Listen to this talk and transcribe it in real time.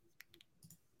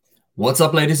What's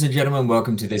up, ladies and gentlemen?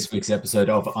 Welcome to this week's episode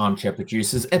of Armchair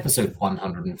Producers, episode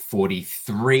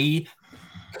 143,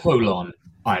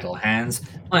 Idle Hands.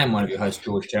 I am one of your hosts,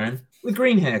 George Joan, with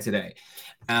green hair today.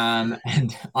 And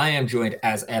I am joined,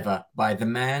 as ever, by the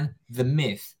man, the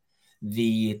myth,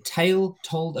 the tale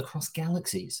told across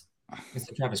galaxies.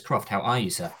 Mr. Travis Croft, how are you,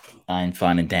 sir? I'm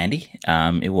fine and dandy.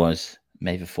 It was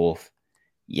May the 4th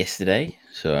yesterday,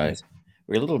 so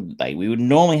we're a little late. We would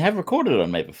normally have recorded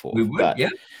on May the 4th, We would, yeah.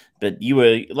 but you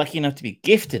were lucky enough to be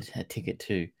gifted a ticket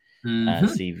to Mhm.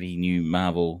 see the new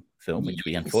Marvel film, which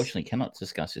we Yes. unfortunately cannot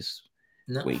discuss this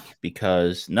No. week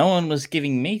because no one was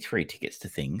giving me 3 tickets to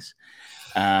things.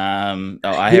 I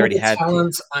You're already the had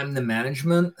talent, I'm the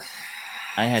management.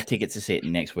 I had tickets to see it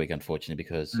next week, unfortunately,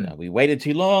 because we waited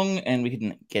too long and we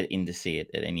couldn't get in to see it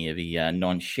at any of the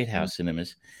non-shithouse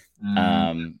cinemas.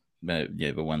 But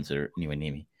yeah, the ones that are anywhere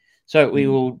near me. So we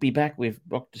will be back with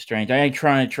Doctor Strange. I am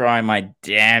trying to try my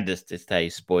damnedest to stay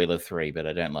spoiler-free, but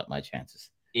I don't like my chances.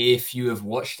 If you have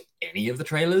watched any of the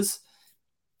trailers,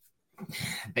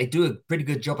 they do a pretty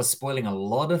good job of spoiling a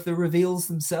lot of the reveals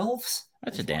themselves.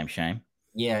 That's a damn shame.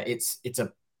 Yeah, it's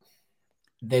a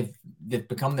they've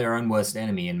become their own worst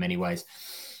enemy in many ways.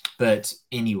 But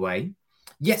anyway,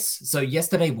 yes, so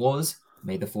yesterday was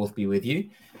May the 4th be with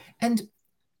you. And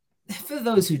for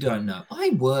those who don't know,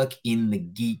 I work in the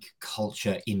geek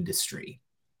culture industry.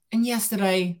 And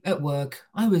yesterday at work,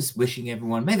 I was wishing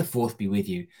everyone, May the 4th be with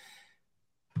you.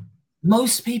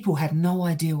 Most people had no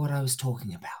idea what I was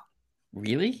talking about.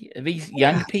 Really? Are these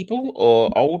young people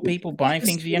or old people buying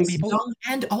things for young people? Young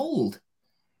and old.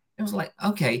 It was like,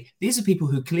 okay, these are people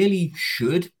who clearly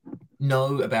should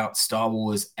know about Star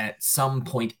Wars at some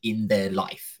point in their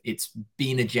life. It's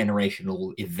been a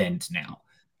generational event now.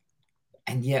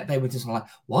 And yet they were just like,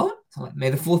 what? I'm like, May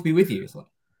the 4th be with you. It's like,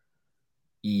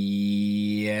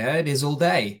 yeah, it is all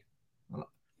day. Like,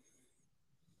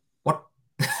 what?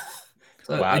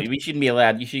 So Wow, we shouldn't be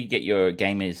allowed. You should get your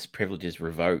gamers privileges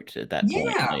revoked at that point.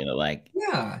 yeah, You know, like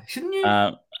yeah, shouldn't you?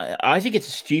 I think it's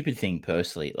a stupid thing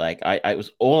personally. Like I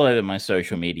was all over my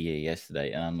social media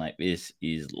yesterday, and I'm like, this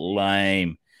is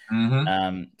lame.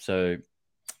 So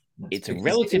it's a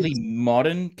relatively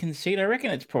modern conceit. I reckon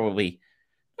it's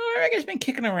it's been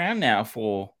kicking around now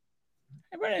for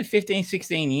about 15,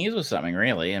 16 years or something,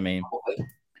 really. I mean,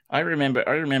 I remember,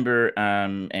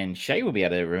 and Shay will be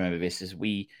able to remember this as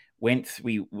when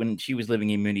she was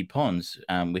living in Mooney Ponds,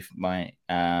 with my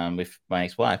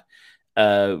ex-wife,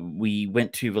 we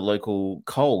went to the local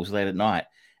Coles late at night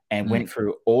and went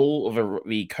through all of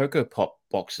the Cocoa Pop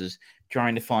boxes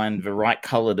trying to find the right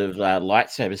colored of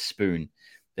lightsaber spoon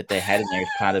that they had in there as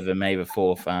part of the May the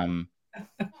 4th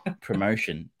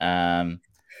promotion.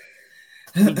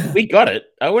 We got it.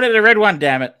 I wanted a red one,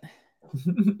 damn it.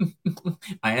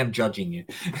 I am judging you.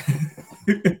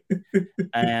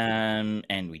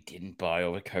 And we didn't buy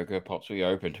all the Cocoa Pops we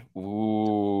opened.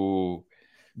 Ooh.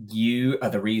 You are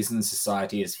the reason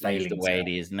society is failing. It's the way it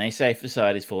is. And they say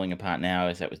society is falling apart now,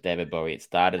 as that was David Bowie. It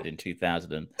started in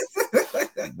 2000.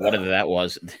 Whatever that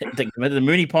was. The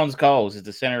Mooney Ponds Coles is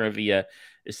the center of the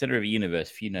universe,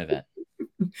 if you know that.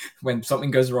 When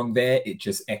something goes wrong there, it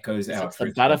just echoes out. It's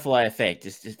the butterfly effect.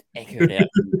 It's just echoed out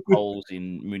from the Coles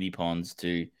in Mooney Ponds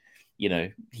to,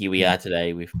 here we are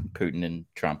today with Putin and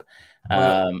Trump.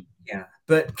 Well, yeah,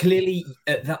 but clearly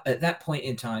at that point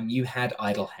in time, you had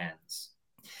idle hands.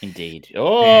 Indeed.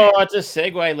 Oh, it's a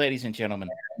segue, ladies and gentlemen.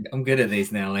 I'm good at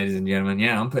these now, ladies and gentlemen.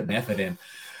 Yeah, I'm putting effort in.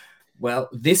 Well,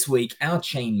 this week, our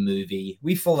chain movie,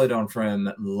 we followed on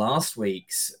from last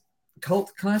week's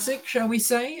cult classic, shall we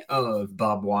say, of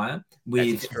Barbed Wire.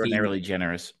 That's extraordinarily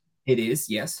generous. It is,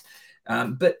 yes.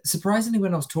 But surprisingly,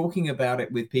 when I was talking about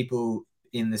it with people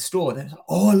in the store, they're like,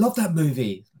 oh, I love that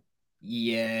movie.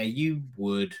 Yeah, you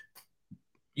would.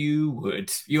 You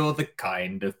would. You're the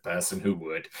kind of person who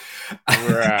would.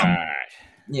 Right.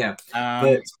 Yeah.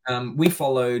 But we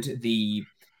followed the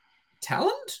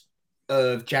talent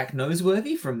of Jack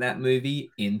Noseworthy from that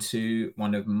movie into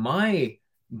one of my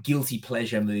guilty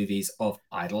pleasure movies of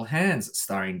Idle Hands,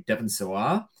 starring Devon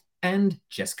Sawa and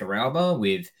Jessica Alba,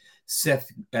 with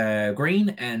Seth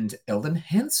Green and Eldon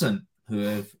Henson, who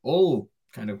have all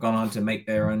kind of gone on to make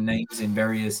their own names in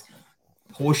various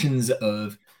portions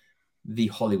of the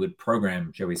Hollywood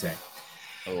program, shall we say.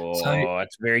 Oh,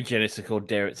 it's very generous to call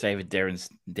Devon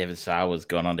Sawa's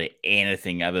gone on to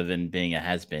anything other than being a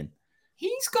has-been.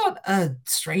 He's got a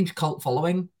strange cult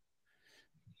following.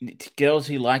 Girls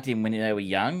who liked him when they were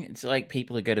young, it's like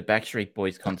people who go to Backstreet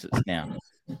Boys concerts now.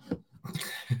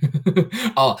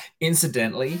 Oh,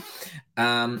 incidentally,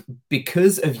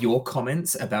 because of your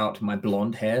comments about my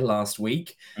blonde hair last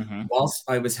week, whilst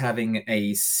I was having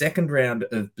a second round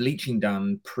of bleaching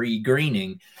done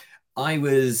pre-greening, I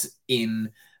was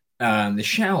in the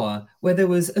shower where there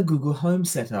was a Google Home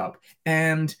set up,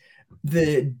 and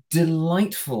the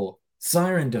delightful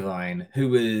Siren Divine, who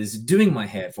was doing my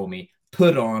hair for me,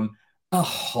 put on a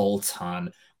whole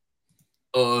ton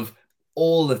of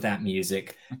all of that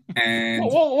music. And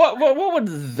what would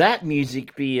that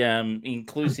music be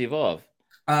inclusive of?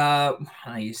 I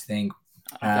used to think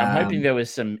I'm hoping there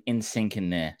was some NSYNC in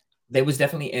there. There was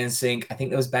definitely NSYNC. I think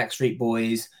there was Backstreet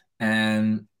Boys,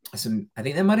 and some. I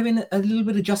think there might have been a little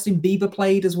bit of Justin Bieber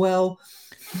played as well.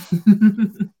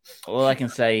 All I can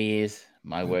say is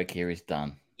my work here is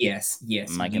done. Yes. Yeah.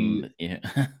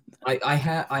 I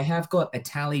have got a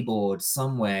tally board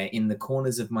somewhere in the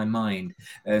corners of my mind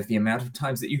of the amount of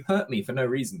times that you hurt me for no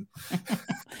reason.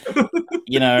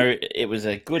 It was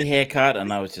a good haircut,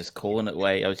 and I was just calling it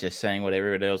way. I was just saying what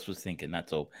everyone else was thinking.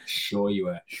 That's all. Sure you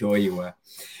were.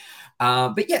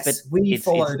 But yes, we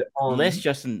followed on less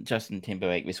Justin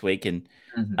Timberlake this week, and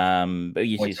but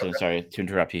sorry to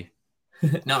interrupt you.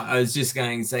 No, I was just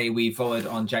going to say we followed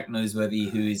on Jack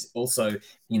Noseworthy, who is also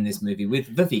in this movie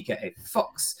with Vivica A.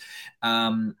 Fox.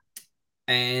 And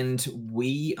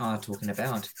we are talking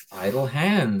about Idle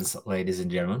Hands, ladies and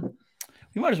gentlemen.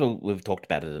 We might as well, we've talked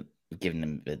about it, given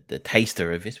them the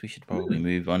taster of this. We should probably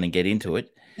move on and get into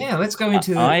it. Yeah, let's go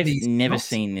into I've never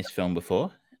seen this film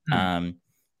before.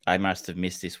 I must have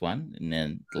missed this one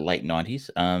in the late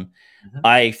 90s.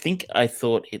 I think I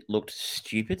thought it looked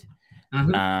stupid.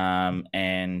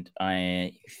 And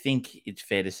I think it's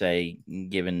fair to say,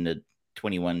 given the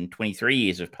 23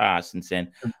 years have passed since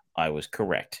then, I was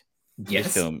correct. Yes,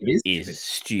 this film is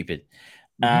stupid.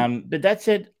 But that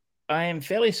said, I am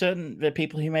fairly certain that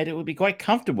people who made it would be quite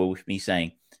comfortable with me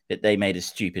saying that they made a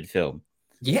stupid film.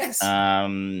 Yes.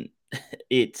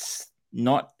 It's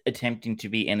not attempting to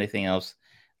be anything else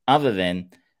other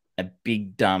than a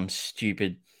big, dumb,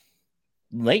 stupid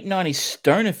late 90s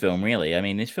stoner film, really. I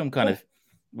mean, this film kind of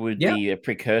would be a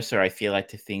precursor, I feel like,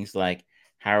 to things like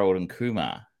Harold and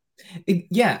Kumar.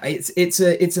 It's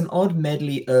an odd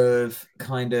medley of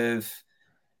kind of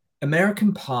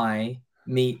American Pie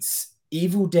meets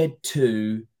Evil Dead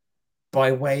 2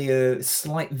 by way of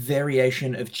slight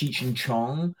variation of Cheech and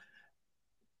Chong,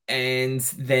 and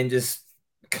then just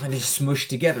kind of smushed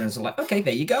together. And it's like, okay,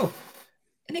 there you go.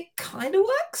 And it kind of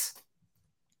works.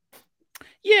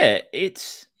 Yeah,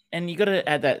 and you got to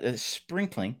add that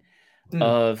sprinkling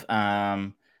of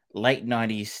late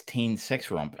 90s teen sex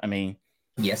romp. I mean,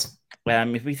 yes.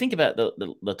 If we think about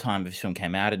the time this film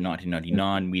came out in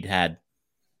 1999, we'd had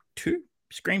 2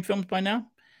 Scream films by now.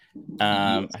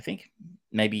 I think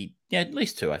maybe, at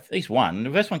least 2, at least 1.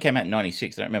 The first one came out in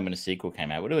 96. I don't remember when the sequel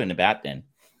came out. It would have been about then.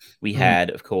 We had,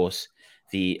 of course,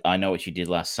 the I Know What You Did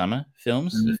Last Summer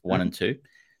films, 1 and 2.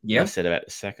 Yeah. I said about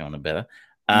the second one better.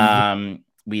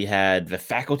 We had The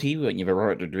Faculty, the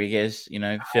Robert Rodriguez,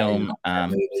 film.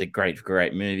 It's a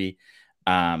great movie.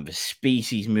 The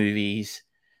Species movies.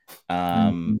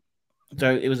 So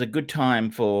it was a good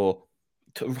time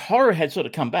horror had sort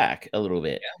of come back a little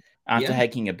bit after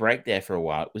taking a break there for a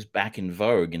while. It was back in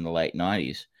vogue in the late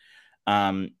 90s.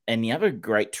 And the other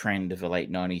great trend of the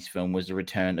late 90s film was the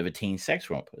return of a teen sex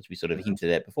romp, as we sort of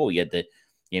hinted at before. You had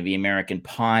the American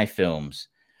Pie films.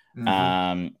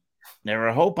 There are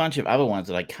a whole bunch of other ones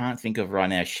that I can't think of right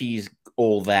now. She's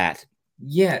All That.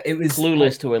 Yeah, it was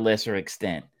Clueless to a lesser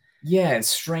extent. Yeah,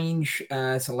 strange,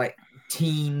 like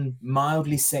teen,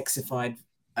 mildly sexified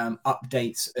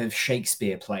updates of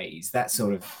Shakespeare plays, that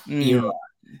sort of era.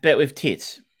 But with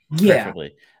tits,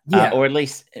 preferably. Or at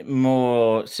least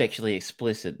more sexually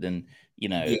explicit than,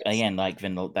 again, like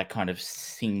when that kind of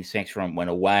teen sex romp went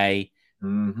away.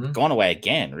 Gone away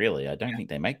again, really. I don't think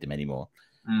they make them anymore.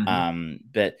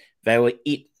 But they were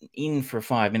in for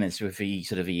 5 minutes with the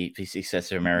sort of the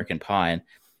success of American Pie. And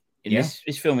in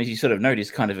this film, as you sort of notice,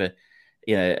 kind of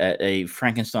a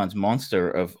Frankenstein's monster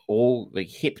of all the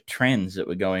hip trends that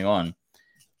were going on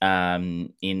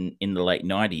in the late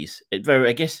 90s.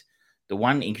 I guess the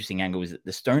one interesting angle was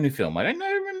the stoner film. I don't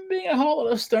remember being a whole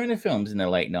lot of stoner films in the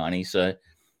late 90s. So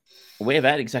where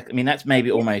that exactly, I mean, that's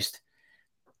almost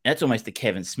the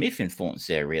Kevin Smith influence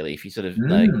there, really. If you sort of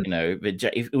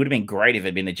it would have been great if it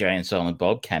had been a Jay and Silent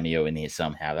Bob cameo in there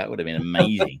somehow. That would have been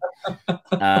amazing.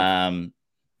 I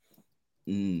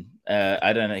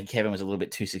don't know. Kevin was a little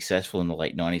bit too successful in the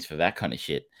late 90s for that kind of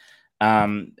shit.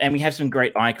 And we have some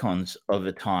great icons of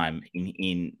the time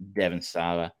in Devon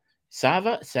Sawa.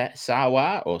 Sava?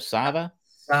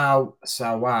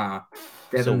 Sawa.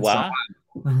 Devon Sawa.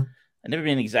 Sawa. I've never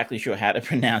been exactly sure how to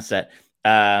pronounce that.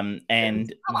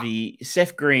 And the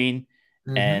Seth Green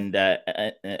and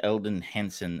Eldon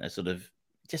Henson are sort of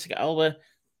Jessica Alba,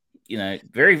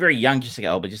 very, very young Jessica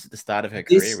Alba, just at the start of her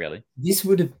career, really. This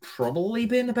would have probably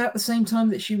been about the same time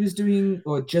that she was doing,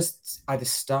 or just either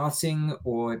starting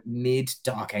or mid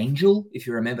Dark Angel, if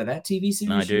you remember that TV series.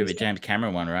 No, I do, the James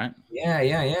Cameron one, right?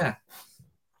 Yeah.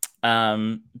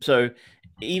 So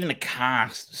even the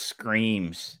cast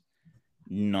screams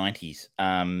 90s.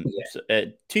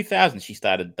 2000 she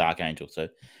started Dark Angel, so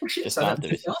just after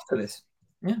this.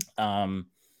 Yeah.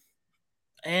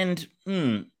 And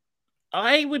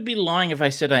I would be lying if I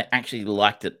said I actually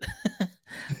liked it.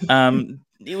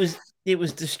 It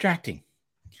was distracting.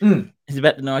 It's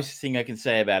about the nicest thing I can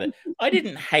say about it. I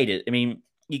didn't hate it. I mean,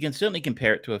 you can certainly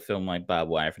compare it to a film like Barbed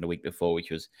Wire from the week before,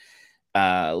 which was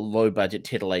low budget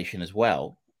titillation as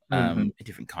well. A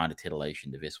different kind of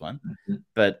titillation to this one.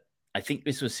 But I think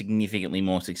this was significantly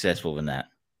more successful than that.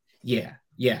 Yeah,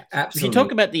 absolutely. Can you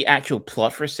talk about the actual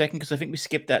plot for a second? Because I think we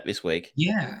skipped that this week.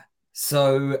 Yeah.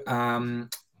 So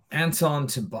Anton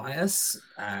Tobias,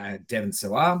 Devon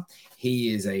Sawa,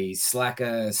 he is a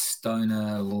slacker,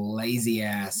 stoner, lazy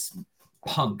ass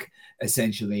punk,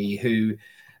 essentially, who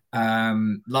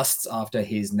lusts after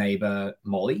his neighbor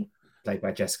Molly, played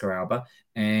by Jessica Alba,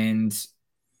 and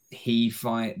they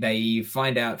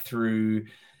find out through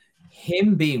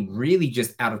him being really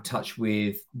just out of touch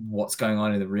with what's going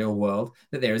on in the real world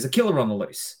that there is a killer on the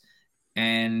loose.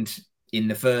 And in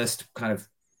the first kind of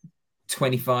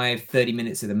 25-30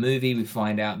 minutes of the movie, we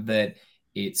find out that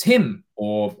it's him,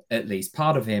 or at least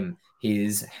part of him.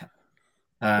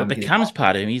 What becomes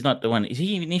part of him? He's not the one. Is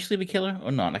he initially the killer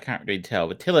or not? I can't really tell.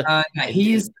 But Tiller,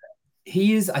 he is.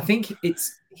 I think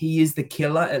he is the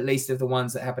killer, at least of the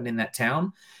ones that happen in that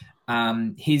town.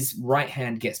 His right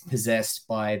hand gets possessed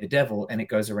by the devil, and it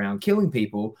goes around killing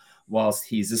people whilst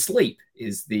he's asleep.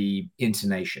 Is the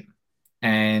intonation,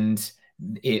 and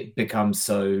it becomes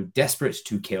so desperate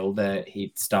to kill that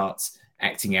he starts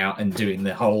acting out and doing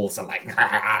the whole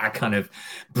kind of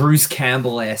Bruce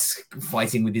Campbell-esque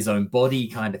fighting with his own body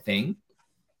kind of thing,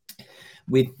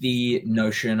 with the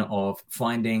notion of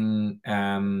finding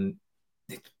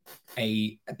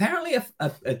apparently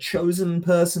a chosen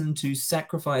person to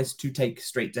sacrifice to take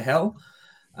straight to hell.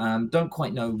 Don't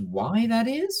quite know why that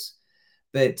is,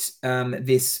 but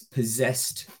this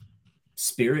possessed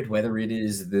spirit, whether it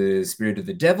is the spirit of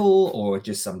the devil or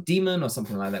just some demon or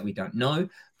something like that, we don't know.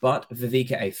 But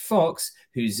Vivica A. Fox,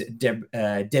 who's Debbie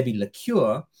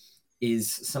LaCure,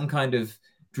 is some kind of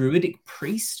druidic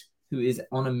priest who is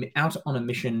out on a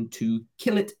mission to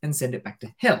kill it and send it back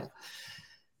to hell.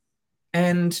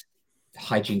 And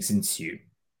hijinks ensue.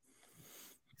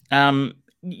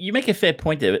 You make a fair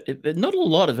point there. Not a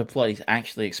lot of the plot is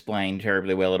actually explained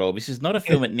terribly well at all. This is not a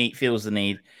film that feels the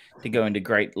need to go into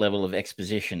great level of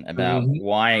exposition about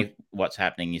why what's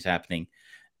happening is happening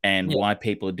and why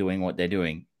people are doing what they're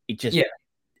doing. It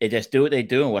just do what they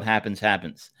do, and what happens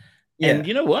happens. Yeah. And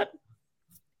you know what?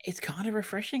 It's kind of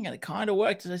refreshing, and it kind of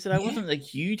worked. As I said, I wasn't a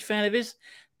huge fan of this,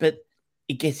 but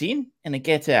it gets in and it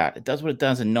gets out. It does what it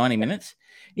does in 90 minutes.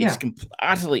 It's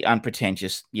utterly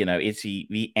unpretentious. It's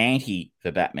the anti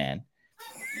for Batman.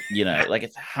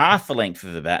 It's half the length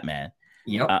of the Batman.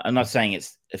 Yep. I'm not saying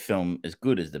it's a film as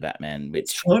good as the Batman.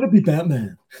 It's trying to be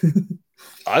Batman.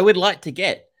 I would like to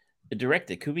get a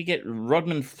director. Could we get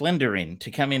Rodman Flender in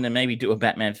to come in and maybe do a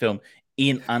Batman film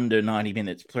in under 90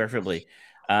 minutes, preferably?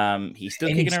 He's still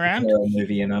kicking around. A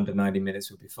movie in under 90 minutes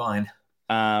would be fine.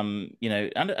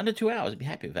 Under 2 hours, I'd be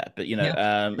happy with that. But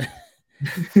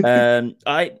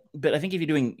I think if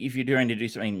you're doing to do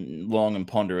something long and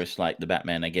ponderous like the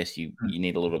Batman, I guess you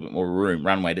need a little bit more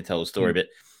runway to tell a story. But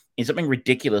in something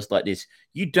ridiculous like this,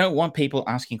 you don't want people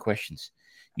asking questions.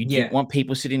 You don't want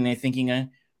people sitting there thinking, well,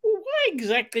 why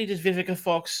exactly does Vivica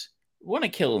Fox want to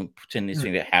kill and pretend this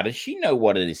thing? How does she know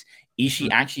what it is? Is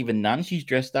she actually the nun she's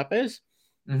dressed up as?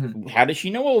 How does she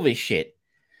know all this shit?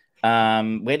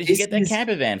 Where did she get that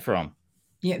camper van from?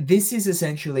 Yeah, this is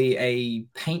essentially a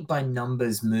paint by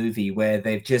numbers movie where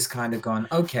they've just kind of gone,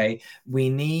 okay, we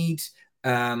need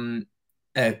a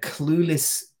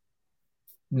clueless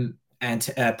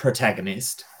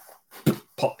protagonist.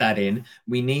 Pop that in.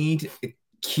 We need a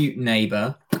cute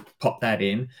neighbor. Pop that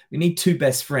in. We need two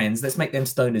best friends. Let's make them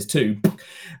stoners too.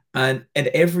 And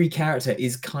every character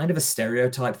is kind of a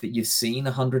stereotype that you've seen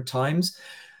 100 times.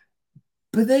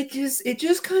 But it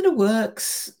just kind of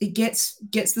works. It gets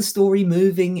the story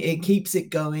moving. It keeps it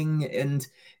going, and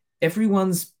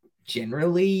everyone's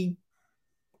generally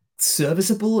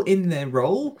serviceable in their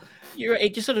role.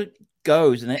 It just sort of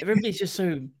goes, and everybody's just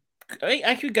so.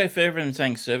 I could go further than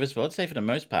saying serviceable. I'd say for the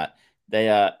most part, they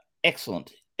are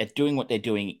excellent at doing what they're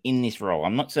doing in this role.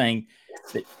 I'm not saying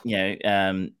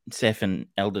that Seth and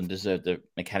Eldon deserve the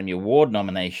Academy Award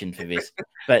nomination for this,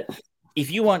 but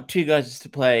if you want two guys to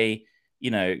play,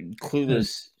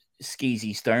 clueless,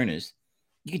 skeezy stoners,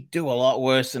 you could do a lot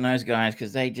worse than those guys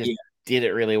because they just did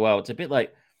it really well. It's a bit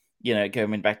like,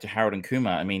 going back to Harold and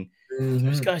Kumar. I mean,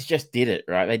 those guys just did it,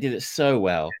 right? They did it so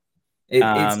well. It's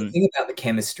the thing about the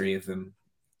chemistry of them.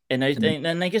 And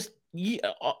they just,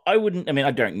 I wouldn't, I mean,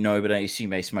 I don't know, but I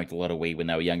assume they smoked a lot of weed when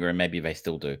they were younger, and maybe they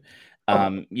still do.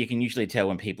 You can usually tell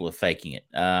when people are faking it,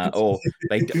 or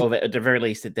at the very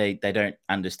least that they don't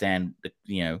understand,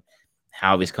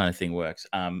 how this kind of thing works.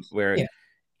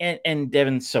 And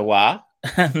Devon Sawa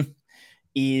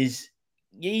he's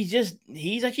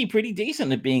actually pretty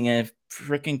decent at being a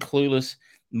freaking clueless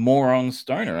moron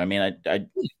stoner. I mean, I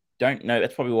don't know.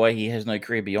 That's probably why he has no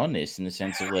career beyond this, in the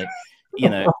sense of like,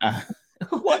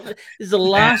 what is the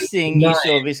last thing you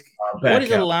saw this? What is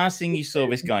the last thing you saw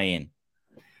this guy in?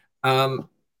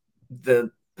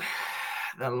 The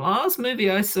last movie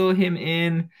I saw him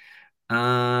in,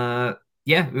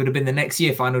 it would have been the next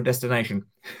year, Final Destination.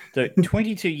 So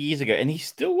 22 years ago, and he's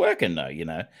still working though,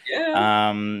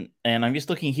 Yeah. And I'm just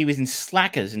looking. He was in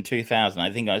Slackers in 2000.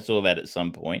 I think I saw that at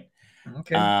some point.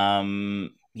 Okay.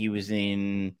 He was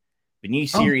in the new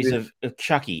series of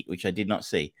Chucky, which I did not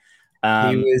see.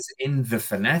 He was in The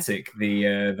Fanatic.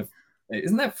 The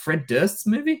isn't that Fred Durst's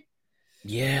movie?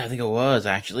 Yeah, I think it was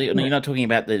actually. No, you're not talking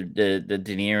about the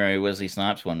De Niro Wesley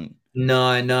Snipes one.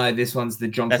 No, this one's the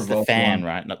John Travolta. That's the Fan,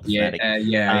 right? Not the Fanatic.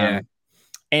 Yeah.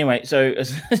 Anyway, so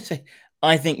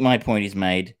I think my point is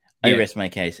made. I rest my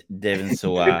case. Devon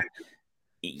Sawa,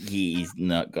 he's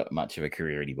not got much of a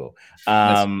career anymore.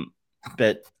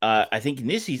 But I think in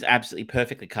this, he's absolutely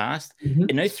perfectly cast.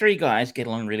 And those three guys get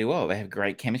along really well. They have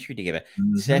great chemistry together.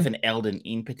 Seth and Eldon,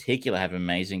 in particular, have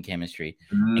amazing chemistry.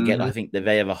 And I think that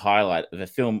they have a highlight of a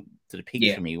film to the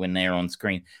peaks for me when they're on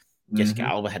screen. Jessica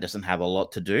Alba doesn't have a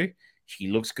lot to do. She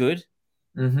looks good.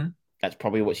 That's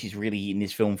probably what she's really in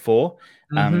this film for.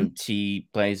 She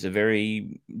plays a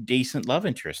very decent love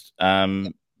interest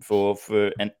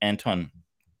for Anton.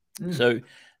 So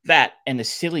that and the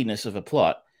silliness of a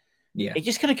plot, it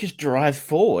just kind of just drive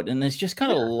forward, and it's just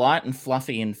kind of light and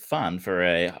fluffy and fun for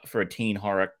a teen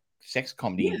horror sex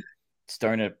comedy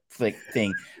stoner flick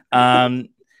thing. And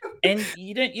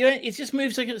you don't it just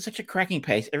moves like at such a cracking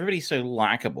pace. Everybody's so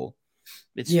likable.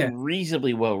 It's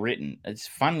reasonably well written. It's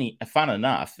fun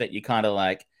enough that you kind of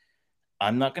like,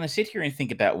 I'm not going to sit here and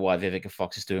think about why Vivica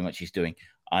Fox is doing what she's doing.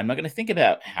 I'm not going to think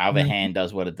about how the hand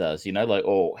does what it does,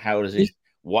 how does it,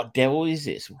 what devil is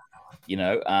this?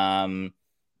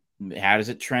 How does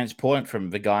it transport from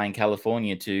the guy in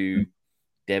California to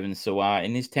Devon Sawa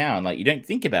in this town? Like, you don't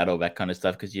think about all that kind of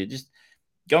stuff because you're just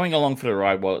going along for the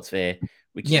ride while it's there,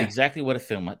 which is exactly what a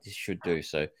film like this should do.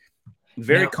 So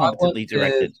very competently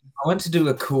directed. I want to do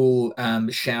a cool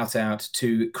shout out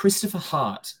to Christopher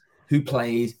Hart, who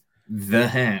played the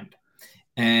Hand.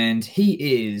 And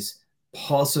he is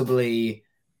possibly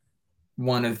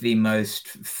one of the most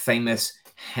famous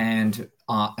hand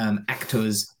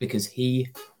actors because he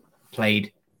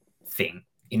played Thing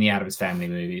in the Addams Family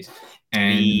movies.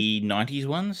 And the 90s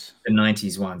ones? The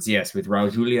 90s ones, yes, with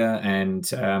Raul Julia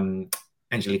and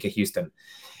Angelica Houston.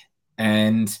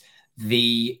 And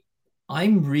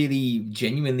I'm really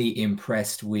genuinely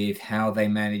impressed with how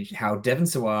Devon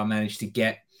Sawa managed to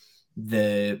get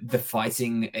the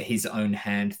fighting his own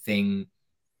hand thing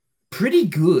pretty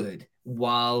good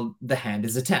while the hand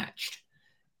is attached.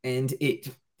 And it,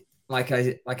 like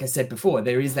I said before,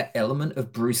 there is that element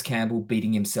of Bruce Campbell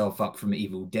beating himself up from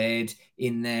Evil Dead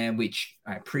in there, which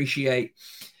I appreciate.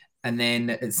 And then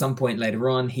at some point later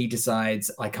on, he decides,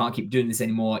 I can't keep doing this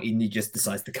anymore, and he just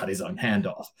decides to cut his own hand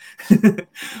off.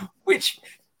 Which,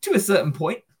 to a certain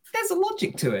point, there's a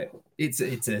logic to it. It's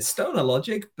a stoner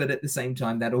logic, but at the same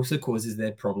time, that also causes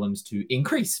their problems to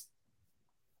increase.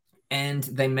 And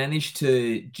they manage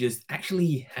to just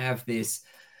actually have this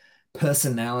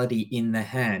personality in the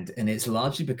hand. And it's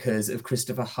largely because of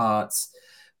Christopher Hart's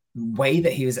way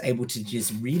that he was able to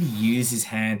just really use his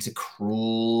hand to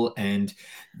crawl, and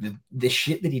the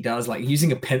shit that he does, like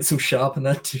using a pencil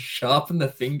sharpener to sharpen the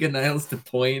fingernails to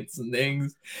points and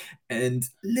things, and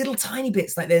little tiny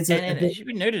bits. Like there's a bit... it should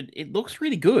be noted, it looks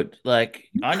really good. Like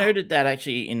I noted that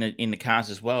actually in the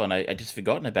cast as well, and I just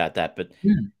forgotten about that. But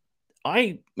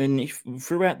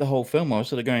throughout the whole film, I was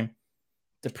sort of going,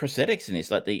 the prosthetics in this,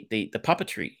 like the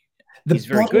puppetry. He's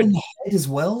very good. The head as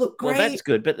well look great. Well, that's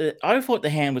good, but I thought the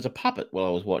hand was a puppet while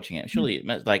I was watching it. Surely it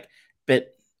meant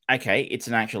but okay, it's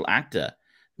an actual actor,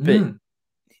 but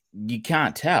you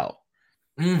can't tell.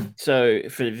 So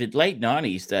for the late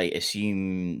 90s, they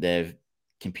assume they've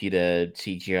computer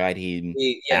CGI'd him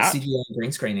out. CGI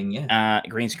green screening,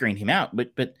 green screened him out,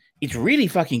 but it's really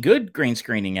fucking good green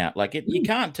screening out. Like you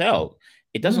can't tell.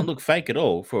 It doesn't look fake at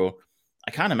all.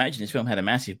 I can't imagine this film had a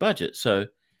massive budget. So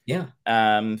yeah,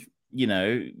 you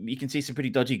know, you can see some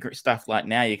pretty dodgy stuff. Like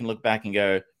now, you can look back and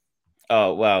go,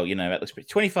 oh well, you know, that looks pretty.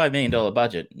 $25 million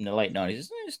budget in the late 90s.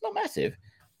 It's not massive.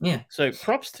 Yeah. So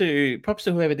props to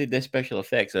whoever did their special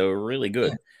effects. They were really good.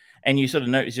 Yeah. And you sort of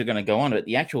notice you're going to go on, but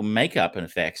the actual makeup and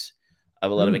effects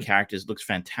of a lot of the characters looks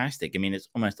fantastic. I mean, it's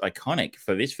almost iconic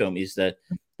for this film is the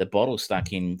bottle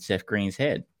stuck in Seth Green's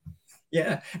head.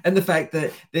 Yeah, and the fact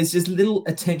that there's just little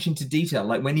attention to detail,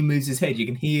 like when he moves his head, you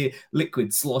can hear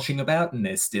liquid sloshing about in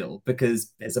there still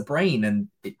because there's a brain, and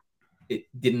it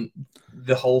didn't.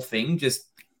 The whole thing just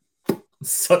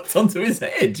sucked onto his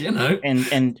head, you know.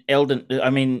 And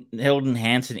Eldon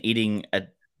Hansen eating a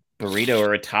burrito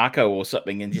or a taco or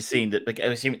something, and just seeing that, like,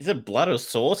 is it blood or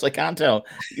sauce? I can't tell,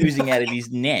 oozing out of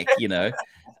his neck, you know.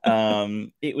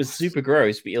 It was super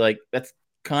gross, but you're like, that's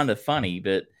kind of funny,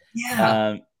 but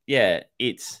yeah,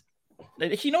 it's,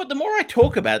 you know what, the more I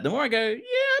talk about it, the more I go,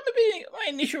 yeah, my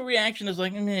initial reaction is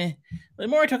like, meh. The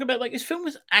more I talk about it, like, this film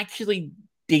was actually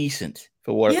decent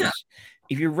for what it was.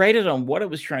 If you rate it on what it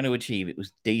was trying to achieve, it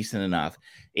was decent enough.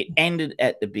 It ended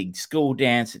at the big school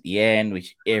dance at the end,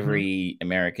 which every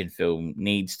American film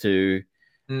needs to.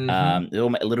 There's a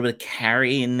little bit of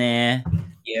Carrie in there,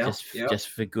 just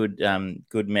for good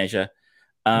measure.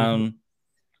 I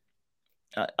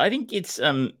think it's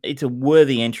a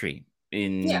worthy entry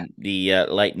in the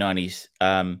late 90s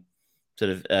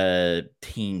sort of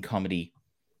teen comedy.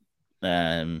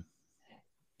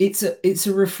 It's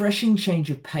a refreshing change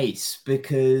of pace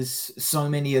because so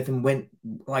many of them went,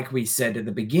 like we said at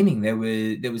the beginning, there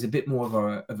was a bit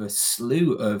more of a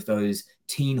slew of those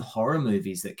teen horror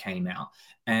movies that came out,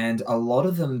 and a lot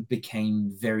of them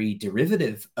became very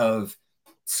derivative of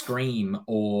Scream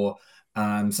or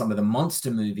some of the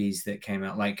monster movies that came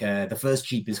out. Like the first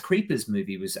Jeepers Creepers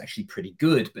movie was actually pretty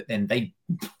good, but then they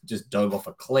just dove off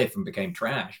a cliff and became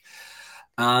trash.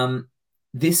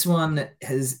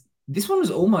 This one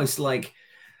was almost like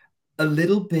a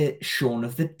little bit Shaun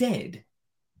of the Dead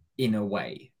in a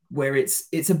way, where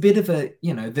it's a bit of a,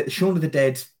 you know, the Shaun of the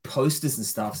Dead posters and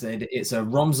stuff said it's a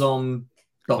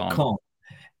romzom.com.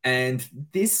 And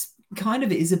this kind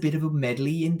of is a bit of a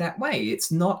medley in that way.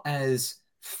 It's not as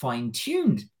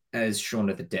fine-tuned as Shaun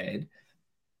of the Dead,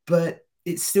 but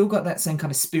it's still got that same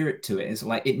kind of spirit to it. It's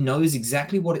like it knows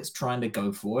exactly what it's trying to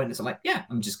go for. And it's like, yeah,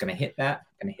 I'm just going to hit that,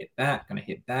 going to hit that, going to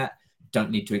hit that.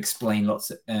 Don't need to explain lots.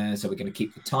 So we're going to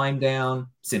keep the time down.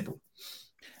 Simple.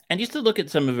 And just to look at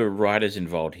some of the writers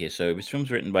involved here. So this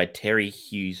film's written by Terry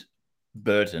Hughes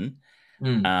Burton.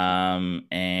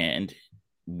 And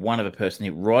one other person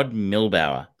here, Rod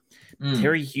Milbauer.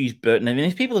 Terry Hughes Burton. I mean,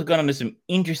 these people have gone on to some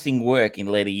interesting work in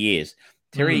later years.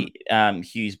 Terry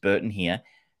Hughes Burton here.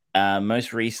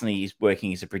 Most recently, he's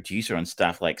working as a producer on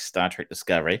stuff like Star Trek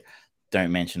Discovery.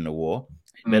 Don't mention the war.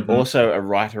 But also a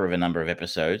writer of a number of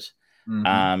episodes.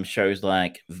 Shows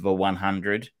like The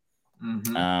 100,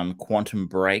 Quantum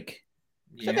Break.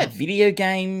 Was that video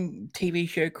game TV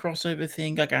show crossover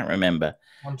thing? I can't remember.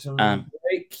 Quantum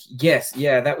Break. Yes,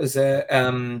 that was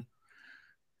a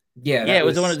it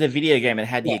was one of the video game that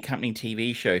had the accompanying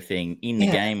TV show thing in the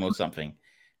game or something.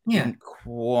 Didn't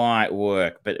quite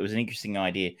work, but it was an interesting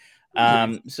idea.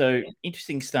 So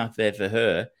interesting stuff there for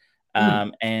her.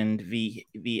 And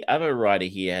the other writer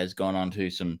here has gone on to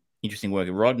some interesting work.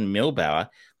 Rod Milbauer,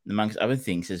 amongst other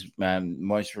things, has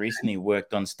most recently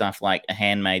worked on stuff like A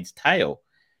Handmaid's Tale.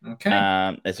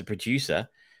 As a producer,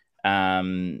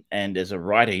 and as a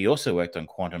writer, he also worked on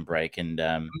Quantum Break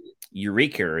and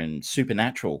Eureka and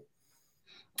Supernatural.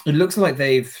 It looks like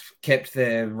they've kept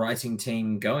their writing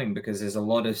team going because there's a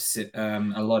lot of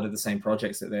the same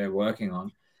projects that they're working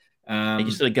on. You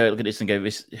just sort of go look at this and go,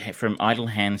 this from Idle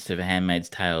Hands to The Handmaid's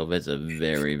Tale. There's a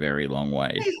very, very long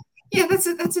way. Yeah, that's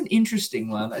an interesting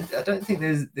one. I don't think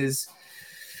there's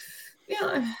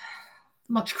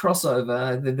much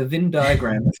crossover. The Venn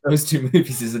diagram of those two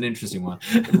movies is an interesting one.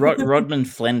 Rodman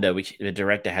Flender, which the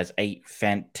director has a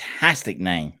fantastic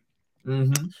name.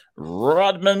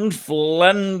 Rodman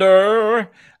Flender.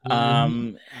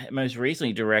 Most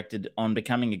recently directed On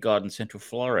Becoming a God in Central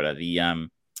Florida, the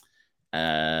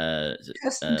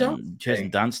Kirsten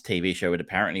Dunst TV show. It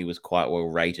apparently was quite well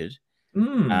rated.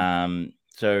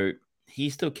 So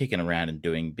he's still kicking around and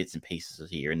doing bits and pieces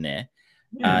here and there.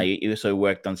 He also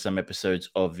worked on some episodes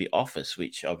of The Office,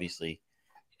 which obviously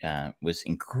was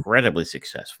incredibly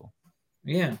successful.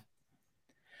 Yeah.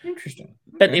 Interesting.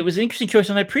 But it was an interesting choice,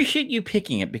 and I appreciate you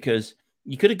picking it because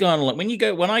you could have gone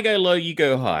when I go low, you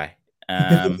go high.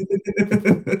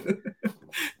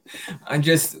 I'm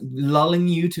just lulling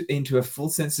you into a full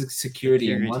sense of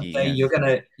security. And one day yes.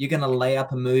 you're gonna lay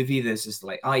up a movie that's just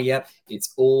like, oh yep,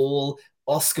 it's all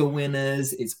Oscar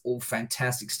winners, it's all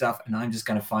fantastic stuff, and I'm just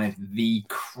gonna find the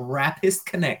crappiest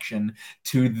connection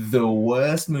to the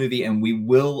worst movie, and we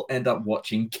will end up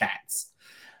watching Cats.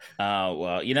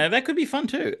 Well, that could be fun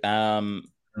too. I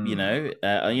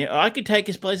could take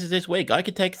us places this week. I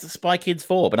could take us to Spy Kids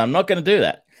 4, but I'm not going to do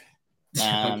that.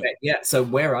 Okay, yeah. So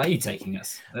where are you taking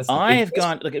us? I have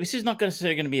gone. Look, this is not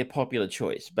necessarily going to be a popular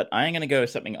choice, but I am going to go with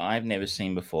something I've never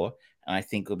seen before, and I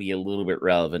think will be a little bit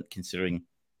relevant considering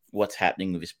what's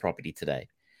happening with this property today.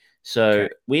 So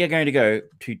we are going to go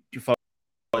to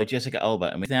follow Jessica Alba,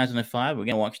 and in 2005, we're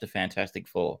going to watch The Fantastic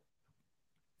Four.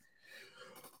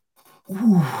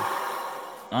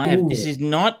 This is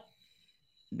not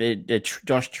the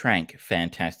Josh Trank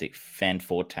Fantastic,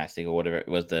 or whatever it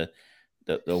was, the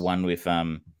one with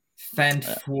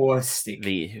Fantastic,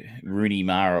 the Rooney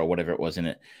Mara or whatever it was in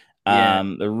it.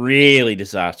 The really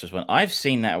disastrous one. I've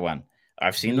seen that one.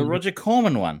 I've seen the Roger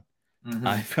Corman one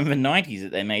from the 90s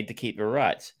that they made to keep the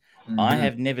rights. I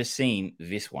have never seen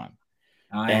this one.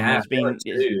 There's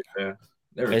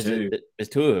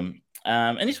two of them.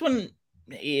 And this one,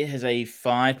 it has a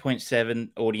 5.7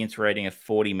 audience rating, a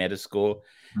 40 Metascore.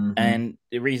 And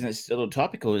the reason it's a little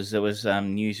topical is there was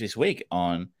news this week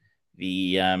on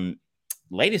the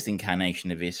latest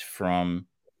incarnation of this from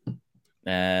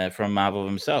Marvel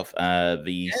himself,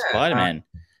 the Spider-Man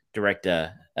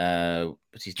director.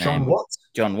 What's his name?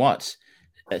 John Watts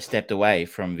stepped away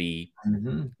from the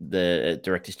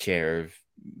director's chair of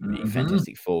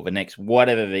Fantastic Four. The next,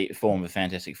 whatever the form of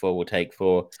Fantastic Four will take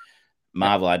for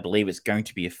Marvel, I believe it's going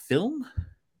to be a film.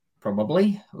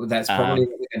 Probably. That's probably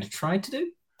what we're going to try to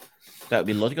do. That would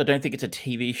be logical. I don't think it's a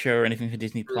TV show or anything for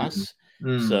Disney Plus.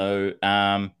 So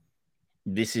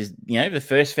this is, the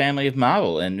first family of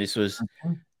Marvel, and this was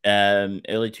early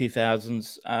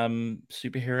 2000s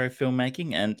superhero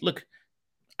filmmaking. And look,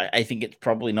 I think it's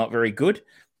probably not very good,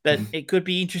 but it could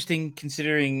be interesting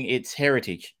considering its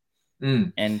heritage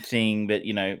and seeing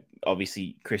that,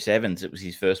 obviously Chris Evans, it was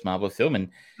his first Marvel film, and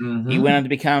he went on to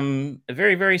become a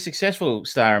very, very successful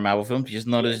star in Marvel films, just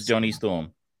not as Johnny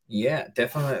Storm. Yeah,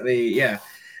 definitely. Yeah.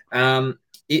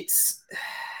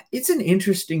 It's an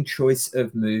interesting choice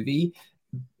of movie,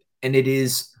 and it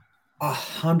is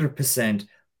 100%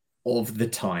 of the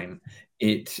time.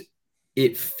 It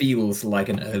feels like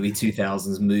an early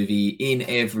 2000s movie in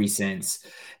every sense.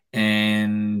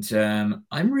 And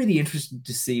I'm really interested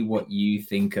to see what you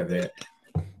think of it.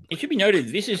 It should be noted,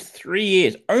 this is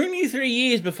only 3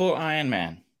 years before Iron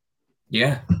Man.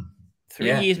 Yeah.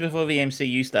 3 years before the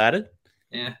MCU started.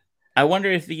 Yeah. I wonder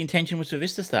if the intention was for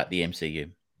this to start the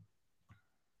MCU.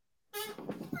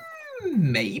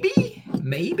 Maybe.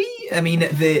 I mean,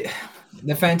 the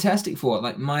Fantastic Four,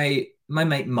 like my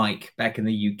mate Mike back in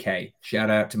the UK, shout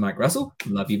out to Mike Russell,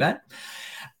 love you,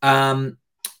 man.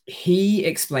 He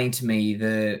explained to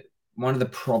me one of the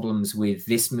problems with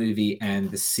this movie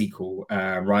and the sequel,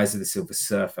 Rise of the Silver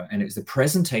Surfer, and it was the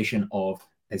presentation of,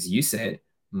 as you said,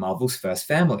 Marvel's first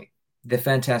family. The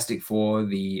Fantastic Four,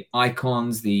 the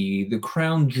icons, the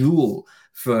crown jewel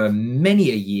for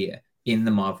many a year in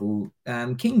the Marvel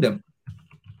kingdom.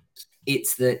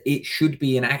 It's that it should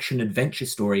be an action adventure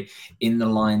story in the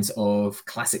lines of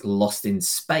classic Lost in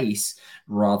Space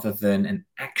rather than an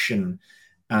action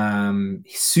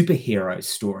superhero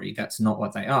story. That's not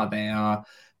what they are. They are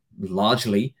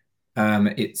largely,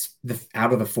 it's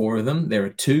out of the four of them, there are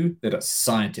two that are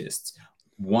scientists.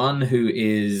 One who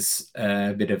is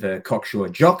a bit of a cocksure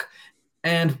jock,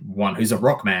 and one who's a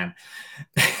rock man.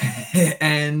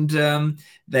 And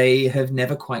they have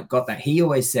never quite got that. He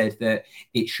always said that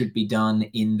it should be done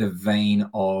in the vein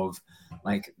of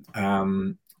like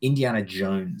Indiana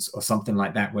Jones or something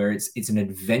like that, where it's an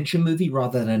adventure movie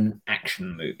rather than an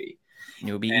action movie.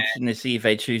 It'll be interesting to see if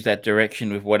they choose that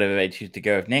direction with whatever they choose to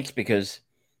go with next, because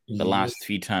the last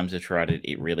few times they've tried it,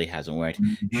 it really hasn't worked.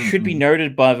 Should be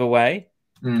noted, by the way,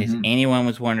 in case anyone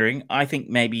was wondering, I think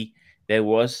maybe there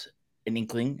was an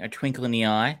inkling, a twinkle in the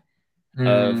eye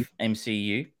of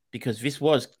MCU, because this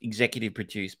was executive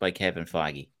produced by Kevin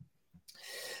Feige.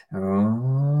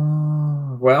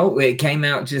 Oh, well, it came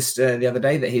out just the other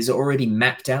day that he's already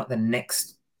mapped out the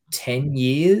next 10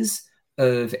 years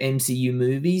of MCU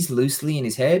movies loosely in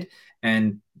his head,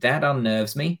 and that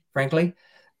unnerves me, frankly,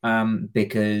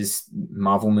 because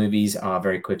Marvel movies are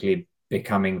very quickly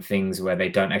becoming things where they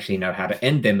don't actually know how to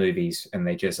end their movies, and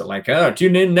they just are like, oh,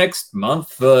 tune in next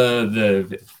month for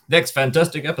the next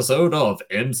fantastic episode of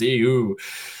MCU.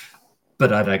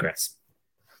 But I digress.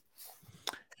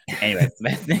 Anyway,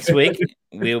 next week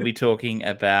we'll be talking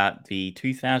about the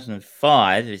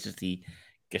 2005. This is the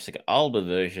Jessica Alba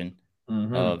version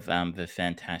of the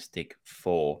Fantastic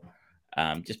Four.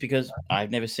 Just because I've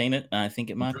never seen it, and I think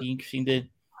it might be interesting to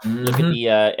look at the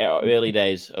early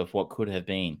days of what could have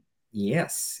been.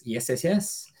 Yes.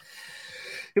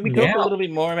 Could we talk a little bit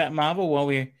more about Marvel while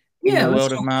we're in the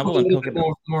world of Marvel and talk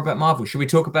about more about Marvel? Should we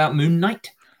talk about Moon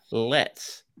Knight?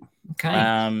 Let's.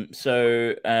 Okay.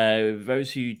 So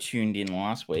those who tuned in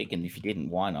last week, and if you didn't,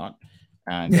 why not?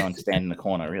 Go and stand in the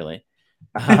corner, really.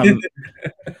 Because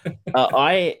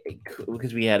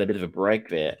we had a bit of a break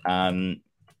there.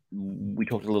 We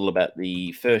talked a little about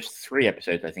the first 3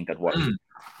 episodes I think I'd watched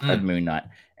of Moon Knight,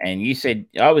 and you said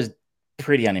I was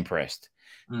pretty unimpressed.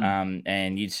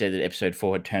 And you'd said that episode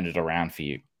 4 had turned it around for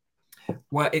you.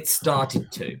 Well, it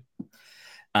started to.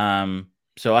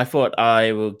 So I thought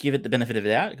I will give it the benefit of the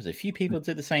doubt because a few people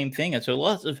did the same thing. And so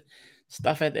lots of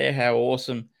stuff out there, how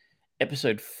awesome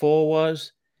episode 4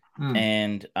 was.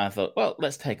 And I thought, well,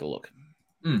 let's take a look.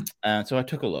 So I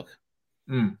took a look.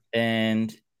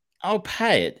 And I'll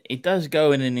pay it. It does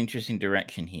go in an interesting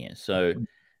direction here. So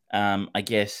I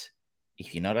guess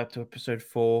if you're not up to episode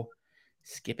 4,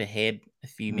 skip ahead a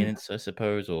few minutes, I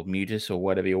suppose, or mute us or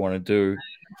whatever you want to do.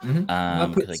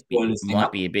 Because it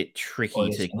might be a bit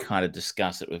tricky to kind of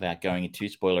discuss it without going too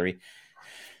spoilery.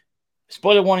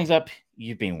 Spoiler warnings up.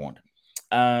 You've been warned.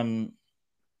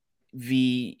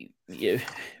 The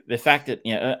fact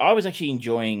that I was actually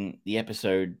enjoying the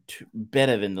episode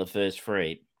better than the first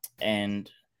 3, and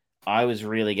I was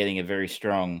really getting a very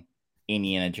strong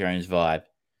Indiana Jones vibe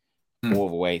all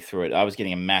the way through it. I was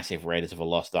getting a massive Raiders of the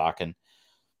Lost Ark, and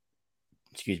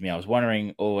I was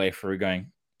wondering all the way through,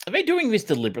 going, are they doing this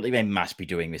deliberately? They must be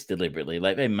doing this deliberately.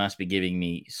 Like, they must be giving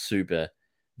me super,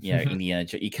 Indiana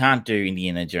Jones. You can't do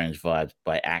Indiana Jones vibes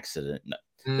by accident. No.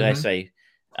 Did I say?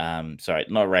 Sorry,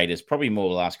 not Raiders. Probably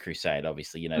more Last Crusade.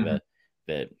 Obviously, the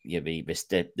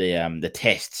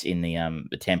tests in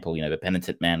the temple. The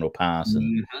penitent man will pass,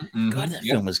 and God, that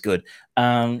film was good.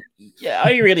 I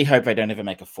really hope they don't ever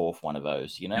make a 4th one of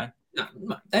those. No,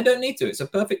 they don't need to. It's a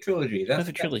perfect trilogy.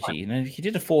 Perfect trilogy. If you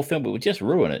did a 4th film, it would just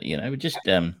ruin it. It would just.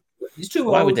 It's too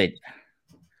why old. would they?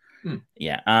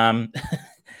 Yeah.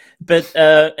 But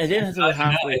then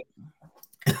halfway.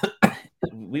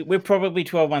 We're probably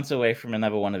 12 months away from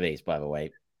another one of these, by the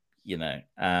way. No,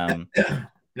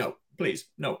 please,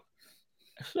 no.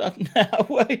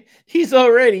 He's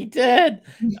already dead.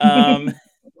 The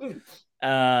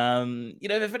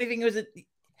funny thing was that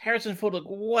Harrison Ford looked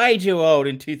way too old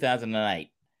in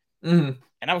 2008, and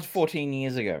that was 14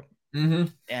 years ago.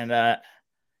 And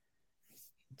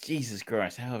Jesus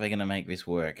Christ, how are they going to make this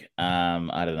work?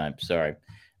 I don't know. Sorry,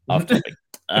 off topic.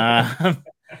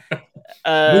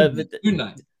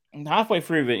 Halfway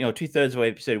through, 2/3 of the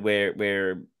episode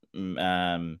where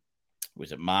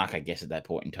was it Mark? I guess at that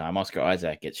point in time, Oscar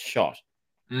Isaac gets shot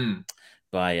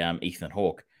by Ethan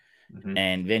Hawke,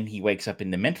 and then he wakes up in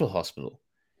the mental hospital,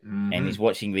 and he's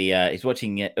watching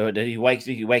he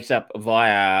wakes up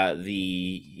via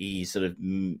the sort of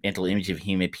mental image of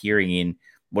him appearing in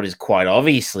what is quite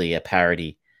obviously a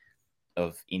parody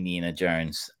of Indiana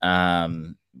Jones,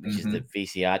 which is the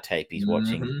VCR tape he's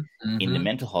watching in the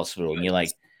mental hospital, and you're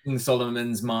like, in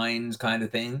Solomon's Mind kind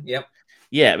of thing. Yep.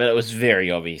 Yeah, but it was very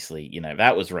obviously,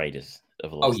 that was Raiders of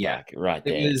the Lost Ark right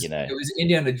there. It was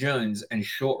Indiana Jones and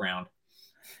Short Round.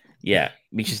 Yeah,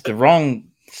 which is the wrong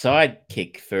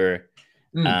sidekick for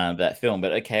that film.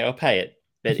 But okay, I'll pay it.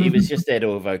 But it was just there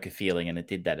to evoke a feeling, and it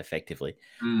did that effectively.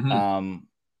 And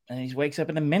he wakes up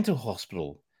in a mental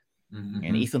hospital,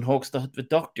 and Ethan Hawke's the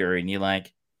doctor, and you're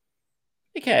like,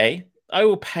 okay, I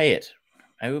will pay it.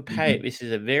 I will pay it. This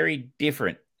is a very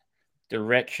different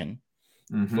direction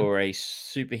for a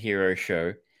superhero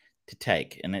show to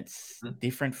take, and it's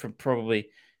different from probably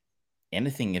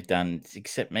anything you've done,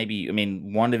 except maybe,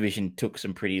 WandaVision took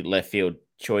some pretty left field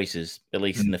choices, at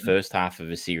least in the first half of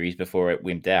the series before it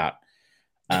wimped out.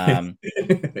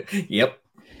 Yep.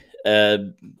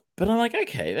 But I'm like,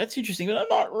 okay, that's interesting, but I'm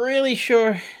not really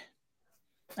sure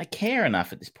I care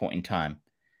enough at this point in time.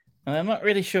 And I'm not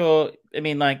really sure.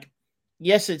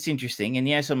 Yes, it's interesting, and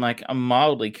yes, I'm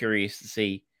mildly curious to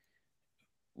see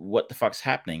what the fuck's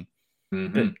happening.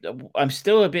 But I'm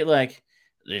still a bit like,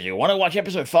 do you want to watch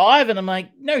episode 5? And I'm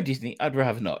like, no, Disney, I'd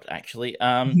rather not, actually.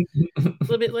 A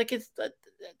little bit like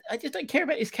I just don't care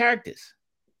about his characters.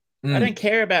 I don't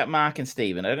care about Mark and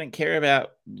Steven. I don't care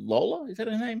about Lola. Is that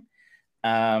her name?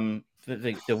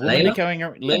 the woman that going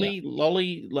around,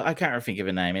 Lolly, I can't think of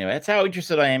her name anyway. That's how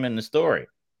interested I am in the story.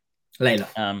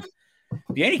 Layla.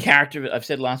 The only character I've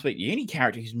said last week, the only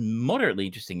character who's moderately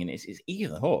interesting in this is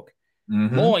Ethan Hawke.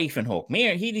 Mm-hmm. More Ethan Hawke.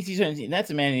 He needs his own. That's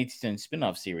a man who needs his own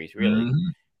spin-off series, really.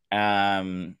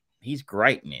 Mm-hmm. He's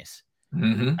great in this.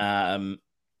 Mm-hmm.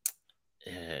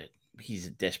 He's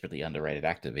a desperately underrated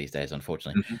actor these days,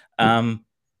 unfortunately.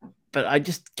 Mm-hmm. But I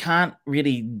just can't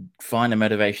really find a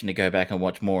motivation to go back and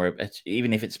watch more,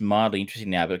 even if it's mildly interesting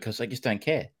now, because I just don't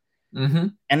care. Mm-hmm.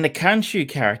 And the Khonshu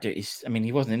character is, I mean,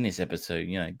 he wasn't in this episode,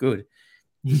 good.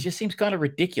 He just seems kind of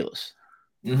ridiculous.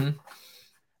 Mm-hmm.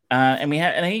 And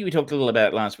I think we talked a little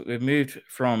about it last week. We've moved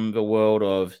from the world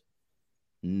of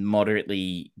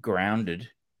moderately grounded,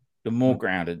 the more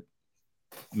grounded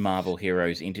Marvel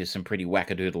heroes into some pretty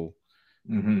wackadoodle,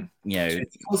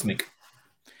 it's cosmic.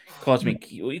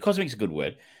 Cosmic's a good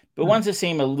word, but ones that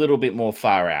seem a little bit more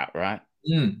far out, right?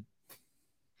 And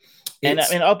I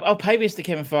mean, I'll pay this to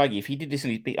Kevin Feige. If he did this,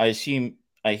 I assume,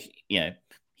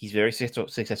 he's a very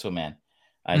successful man.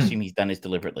 I assume he's done this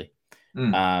deliberately,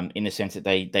 in the sense that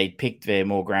they picked their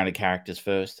more grounded characters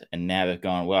first, and now they've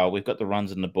gone, well, we've got the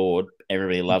runs on the board.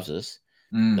 Everybody loves us.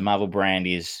 The Marvel brand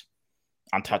is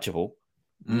untouchable.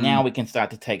 Now we can start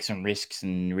to take some risks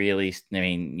and really,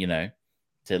 to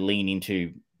lean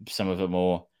into some of the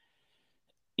more,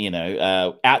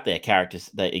 out there characters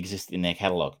that exist in their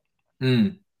catalog.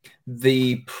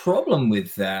 The problem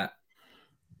with that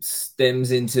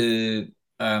stems into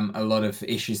a lot of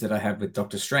issues that I have with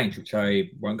Doctor Strange, which I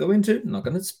won't go into. I'm not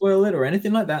going to spoil it or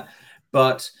anything like that.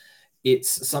 But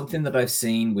it's something that I've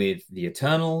seen with the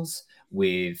Eternals,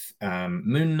 with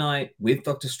Moon Knight, with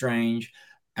Doctor Strange,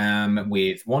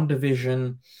 with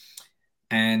WandaVision,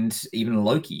 and even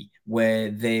Loki,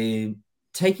 where they're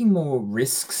taking more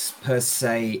risks per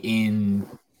se in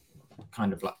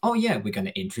kind of like, oh yeah, we're going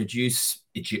to introduce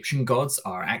Egyptian gods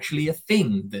are actually a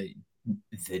thing that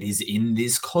is in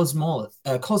this cosmos.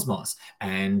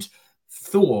 And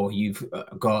Thor, you've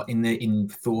got in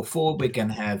Thor 4, we're going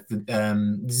to have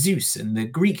Zeus and the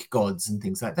Greek gods and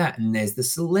things like that. And there's the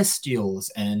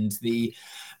Celestials and the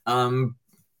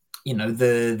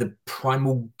the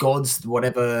primal gods,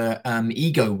 whatever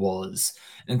Ego was,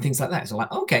 and things like that. So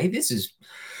like, okay, this is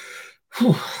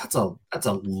that's a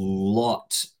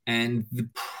lot. And the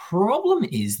problem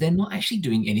is they're not actually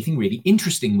doing anything really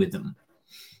interesting with them.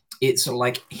 It's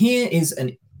like, here is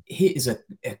an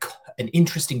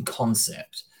interesting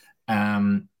concept.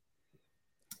 Like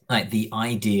the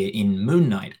idea in Moon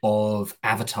Knight of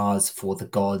avatars for the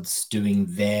gods doing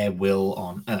their will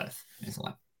on Earth. It's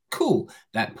like, cool.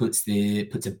 That puts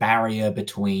a barrier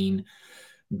between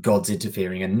gods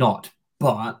interfering and not.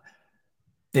 But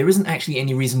there isn't actually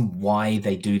any reason why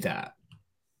they do that.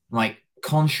 Like,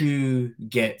 Khonshu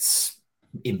gets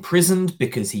imprisoned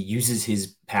because he uses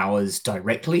his powers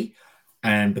directly,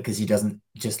 and because he doesn't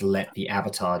just let the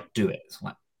avatar do it. It's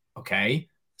like, okay,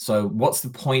 so what's the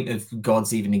point of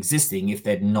gods even existing if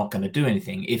they're not going to do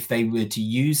anything? If they were to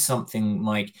use something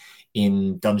like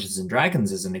in Dungeons and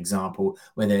Dragons as an example,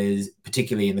 where there's,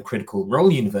 particularly in the Critical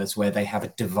Role universe, where they have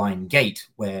a divine gate,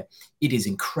 where it is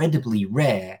incredibly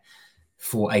rare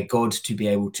for a god to be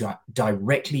able to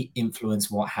directly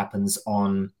influence what happens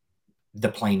on the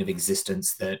plane of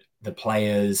existence that the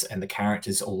players and the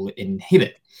characters all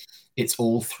inhabit. It's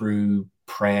all through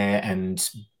prayer and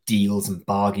deals and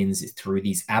bargains. It's through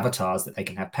these avatars that they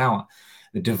can have power.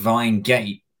 The divine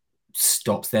gate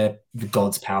stops the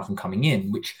god's power from coming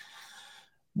in, which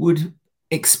would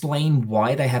explain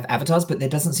why they have avatars, but there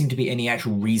doesn't seem to be any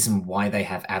actual reason why they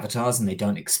have avatars, and they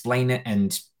don't explain it.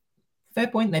 And fair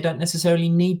point, they don't necessarily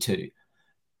need to.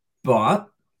 But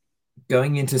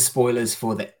going into spoilers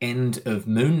for the end of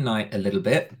Moon Knight a little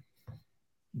bit,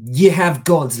 you have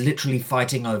gods literally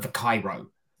fighting over Cairo.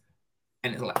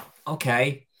 And it's like,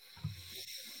 okay,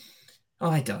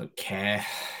 I don't care.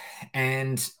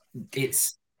 And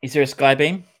it's... Is there a sky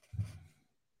beam?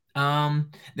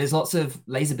 There's lots of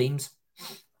laser beams.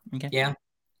 Okay. Yeah.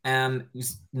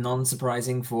 It's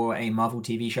non-surprising for a Marvel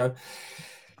TV show.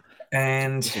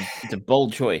 And it's a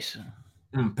bold choice.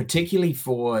 Particularly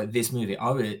for this movie,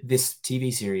 this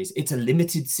TV series. It's a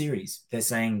limited series. They're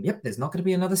saying, yep, there's not going to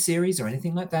be another series or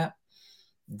anything like that.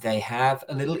 They have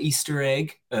a little Easter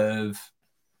egg of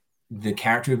the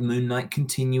character of Moon Knight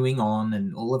continuing on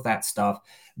and all of that stuff.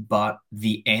 But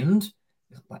the end,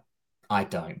 I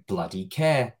don't bloody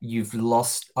care. I've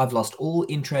lost all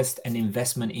interest and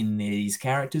investment in these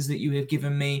characters that you have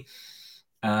given me.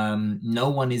 No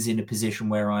one is in a position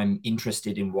where I'm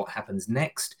interested in what happens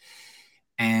next.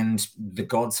 And the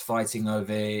gods fighting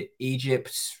over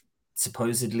Egypt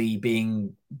supposedly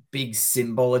being big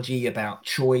symbology about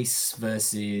choice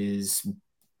versus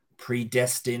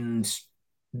predestined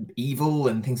evil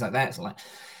and things like that. It's like,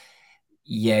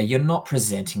 yeah, you're not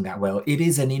presenting that well. It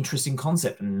is an interesting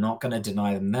concept. I'm not going to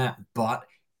deny them that, but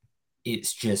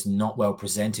it's just not well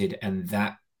presented, and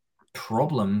that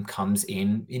problem comes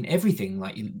in everything.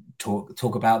 Like, you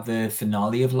talk about the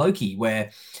finale of Loki,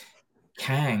 where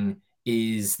Kang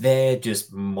is there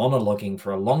just monologuing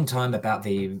for a long time about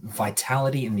the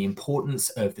vitality and the importance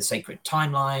of the sacred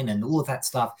timeline and all of that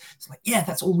stuff. It's like, yeah,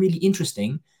 that's all really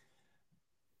interesting,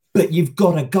 but you've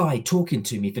got a guy talking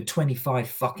to me for 25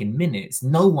 fucking minutes.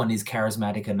 No one is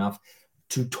charismatic enough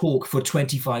to talk for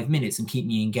 25 minutes and keep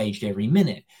me engaged every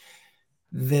minute.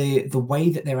 The way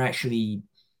that they're actually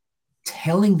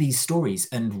telling these stories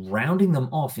and rounding them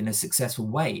off in a successful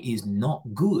way is not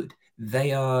good.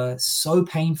 They are so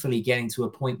painfully getting to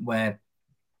a point where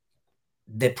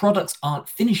their products aren't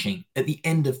finishing at the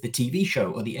end of the TV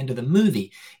show or the end of the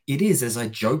movie. It is, as I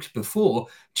joked before,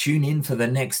 tune in for the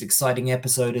next exciting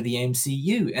episode of the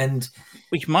MCU, and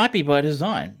which might be by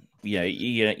design.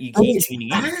 You keep tuning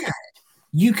in.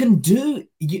 You can do.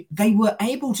 They were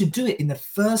able to do it in the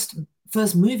first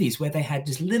movies, where they had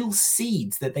just little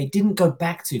seeds that they didn't go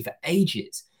back to for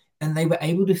ages, and they were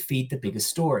able to feed the bigger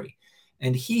story.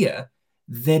 And here,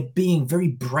 they're being very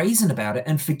brazen about it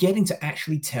and forgetting to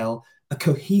actually tell a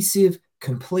cohesive,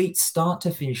 complete, start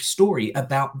to finish story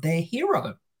about their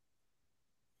hero.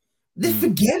 They're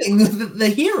forgetting that the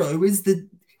hero is the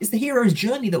hero's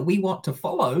journey that we want to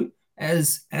follow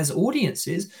as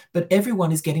audiences, but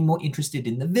everyone is getting more interested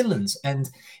in the villains. And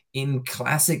in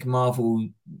classic Marvel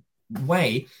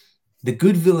way, the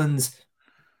good villains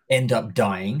end up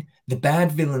dying, the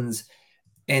bad villains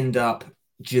end up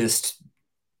just...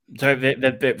 So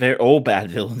they're all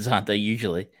bad villains, aren't they,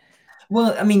 usually?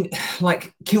 Well, I mean,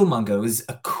 like, Killmonger is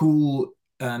a cool,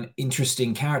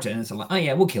 interesting character, and it's like, oh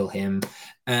yeah, we'll kill him.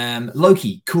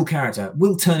 Loki, cool character,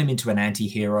 we'll turn him into an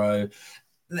anti-hero.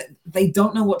 They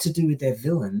don't know what to do with their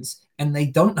villains, and they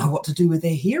don't know what to do with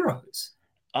their heroes.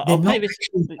 They're not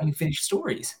actually unfinished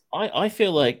stories. I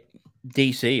feel like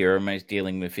DC are almost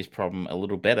dealing with this problem a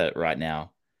little better right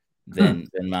now than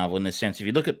Marvel, in the sense, if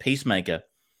you look at Peacemaker,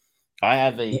 I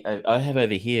have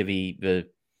over here the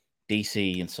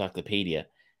DC encyclopedia,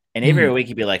 and every week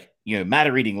he'd be like,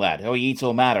 matter eating lad, he eats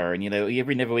all matter, and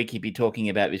every week he'd be talking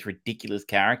about this ridiculous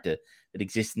character that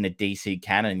exists in the DC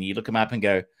canon. And you look him up and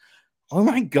go, oh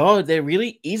my god, there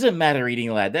really is a matter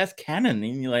eating lad, that's canon.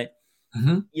 And you're like,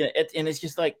 and it's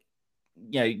just like,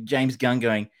 James Gunn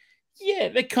going, yeah,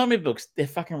 they're comic books, they're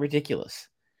fucking ridiculous.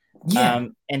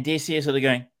 And DC is sort of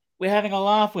going, we're having a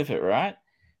laugh with it, right?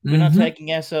 We're not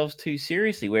taking ourselves too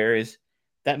seriously. Whereas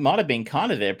that might have been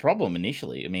kind of their problem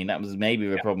initially. I mean, that was maybe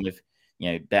the problem with,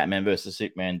 Batman versus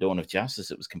Superman, Dawn of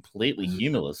Justice. It was completely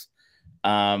humorless.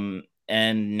 And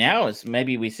now it's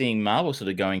maybe we're seeing Marvel sort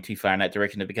of going too far in that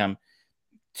direction to become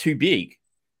too big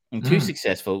and too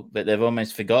successful, but they've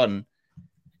almost forgotten,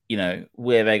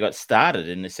 where they got started,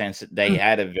 in the sense that they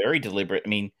had a very deliberate, I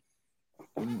mean,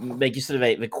 they just sort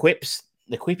of, the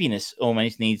quippiness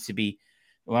almost needs to be,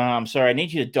 well, I'm sorry, I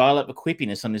need you to dial up the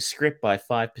quippiness on the script by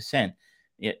 5%.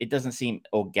 It doesn't seem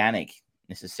organic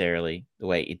necessarily the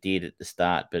way it did at the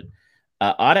start, but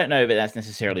I don't know if that's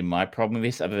necessarily my problem with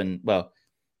this, other than, well,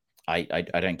 I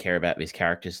don't care about these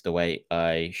characters the way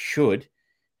I should,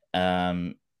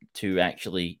 to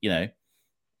actually,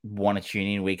 want to tune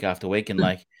in week after week. And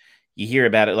like, you hear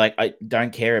about it, like, I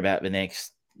don't care about the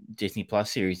next Disney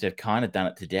Plus series. They've kind of done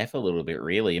it to death a little bit,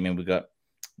 really. I mean, we've got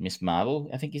Miss Marvel,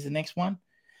 I think, is the next one.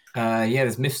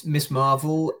 There's Miss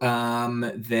Marvel.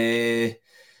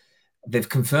 They've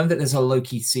confirmed that there's a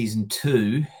Loki season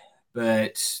 2,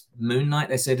 but Moon Knight,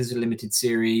 they said, is a limited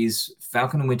series.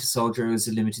 Falcon and Winter Soldier is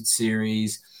a limited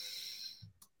series.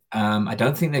 I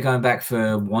don't think they're going back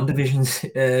for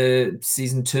WandaVision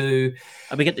season 2.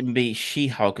 We get to be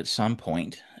She-Hulk at some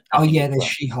point. There's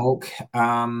She-Hulk.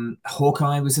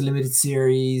 Hawkeye was a limited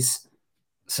series.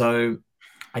 So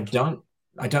I don't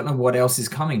know what else is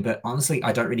coming, but honestly,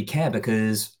 I don't really care,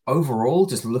 because overall,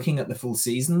 just looking at the full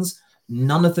seasons,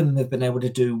 none of them have been able to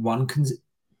do one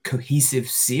cohesive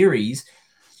series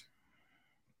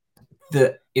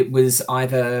that it was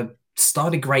either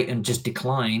started great and just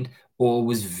declined, or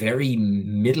was very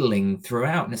middling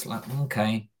throughout. And it's like,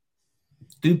 okay,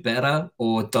 do better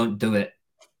or don't do it.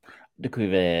 Look,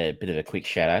 with a bit of a quick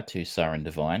shout out to Siren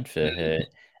Divine for her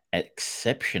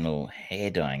exceptional hair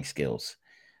dyeing skills.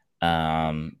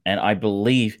 And I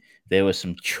believe there were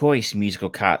some choice musical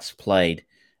cuts played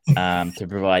to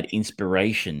provide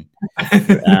inspiration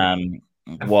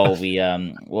while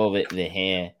the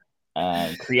hair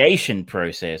creation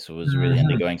process was really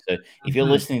undergoing. So if you're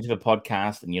listening to the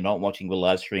podcast and you're not watching the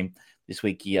live stream this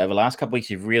week, over the last couple of weeks,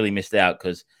 you've really missed out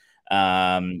because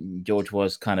George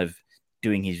was kind of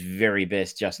doing his very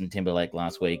best Justin Timberlake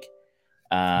last week.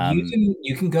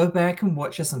 You can go back and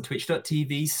watch us on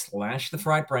twitch.tv/The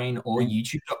Fried Brain or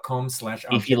youtube.com/.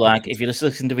 If you like, if you just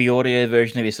listen to the audio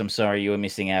version of this, I'm sorry you were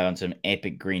missing out on some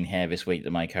epic green hair this week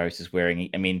that my co-host is wearing.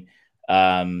 I mean,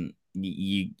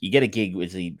 you get a gig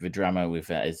with the drummer with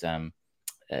his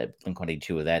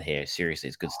Blink-182 with that hair. Seriously,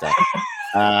 it's good stuff.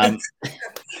 The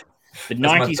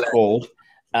 90s called.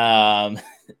 And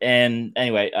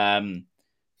anyway,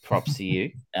 props to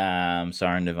you,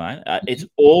 Siren Divine. It's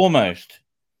almost,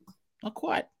 not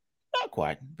quite,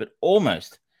 but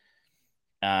almost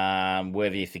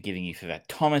worthy of forgiving you for that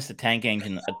Thomas the Tank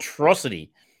Engine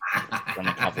atrocity from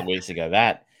a couple of weeks ago.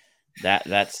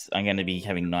 That's I'm going to be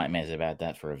having nightmares about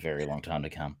that for a very long time to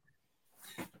come.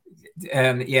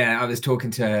 Yeah, I was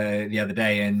talking to her the other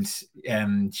day,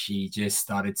 and she just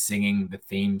started singing the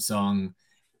theme song,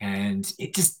 and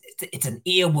it's an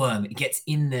earworm. It gets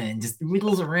in there and just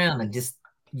riddles around, and just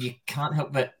you can't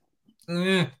help but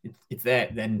it's there.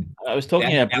 Then I was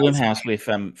talking about Blumhouse with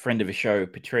friend of the show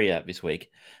Patria this week,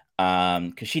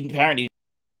 because she apparently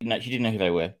she didn't know who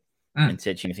they were, and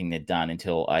said she didn't think they'd done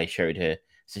until I showed her.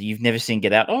 So you've never seen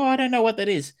Get Out? Oh, I don't know what that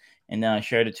is. And then I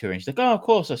showed it to her, and she's like, "Oh, of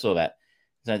course I saw that."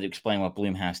 So I had to explain what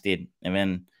Blumhouse did, and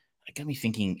then it got me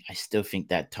thinking. I still think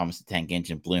that Thomas the Tank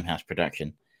Engine Blumhouse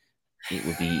production, that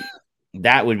would be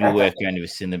worth going to a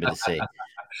cinema to see.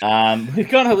 We've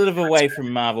gone a little bit away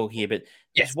from Marvel here, but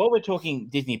yes, while we're talking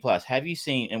Disney Plus, have you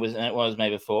seen? It was May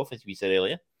the 4th, as we said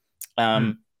earlier.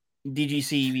 Did you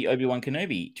see the Obi-Wan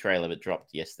Kenobi trailer that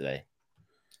dropped yesterday?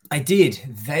 I did.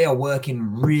 They are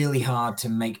working really hard to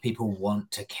make people want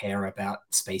to care about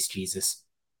Space Jesus.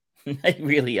 They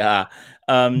really are.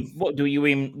 What do you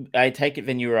mean? I take it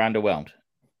then you were underwhelmed.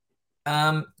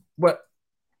 Well,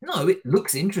 no, it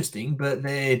looks interesting, but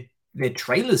their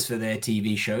trailers for their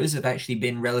TV shows have actually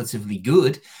been relatively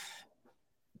good.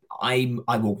 I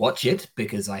will watch it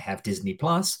because I have Disney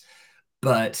Plus,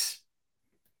 but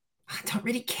I don't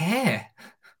really care.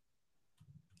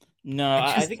 No,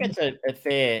 I think that's a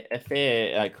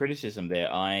fair criticism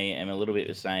there. I am a little bit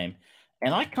the same,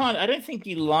 and I don't think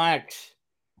you liked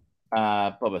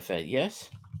Boba Fett. Yes.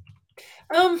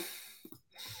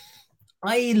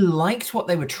 I liked what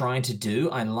they were trying to do.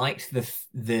 I liked the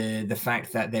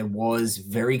fact that there was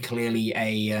very clearly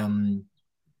a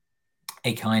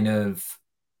kind of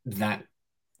that,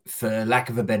 for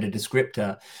lack of a better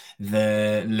descriptor,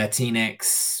 the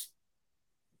Latinx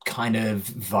kind of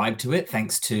vibe to it,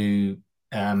 thanks to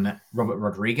Robert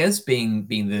Rodriguez being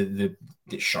the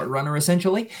showrunner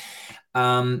essentially.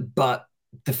 But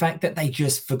the fact that they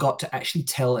just forgot to actually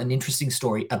tell an interesting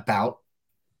story about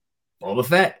Boba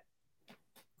Fett,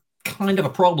 kind of a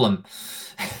problem.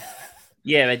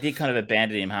 Yeah, they did kind of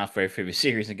abandon him halfway through the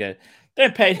series and go,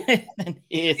 "Don't pay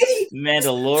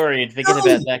Mandalorian. Forget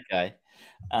about that guy."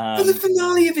 For the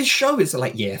finale of his show, it's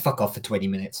like, yeah, fuck off for 20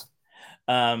 minutes.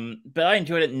 But I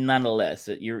enjoyed it nonetheless.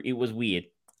 It was weird.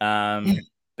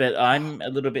 But I'm a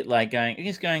little bit like going,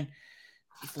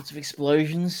 lots of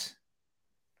explosions.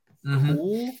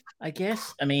 Cool, I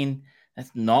guess. I mean,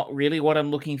 that's not really what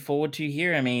I'm looking forward to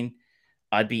here. I mean,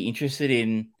 I'd be interested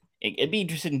in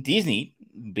Disney,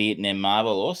 be it in their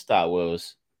Marvel or Star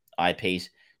Wars IPs,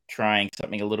 trying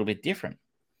something a little bit different.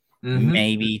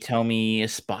 Maybe tell me a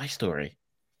spy story,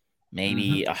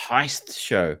 maybe a heist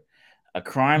show, a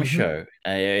crime show,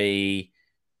 a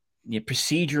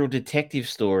procedural detective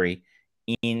story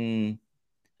in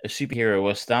a superhero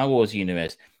or Star Wars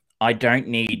universe. I don't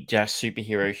need just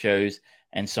superhero shows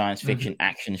and science fiction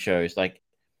action shows. Like,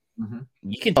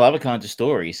 you can tell other kinds of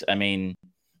stories. I mean,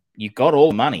 you've got all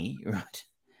the money, right?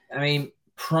 I mean,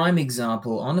 prime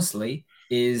example, honestly,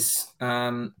 is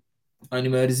Only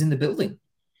Murders in the Building.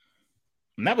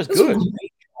 And that was good. It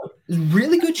was a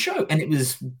really good show, and it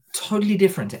was totally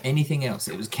different to anything else.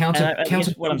 It was counter.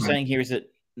 What I'm saying here is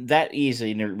that is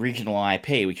an original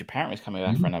IP, which apparently is coming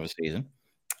back for another season.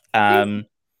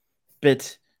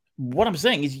 But what I'm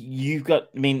saying is you've got,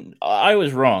 I mean, I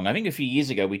was wrong. I think a few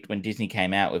years ago, when Disney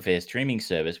came out with their streaming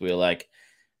service, we were like,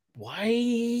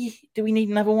 why do we need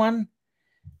another one?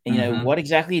 And, what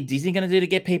exactly is Disney going to do to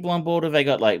get people on board? Have they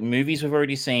got like movies we've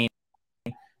already seen,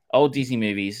 old Disney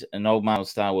movies and old Marvel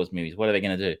Star Wars movies? What are they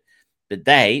going to do? But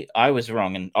I was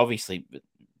wrong. And obviously,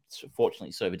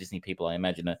 fortunately, so the Disney people, I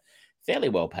imagine, are fairly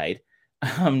well paid.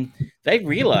 They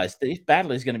realized that this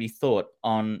battle is going to be fought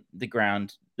on the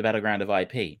battleground of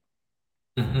IP.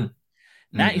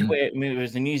 And that is where, I mean, it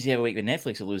was the news the other week that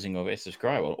Netflix are losing all their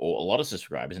subscribers, or a lot of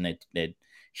subscribers, and their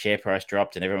share price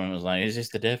dropped, and everyone was like, "Is this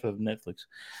the death of Netflix?"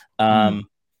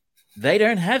 They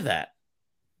don't have that.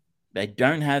 They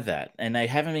don't have that, and they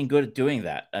haven't been good at doing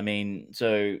that. I mean,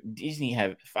 so Disney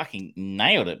have fucking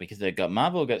nailed it because they've got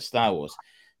Marvel, got Star Wars.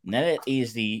 Now that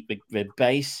is the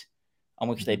base on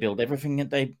which they build everything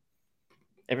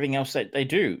else that they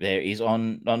do. There is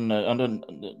on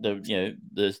the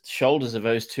the shoulders of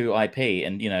those two IP,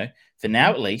 and for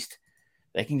now at least,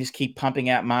 they can just keep pumping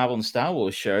out Marvel and Star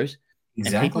Wars shows,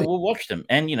 and people will watch them,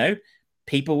 and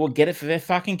people will get it for their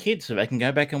fucking kids, so they can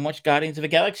go back and watch Guardians of the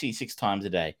Galaxy 6 times a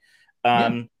day.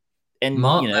 And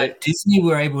Disney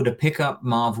were able to pick up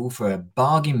Marvel for a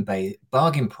bargain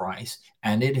price,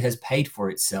 and it has paid for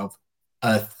itself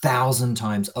 1,000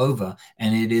 times over,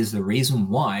 and it is the reason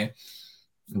why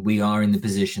we are in the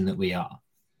position that we are.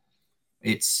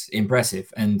 It's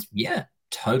impressive, and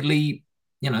totally.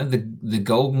 The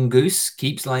golden goose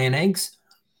keeps laying eggs.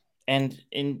 And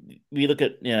we look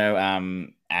at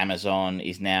Amazon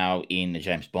is now in the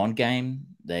James Bond game.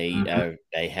 They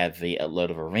have a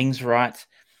lot of the Rings rights,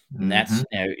 and that's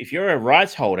if you're a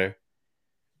rights holder,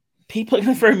 people are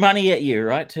going to throw money at you,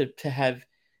 right? To have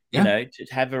to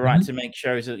have the right to make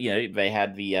shows. That they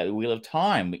had the Wheel of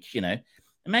Time, which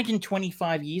imagine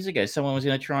 25 years ago someone was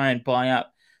going to try and buy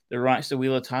up the rights to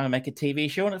Wheel of Time and make a TV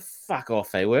show, and fuck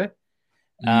off they were.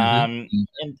 And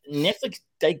Netflix,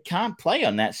 they can't play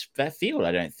on that field.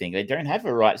 I don't think they don't have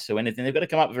the rights to anything. They've got to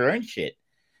come up with their own shit,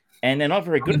 and they're not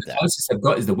very good at that. The closest they've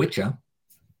got is The Witcher,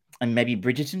 and maybe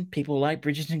Bridgerton. People like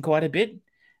Bridgerton quite a bit.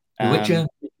 The Witcher,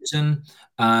 Bridgerton,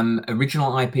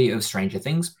 original IP of Stranger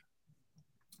Things,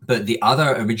 but the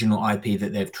other original IP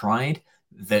that they've tried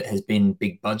that has been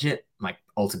big budget, like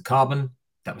Altered Carbon,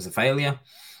 that was a failure.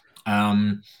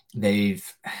 They've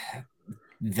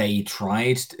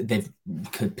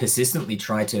persistently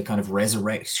tried to kind of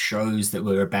resurrect shows that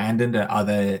were abandoned at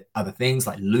other things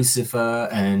like Lucifer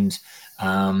and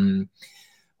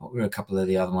what were a couple of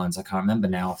the other ones? I can't remember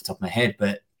now off the top of my head,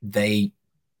 but they're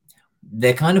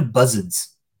kind of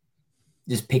buzzards,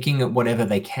 just picking at whatever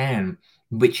they can,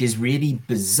 which is really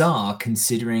bizarre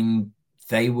considering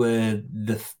they were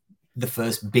the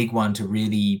first big one to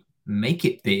really make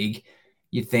it big.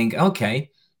 You think,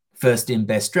 okay, first in,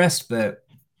 best dressed, but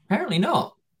apparently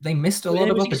not. They missed a lot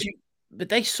of opportunity. But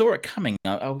they saw it coming.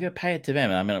 I'll go pay it to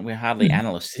them. I mean, we're hardly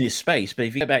analysts in this space, but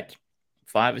if you go back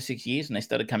 5 or 6 years and they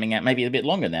started coming out, maybe a bit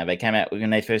longer now, they came out when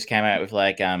they first came out with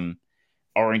like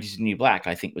Orange is the New Black,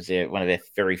 I think was one of their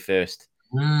very first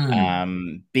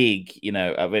big,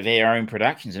 with their own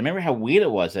productions. And remember how weird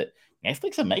it was that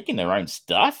Netflix are making their own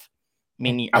stuff? I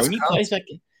mean, the only place like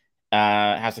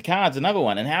House of Cards, another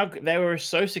one, and how they were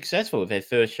so successful with their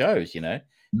first shows,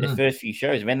 their first few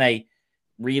shows. And when they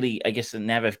really, I guess,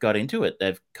 now they've got into it,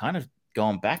 they've kind of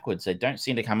gone backwards. They don't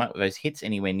seem to come up with those hits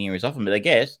anywhere near as often. But I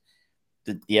guess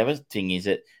the other thing is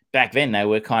that back then they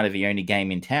were kind of the only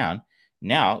game in town.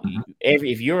 Now,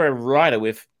 if you're a writer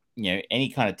with any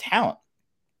kind of talent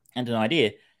and an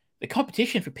idea, the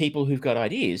competition for people who've got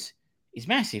ideas is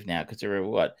massive now because there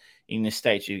are in the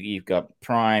States you've got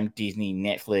Prime, Disney,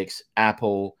 Netflix,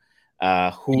 Apple,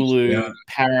 Hulu, HBO.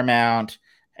 Paramount,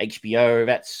 HBO.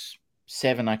 That's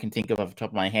 7 I can think of off the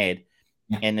top of my head,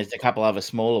 and there's a couple other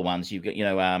smaller ones. You've got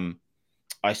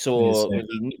I saw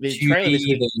the trailer.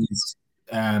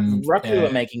 Roku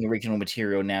are making original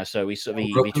material now, so we saw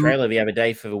the trailer the other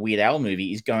day for the Weird Al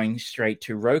movie is going straight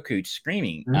to Roku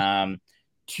streaming.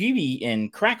 Tubi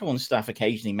and Crackle and stuff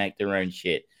occasionally make their own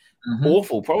shit.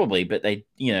 Awful, probably, but they,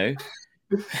 and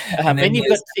then you've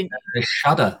got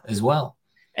Shudder as well,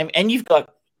 and you've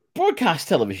got broadcast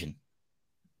television.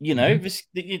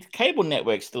 The cable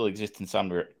network still exists in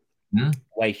some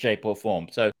way, shape, or form.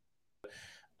 So,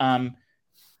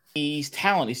 his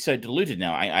talent is so diluted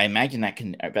now. I imagine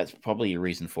that's probably a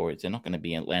reason for it. They're not going to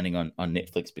be landing on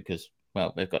Netflix because,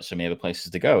 well, they've got so many other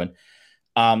places to go. And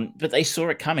but they saw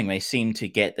it coming. They seemed to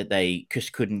get that they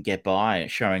just couldn't get by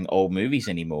showing old movies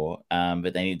anymore.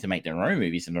 But they needed to make their own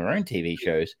movies and their own TV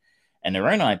shows and their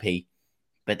own IP.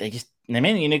 But they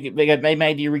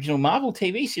made the original Marvel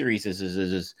TV series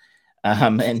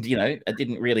and it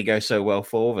didn't really go so well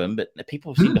for them. But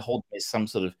people seem to hold there's some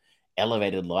sort of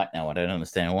elevated light now. I don't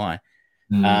understand why.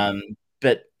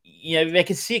 But they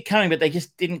could see it coming, but they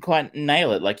just didn't quite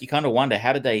nail it. Like you kind of wonder,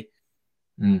 how did they?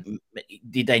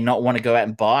 Did they not want to go out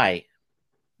and buy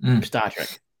Star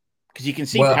Trek? Because you can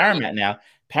see Paramount now.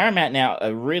 Paramount now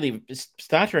are really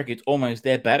Star Trek. It's almost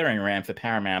their battering ram for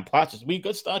Paramount Plus. We've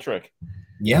got Star Trek.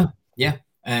 Yeah.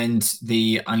 And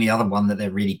the only other one that they're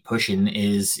really pushing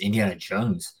is Indiana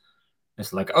Jones.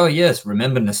 It's like, oh yes,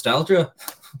 remember nostalgia?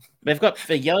 They've got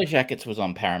the Yellow Jackets was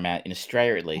on Paramount in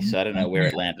Australia at least, so I don't know where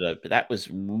it landed, but that was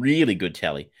really good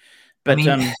telly. But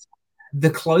I mean, the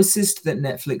closest that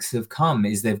Netflix have come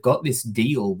is they've got this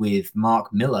deal with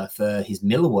Mark Miller for his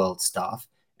Millarworld stuff,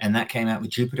 and that came out with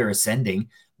Jupiter Ascending,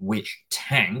 which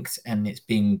tanked, and it's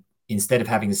been, instead of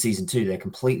having a season 2, they're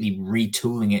completely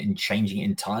retooling it and changing it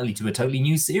entirely to a totally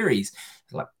new series.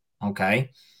 It's like,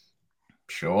 okay,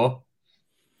 sure,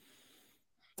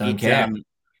 don't care.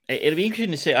 It'll be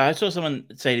interesting to see. I saw someone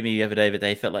say to me the other day that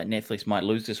they felt like Netflix might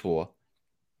lose this war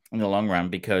in the long run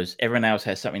because everyone else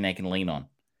has something they can lean on.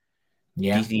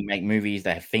 Yeah. Disney make movies,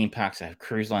 they have theme parks, they have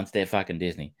cruise lines, they're fucking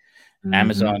Disney.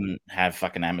 Amazon have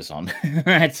fucking Amazon,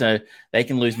 right? So they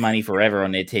can lose money forever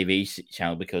on their TV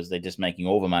channel because they're just making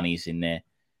all the monies in their,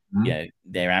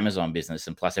 their Amazon business,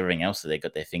 and plus everything else that they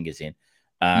got their fingers in.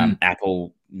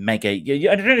 Apple make I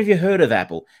don't know if you heard of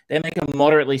Apple. They make a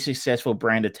moderately successful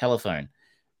brand of telephone.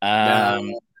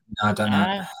 No, I don't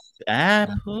know.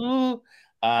 Apple.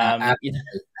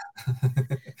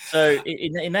 So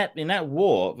in that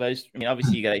war, those, I mean,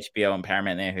 obviously you got HBO and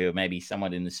Paramount there who are maybe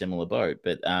somewhat in a similar boat,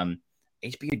 but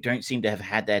HBO don't seem to have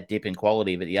had that dip in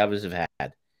quality that the others have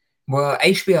had. Well,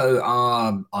 HBO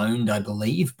are owned, I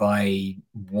believe, by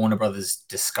Warner Brothers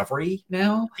Discovery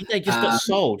now. I think they just got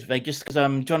sold. They just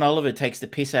because John Oliver takes the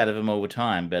piss out of them all the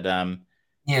time, but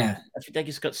yeah, I think they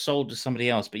just got sold to somebody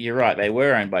else. But you're right, they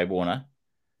were owned by Warner.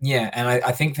 Yeah, and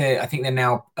I think they're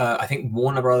now. I think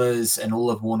Warner Brothers and all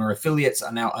of Warner affiliates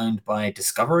are now owned by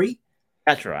Discovery.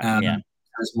 That's right. Yeah,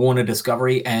 it's Warner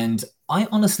Discovery, and I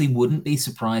honestly wouldn't be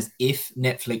surprised if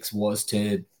Netflix was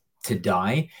to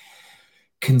die,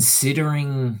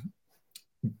 considering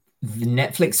the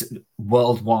Netflix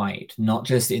worldwide, not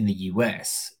just in the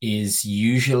US, is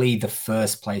usually the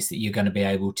first place that you're going to be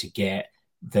able to get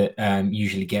that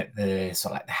usually get the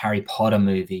sort of like the Harry Potter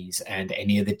movies and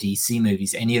any of the DC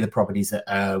movies, any of the properties that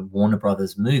are Warner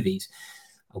Brothers movies.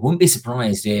 I wouldn't be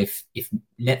surprised if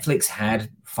Netflix had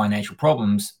financial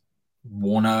problems,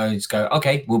 Warner's go,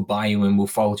 okay, we'll buy you and we'll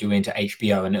fold you into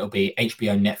HBO, and it'll be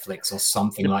HBO Netflix or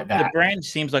something like that. The brand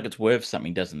seems like it's worth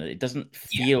something, doesn't it? It doesn't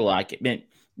feel like it. I mean,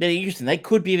 they're interesting. They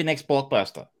could be the next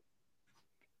Blockbuster.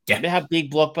 Yeah. Remember how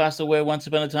big Blockbuster were once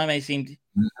upon a time? They seemed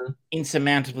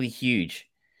insurmountably huge.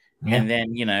 Yeah. And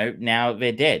then, now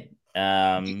they're dead.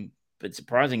 But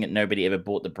surprising that nobody ever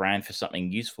bought the brand for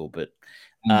something useful. But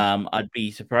I'd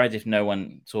be surprised if no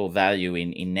one saw value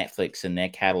in Netflix and their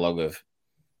catalog of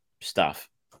stuff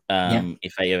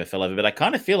if they ever fell over. But I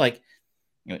kind of feel like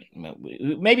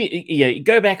maybe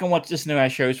go back and watch just our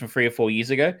shows from 3 or 4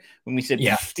 years ago when we said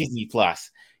Disney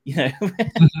Plus. That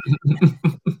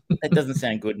doesn't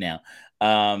sound good now.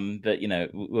 But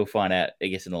we'll find out, I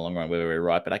guess, in the long run whether we're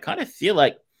right. But I kind of feel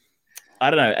like, I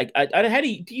don't know. How do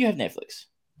you have Netflix?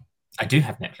 I do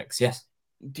have Netflix, yes.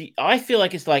 I feel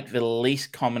like it's like the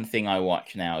least common thing I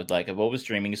watch now. It's like of all the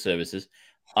streaming services,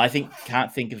 I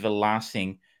can't think of the last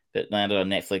thing that landed on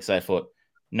Netflix I thought,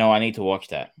 no, I need to watch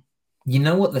that. You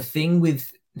know what?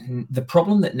 The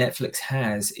problem that Netflix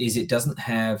has is it doesn't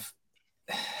have,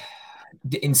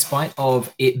 in spite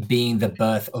of it being the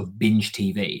birth of binge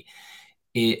TV,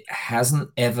 it hasn't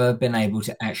ever been able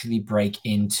to actually break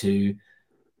into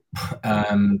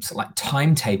like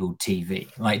timetable TV.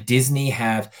 Like Disney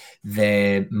have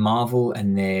their Marvel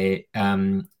and their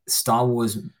Star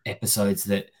Wars episodes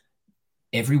that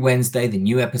every Wednesday the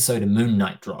new episode of Moon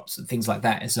Knight drops and things like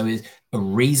that. And so it's a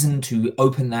reason to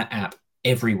open that app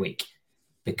every week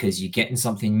because you're getting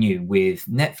something new. With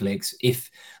Netflix,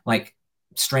 if like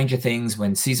Stranger Things,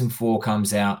 when season 4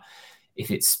 comes out,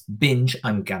 if it's binge,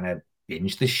 I'm gonna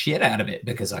binge the shit out of it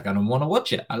because I'm gonna want to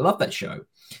watch it. I love that show.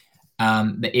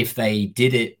 But if they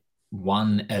did it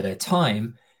one at a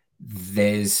time,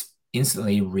 there's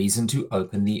instantly reason to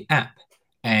open the app.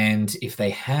 And if they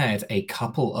had a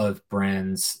couple of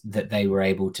brands that they were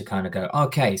able to kind of go,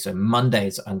 okay, so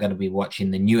Mondays, I'm going to be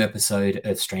watching the new episode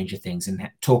of Stranger Things and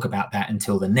talk about that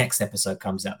until the next episode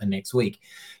comes out the next week.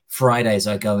 Fridays,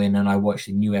 I go in and I watch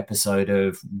the new episode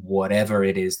of whatever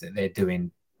it is that they're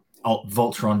doing,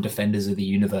 Voltron Defenders of the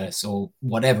Universe or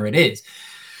whatever it is.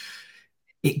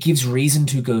 It gives reason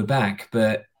to go back,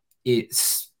 but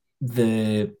it's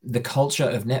the culture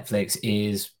of Netflix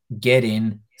is get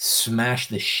in, smash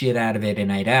the shit out of it in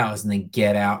 8 hours, and then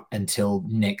get out until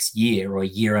next year or a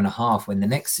year and a half when the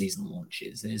next season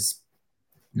launches. There's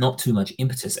not too much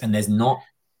impetus, and there's not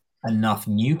enough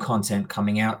new content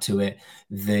coming out to it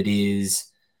that is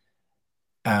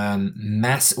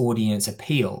mass audience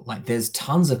appeal. Like there's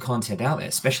tons of content out there,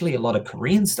 especially a lot of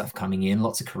Korean stuff coming in,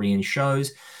 lots of Korean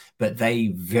shows, but they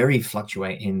very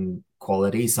fluctuate in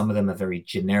quality. Some of them are very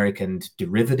generic and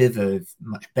derivative of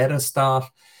much better stuff.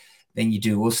 Then you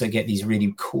do also get these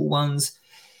really cool ones.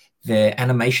 Their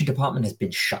animation department has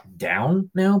been shut down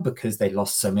now because they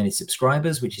lost so many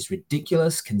subscribers, which is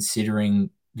ridiculous considering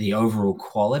the overall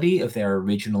quality of their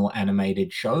original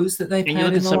animated shows that they've Can had. You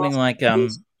look at something like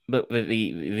but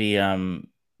the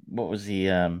what was the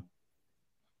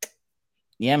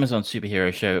Amazon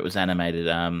superhero show? It was animated.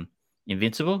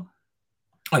 Invincible.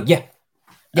 Oh yeah.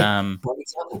 For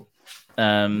example.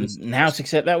 Now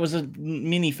success, that was a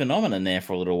mini phenomenon there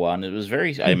for a little while, and it was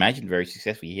I imagine, very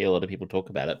successful. You hear a lot of people talk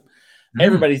about it.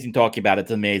 Everybody's been talking about it.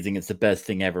 It's amazing. It's the best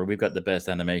thing ever. We've got the best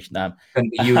animation.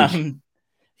 Huge.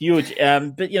 Huge.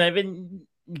 But then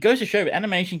it goes to show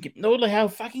animation, not how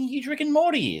fucking huge Rick and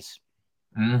Morty is.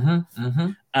 I'm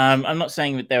not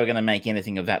saying that they were going to make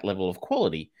anything of that level of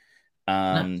quality.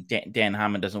 Dan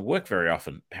Harmon doesn't work very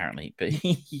often, apparently, but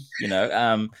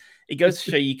it goes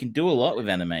to show you can do a lot with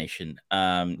animation.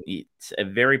 It's a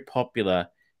very popular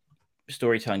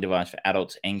storytelling device for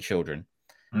adults and children.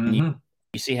 And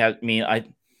you see how, I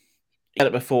said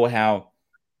it before, how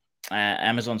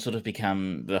Amazon sort of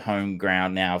become the home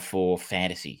ground now for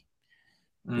fantasy.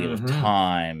 Wheel of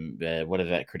Time, whatever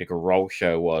that Critical Role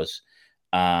show was.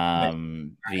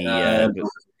 The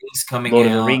Lord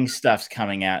of the Rings stuff's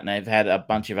coming out, and they've had a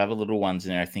bunch of other little ones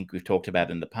in there I think we've talked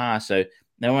about in the past. So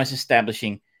they're almost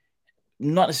establishing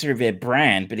not necessarily their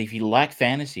brand, but if you like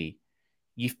fantasy,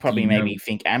 you've probably maybe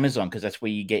think Amazon, because that's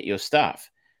where you get your stuff.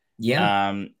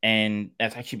 Yeah. And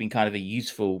that's actually been kind of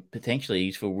a potentially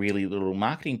useful, really little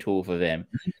marketing tool for them.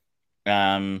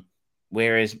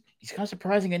 Whereas it's kind of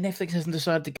surprising that Netflix hasn't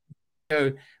decided to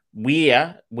go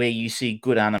where you see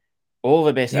good anime, all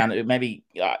the best anime. Maybe,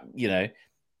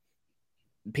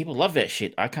 people love that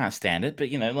shit. I can't stand it, but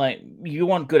you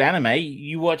want good anime,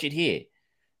 you watch it here.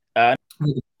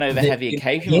 They have the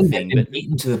occasional thing, but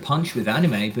beaten to the punch with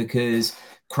anime because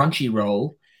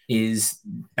Crunchyroll is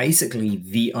basically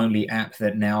the only app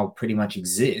that now pretty much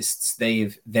exists.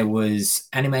 There was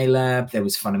Anime Lab, there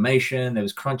was Funimation, there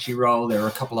was Crunchyroll, there were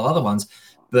a couple of other ones,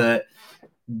 but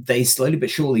they slowly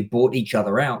but surely bought each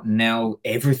other out. Now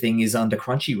everything is under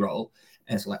Crunchyroll,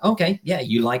 and it's like, okay, yeah,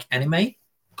 you like anime,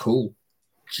 cool.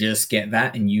 Just get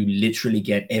that, and you literally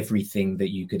get everything that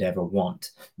you could ever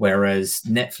want. Whereas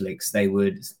Netflix,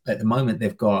 at the moment,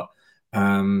 they've got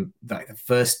like the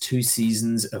first 2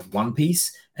 seasons of One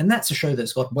Piece, and that's a show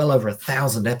that's got well over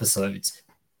 1,000 episodes,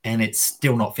 and it's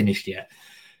still not finished yet.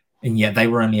 And yet they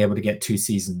were only able to get 2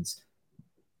 seasons.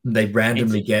 They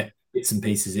randomly get bits and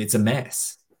pieces. It's a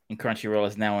mess. And Crunchyroll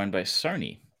is now owned by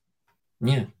Sony.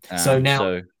 Yeah.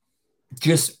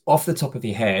 Just off the top of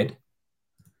your head,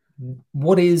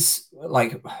 what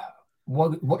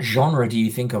genre do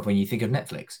you think of when you think of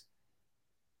Netflix?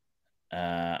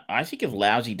 I think of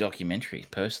lousy documentaries,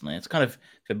 personally. It's kind of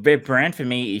the brand for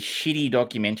me is shitty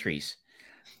documentaries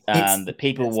that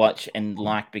people watch and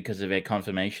like because of their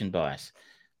confirmation bias.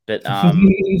 But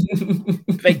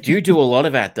they do a lot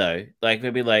of that, though. Like,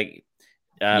 they'll be like,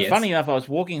 funny enough, I was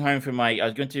walking home I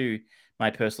was going to my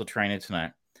personal trainer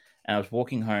tonight, and I was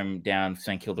walking home down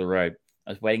St. Kilda Road. I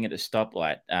was waiting at the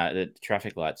stoplight, the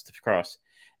traffic lights to cross,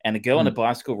 and a girl on a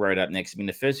bicycle rode up next to me. And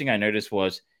the first thing I noticed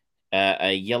was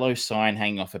a yellow sign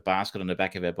hanging off a basket on the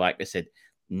back of her bike that said,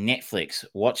 "Netflix,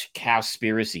 watch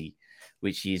Cowspiracy,"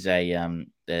 which is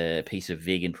a piece of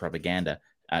vegan propaganda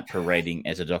parading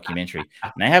as a documentary.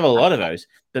 And they have a lot of those.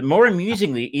 But more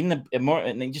amusingly,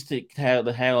 just to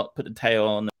put the tail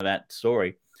on that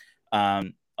story,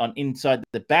 on inside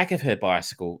the back of her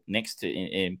bicycle next to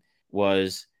him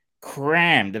was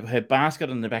crammed. Her basket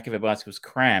on the back of her bicycle was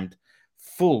crammed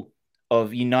full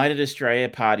of United Australia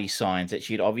Party signs that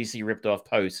she'd obviously ripped off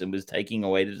posts and was taking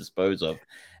away to dispose of.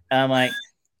 And I'm like,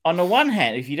 on the one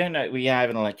hand, if you don't know, we have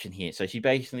an election here. So she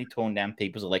basically torn down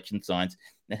people's election signs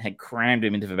and had crammed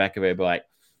them into the back of her bike.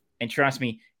 And trust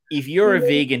me, if you're a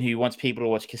vegan who wants people to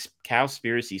watch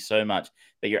Cowspiracy so much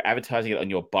that you're advertising it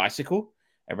on your bicycle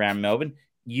around Melbourne,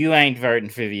 you ain't voting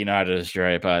for the United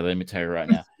Australia Party, let me tell you right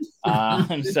now.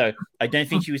 So I don't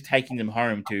think she was taking them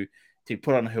home to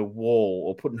put on her wall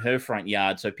or put in her front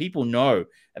yard so people know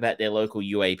about their local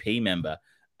UAP member.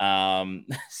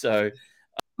 So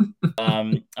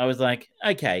I was like,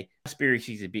 okay,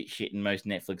 Cowspiracy's a bit shit, and most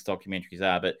Netflix documentaries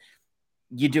are, but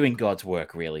you're doing God's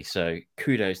work, really. So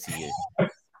kudos to you.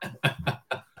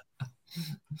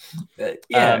 But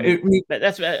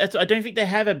that's I don't think they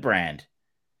have a brand.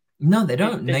 No, they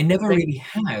don't. They never really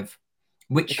have.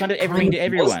 Which kind of everything to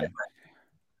everyone.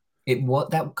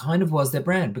 That kind of was their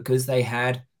brand, because they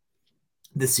had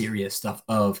the serious stuff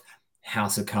of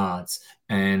House of Cards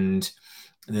and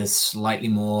the slightly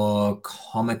more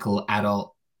comical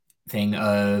adult thing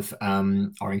of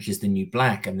Orange is the New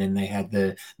Black, and then they had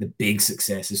the big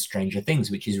success of Stranger Things,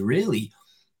 which is really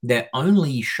their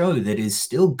only show that is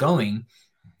still going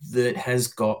that has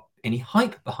got any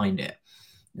hype behind it.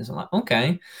 It's like,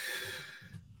 okay,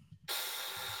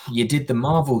 you did the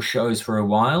Marvel shows for a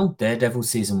while. Daredevil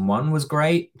season 1 was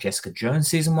great. Jessica Jones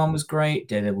season 1 was great.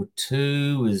 Daredevil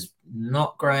 2 was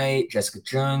not great. Jessica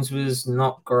Jones was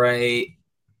not great.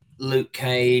 Luke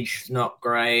Cage, not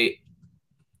great.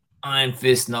 Iron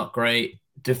Fist, not great.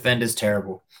 Defender's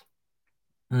terrible.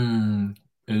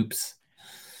 Oops.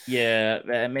 Yeah,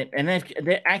 and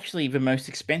they're actually the most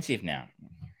expensive now.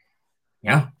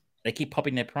 Yeah. They keep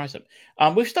popping their price up.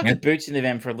 We've stuck the boots in the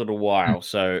van for a little while,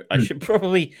 so I should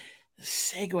probably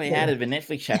segue out of the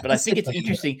Netflix chat. But I think it's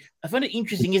interesting. I find it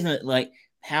interesting, isn't it? Like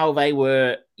how they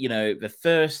were, the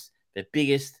first, the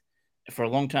biggest, for a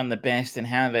long time, the best, and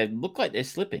how they look like they're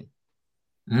slipping.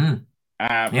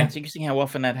 It's interesting how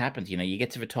often that happens. You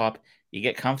get to the top, you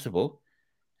get comfortable,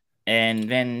 and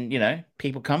then,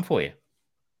 people come for you.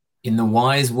 In the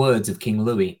wise words of King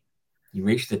Louis, you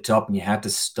reach the top and you have to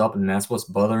stop, and that's what's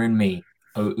bothering me.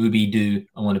 Oh, Ooby-Doo,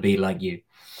 I want to be like you.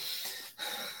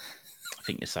 I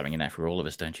think there's something in that for all of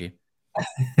us, don't you?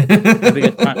 Have we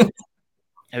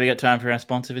got time for our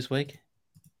sponsor this week?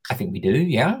 I think we do,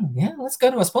 yeah. Let's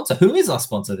go to our sponsor. Who is our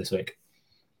sponsor this week?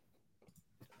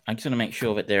 I'm just going to make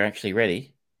sure that they're actually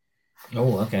ready.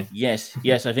 Oh, okay. Yes,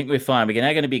 I think we're fine. We're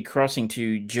now going to be crossing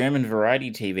to German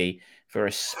Variety TV for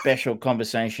a special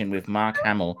conversation with Mark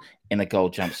Hamill in a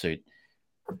gold jumpsuit.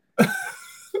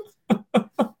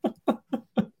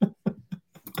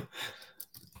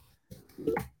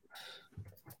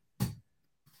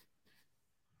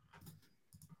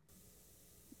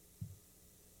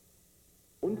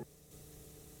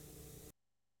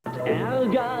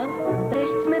 Ärger,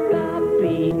 nichts mit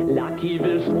Papi. Lucky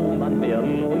will Strohmann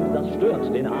werden und das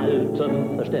stört den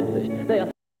Alten. Verständlich. Naja,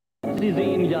 Sie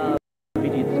sehen ja, wie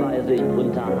die zwei sich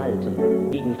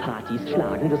unterhalten. Gegen Partys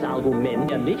schlagendes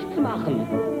Argument, ja nichts machen.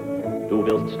 Du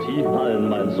wirst tief fallen,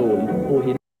 mein Sohn.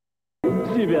 Wohin?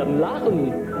 Sie werden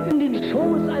lachen. In den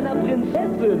Schoß einer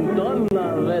Prinzessin.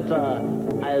 Donnerwetter.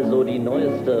 Also die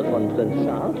neueste von Prinz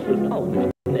Charles ist auch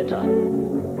nicht netter.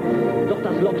 Doch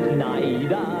das lockt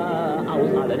Neider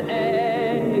aus allen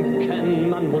Ecken.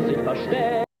 Man muss sich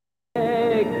verstecken.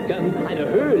 Eine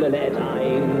Höhle lädt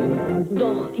ein.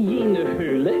 Doch jene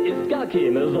Höhle ist gar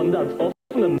keine, sondern das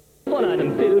offene von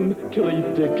einem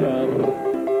Filmkritiker.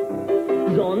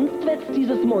 Sonst wetzt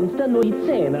dieses Monster nur die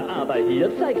Zähne, aber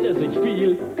hier zeigt es sich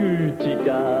viel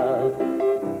gütiger.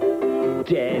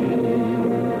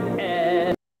 Denn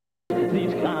er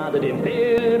sieht gerade den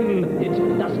Film mit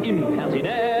das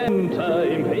impertinente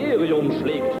Imperium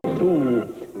schlägt zu.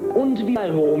 Und wie bei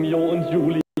Romeo und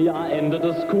Julia endet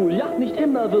es cool. Ja, nicht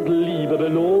immer wird Liebe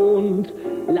belohnt.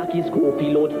 Luckys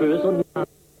Co-Pilot bös und macht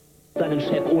seinen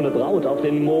Chef ohne Braut auf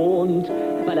den Mond,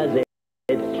 weil er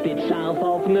selbst steht scharf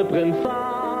auf eine Prinzessin.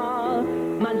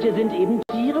 Manche sind eben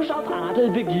tierisch auf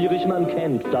Adel begierig, man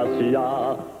kennt das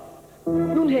ja.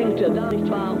 Nun hängt er da, nicht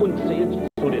wahr, und zählt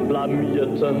zu den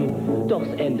Blamierten. Doch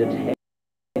es endet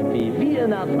happy, wie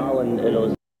in einer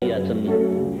Frauenillusion.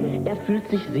 Er fühlt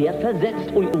sich sehr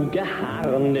versetzt und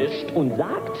geharnischt und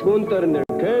sagt: Unter der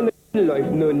König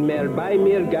läuft nunmehr bei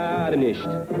mir gar nicht.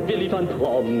 Wir liefern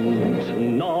prompt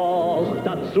noch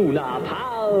dazu eine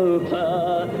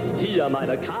Aparte. Hier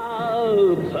meine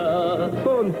Karte.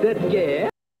 Und das geht?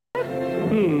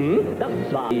 Das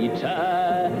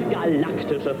zweite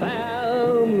galaktische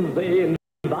Fernsehen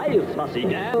weiß, was sie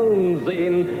gern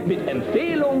sehen, mit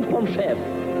Empfehlung vom Chef.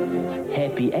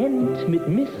 Happy End mit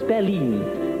Miss Berlin.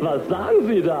 Was sagen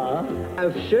Sie da?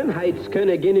 Auf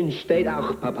Schönheitsköniginnen steht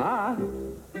auch Papa.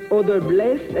 Oder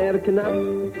bläst er knapp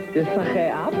die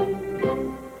Sache ab?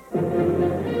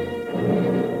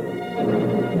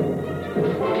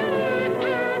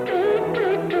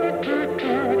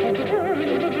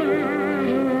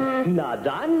 Na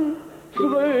dann,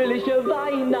 fröhliche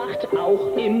Weihnacht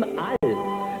auch im All.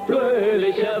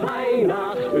 Fröhliche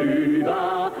Weihnacht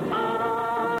überall.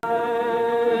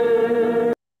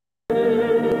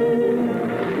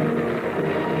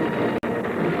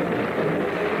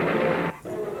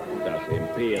 Das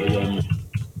Imperium.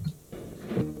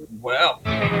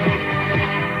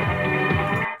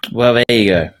 Well, there you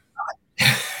go.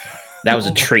 That was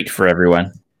a treat for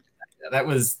everyone. That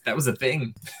was a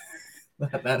thing.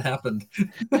 That happened.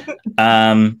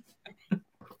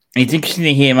 It's interesting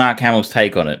to hear Mark Hamill's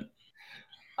take on it.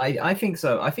 I think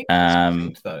so. I think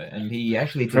so. And he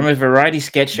actually from a variety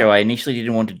sketch show I initially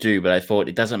didn't want to do, but I thought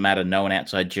it doesn't matter. No one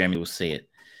outside Germany will see it.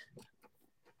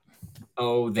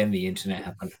 Oh, then the internet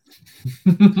happened.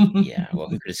 Yeah, well,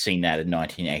 who could have seen that in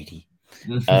 1980?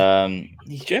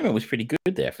 His German was pretty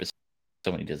good there for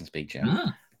someone who doesn't speak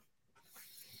German.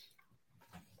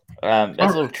 That's a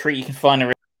little treat you can find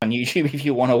on YouTube if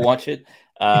you want to watch it.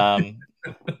 Don't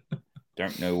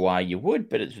know why you would,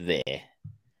 but it's there.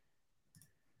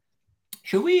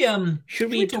 Should we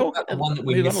talk about the one that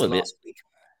we missed last week?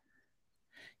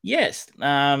 Yes.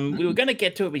 We were going to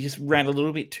get to it. We just ran a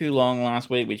little bit too long last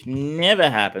week, which never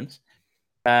happens.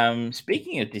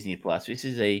 Speaking of Disney Plus, this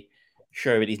is a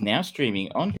show that is now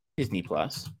streaming on Disney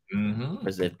Plus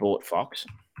because they've bought Fox.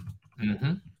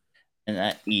 And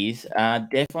that is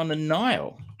Death on the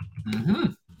Nile.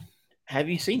 Have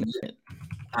you seen it?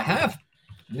 I have.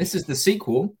 This is the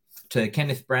sequel to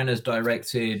Kenneth Branagh's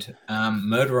directed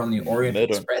Murder on the Orient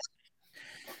Express.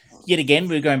 Yet again,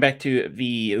 we're going back to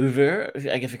the Oeuvre of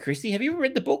Agatha Christie. Have you ever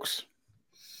read the books?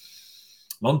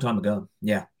 Long time ago,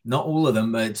 yeah. Not all of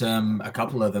them, but a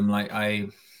couple of them. Like I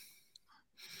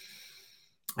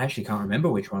actually can't remember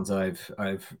which ones I've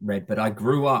read, but I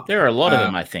grew up. There are a lot of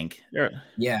them, I think.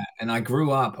 Yeah, and I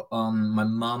grew up on. My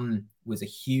mum was a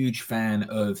huge fan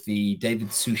of the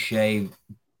David Suchet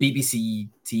BBC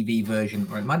TV version,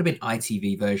 or it might have been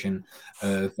ITV version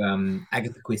of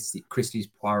Agatha Christie's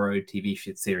Poirot TV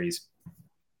series.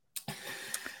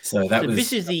 So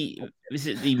this is the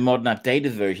modern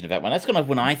updated version of that one. That's kind of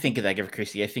when I think of Agatha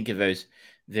Christie, I think of those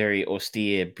very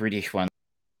austere British ones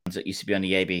that used to be on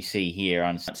the ABC here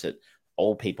on that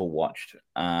old people watched.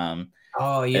 Probably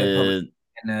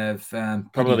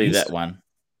that one.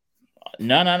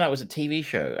 No, it was a TV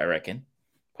show, I reckon.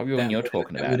 Probably when you're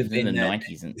talking about it in the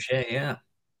 90s. Yeah.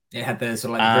 It had the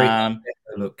sort of like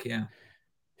very look, yeah.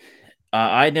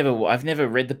 I've never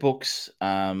read the books.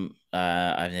 I've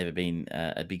never been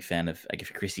a big fan of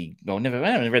Agatha Christie. Well, I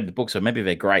haven't read the books, so maybe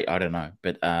they're great. I don't know.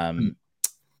 But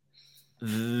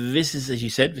this is, as you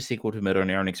said, the sequel to Murder on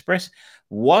the Orient Express.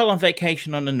 While on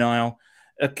vacation on the Nile,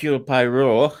 Hercule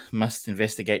Poirot must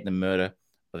investigate the murder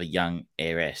of a young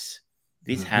heiress.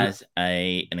 This has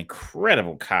an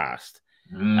incredible cast.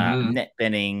 Annette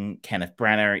Bening, Kenneth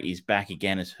Branagh is back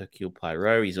again as Hercule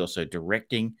Poirot. He's also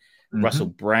directing. Russell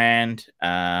Brand. Who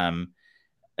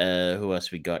else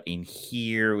we got in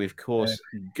here? We've, of course,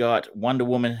 got Wonder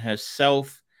Woman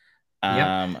herself,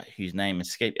 whose name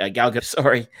escaped. Gal Gadot,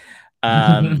 sorry.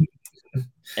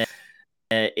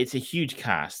 It's a huge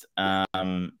cast.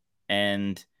 And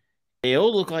they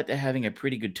all look like they're having a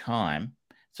pretty good time.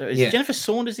 So is Jennifer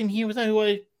Saunders in here? Was that who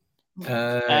I...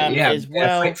 as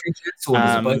well.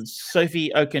 Sophie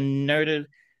Okinoda,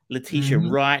 Letitia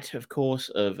Wright, of course,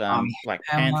 of Black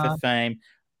Panther fame.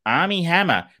 Armie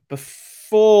Hammer,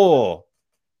 before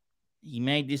he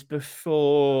made this,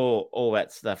 before all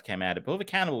that stuff came out, before the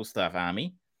cannibal stuff,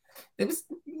 Armie. It was,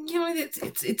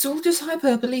 it's all just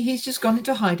hyperbole. He's just gone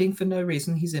into hiding for no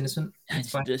reason. He's innocent.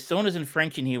 Saunders and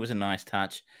French in here was a nice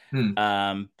touch.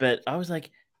 But I was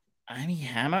like, Armie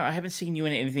Hammer, I haven't seen you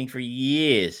in anything for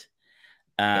years.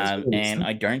 And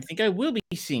I don't think I will be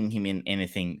seeing him in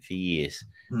anything for years.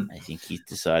 I think he's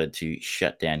decided to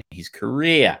shut down his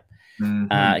career.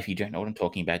 If you don't know what I'm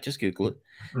talking about, just Google it.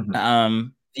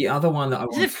 The other one that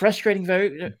is it frustrating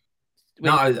though?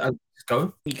 No, I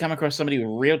go. You come across somebody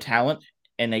with real talent,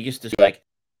 and they just like,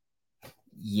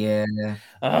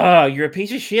 oh, you're a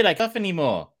piece of shit. I can't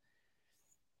anymore.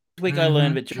 This week I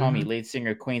learned that Tommy, lead singer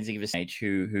of Queens of the Stage,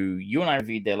 who you and I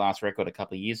reviewed their last record a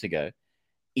couple of years ago,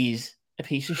 is a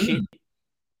piece of shit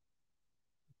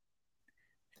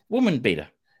woman beater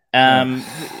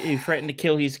who threatened to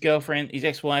kill his girlfriend, his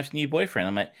ex-wife's new boyfriend.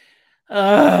 I'm like,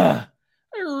 I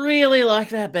really like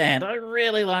that band. I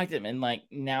really liked them. And like,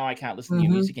 now I can't listen to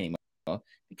your music anymore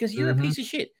because you're a piece of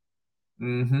shit.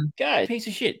 Guys, piece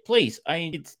of shit. Please.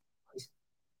 It's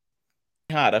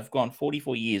hard. I've gone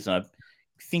 44 years and I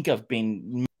think I've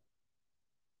been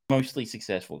mostly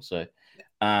successful. So,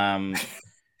 he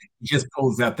just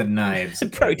pulls out the knives.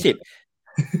 Pro tip.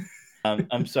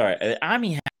 I'm sorry.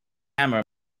 Armie Hammer.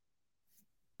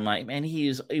 Like, man, he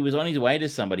was on his way to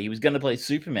somebody. He was going to play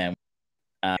Superman.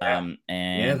 And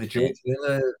the George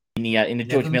Miller. In the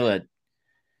George Miller.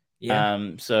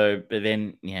 So, but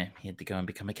then, he had to go and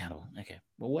become a cannibal. Okay.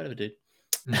 Well, whatever, dude.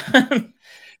 But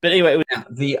anyway,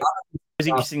 it was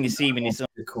interesting to see when he's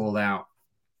call out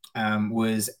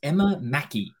was Emma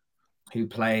Mackey, who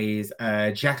plays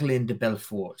Jacqueline de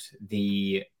Belfort,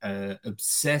 the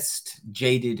obsessed,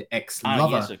 jaded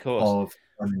ex-lover of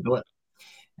Conan Doyle.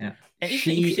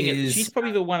 She's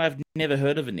probably the one I've never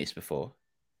heard of in this before.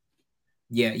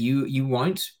 Yeah, you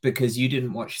won't, because you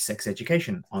didn't watch Sex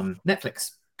Education on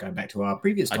Netflix. Going back to our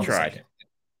previous conversation.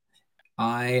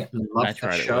 I love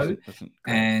that show,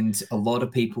 and a lot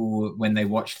of people, when they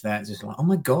watched that, just like, "Oh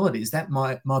my god, is that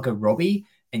Margot Robbie?"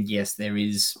 And yes, there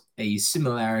is a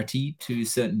similarity to a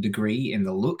certain degree in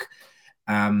the look,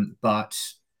 but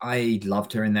I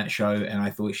loved her in that show, and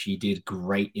I thought she did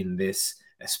great in this,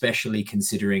 especially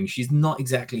considering she's not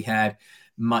exactly had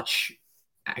much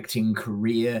acting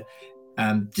career,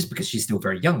 just because she's still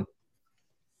very young.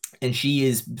 And she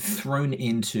is thrown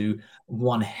into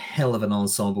one hell of an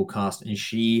ensemble cast, and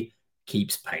she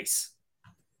keeps pace.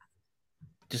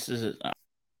 Just as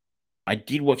I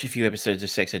did watch a few episodes of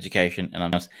Sex Education,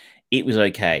 and it was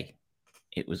okay.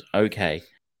 It was okay,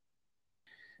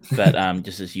 but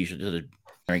just as usual, sort of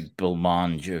very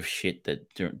blancmange of shit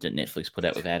that Netflix put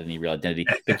out without any real identity.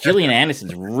 But Gillian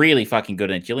Anderson's really fucking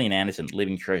good, and Gillian Anderson,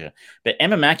 living treasure. But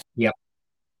Emma Mackey,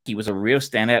 he was a real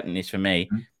standout in this for me.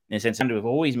 Mm-hmm. In a sense, with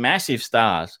all these massive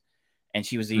stars, and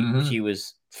she was she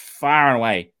was far and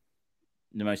away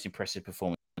the most impressive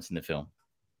performance in the film.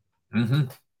 100%.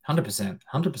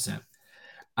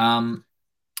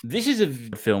 This is a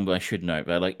film I should note,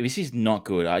 but like this is not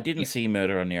good. I didn't see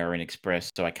Murder on the Orient Express,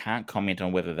 so I can't comment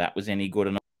on whether that was any good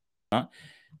or not.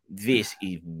 This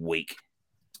is weak.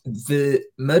 The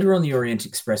Murder on the Orient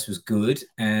Express was good,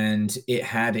 and it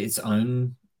had its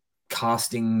own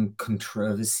casting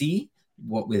controversy,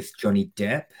 what with Johnny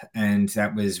Depp, and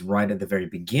that was right at the very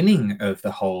beginning of the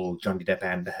whole Johnny Depp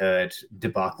Amber Heard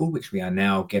debacle, which we are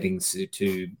now getting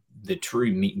to the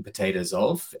true meat and potatoes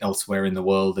of elsewhere in the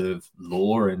world of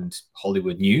law and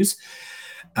Hollywood news.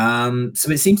 So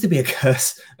it seems to be a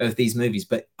curse of these movies,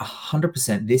 but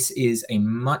 100%, this is a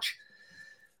much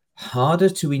harder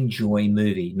to enjoy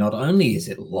movie. Not only is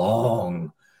it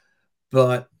long,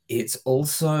 but it's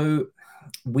also,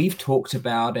 we've talked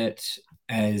about it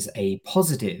as a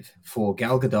positive for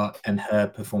Gal Gadot and her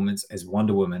performance as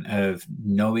Wonder Woman, of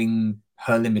knowing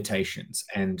her limitations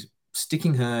and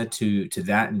sticking her to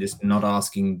that and just not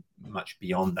asking much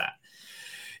beyond that.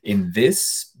 In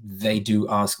this, they do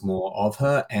ask more of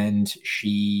her, and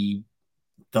she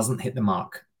doesn't hit the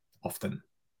mark often.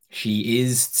 She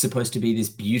is supposed to be this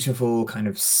beautiful kind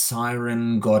of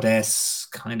siren goddess,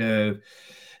 kind of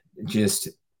just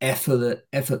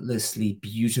effortlessly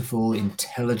beautiful,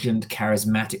 intelligent,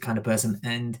 charismatic kind of person.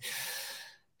 And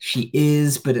she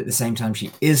is, but at the same time, she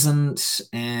isn't.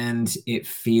 And it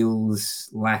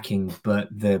feels lacking. But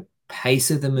the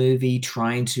pace of the movie,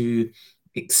 trying to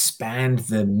expand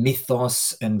the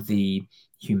mythos and the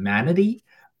humanity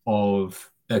of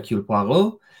Hercule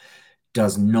Poirot,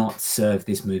 does not serve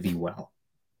this movie well.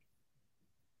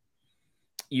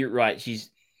 You're right.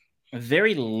 She's a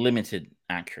very limited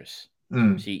actress.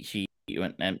 She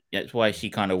went, and that's why she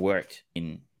kind of worked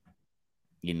in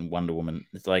Wonder Woman.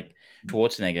 It's like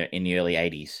Schwarzenegger in the early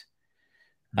 80s.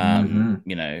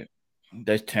 You know,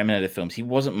 those Terminator films, he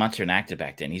wasn't much of an actor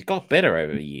back then. He's got better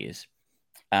over the years.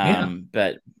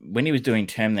 But when he was doing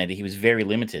Terminator, he was very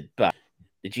limited. But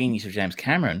the genius of James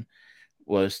Cameron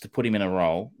was to put him in a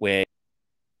role where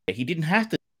he didn't have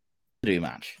to do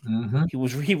much. He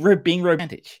was being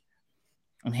romantic.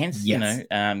 And hence, you know,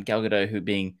 Gal Gadot, who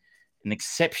being an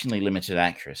exceptionally limited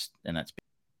actress, and that's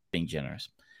being generous.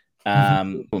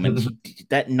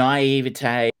 That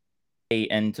naivete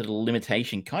and sort of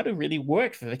limitation kind of really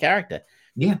worked for the character.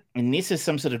 Yeah. And this is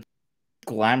some sort of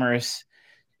glamorous,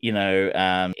 you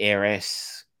know,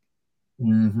 heiress.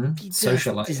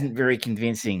 Socialite isn't very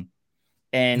convincing.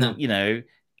 And, you know,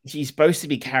 she's supposed to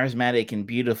be charismatic and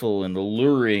beautiful and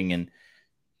alluring. And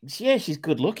yeah, she's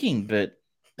good looking, but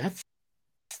that's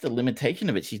the limitation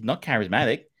of it. She's not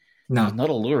charismatic. No. She's not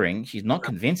alluring. She's not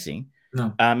convincing.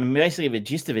 No. Basically, the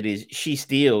gist of it is she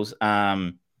steals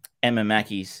Emma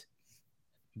Mackey's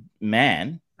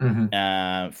man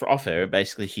for off her.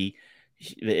 Basically,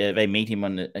 they meet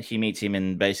him she meets him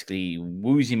and basically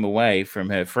woos him away from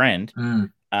her friend,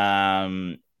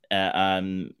 Jacqueline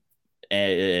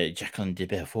de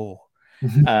Beaufort,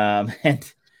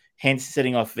 and hence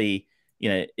setting off the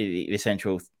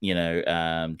central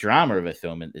drama of a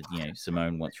film.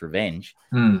 Simone wants revenge,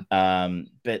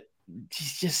 but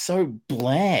she's just so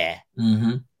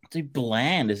too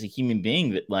bland as a human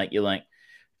being that you're like,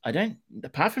 I don't,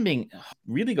 apart from being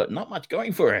really got not much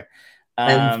going for her.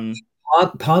 And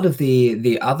part of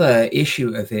the other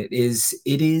issue of it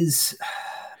is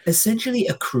essentially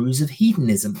a cruise of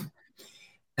hedonism,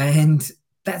 and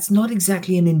that's not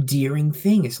exactly an endearing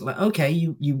thing. It's like, okay,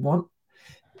 you want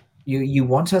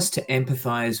us to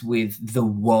empathize with the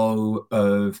woe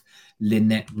of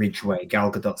Lynette Ridgway,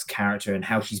 Gal Gadot's character, and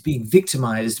how she's being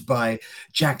victimized by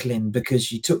Jacqueline because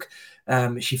she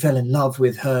fell in love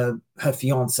with her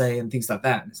fiance and things like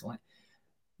that. And it's like,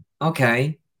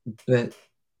 okay, but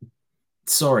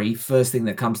sorry, first thing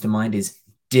that comes to mind is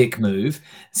dick move.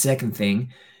 Second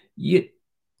thing,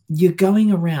 you're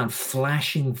going around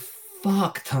flashing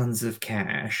fuck tons of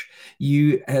cash.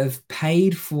 You have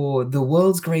paid for the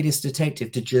world's greatest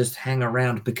detective to just hang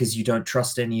around because you don't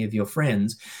trust any of your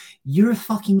friends. You're a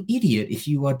fucking idiot if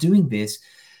you are doing this.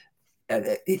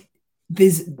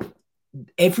 There's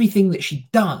everything that she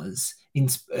does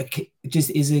just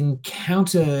is in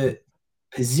counter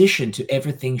position to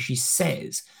everything she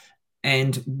says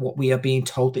and what we are being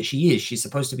told that she is. She's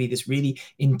supposed to be this really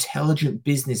intelligent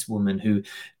businesswoman who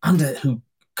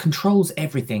controls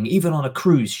everything. Even on a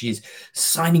cruise, she's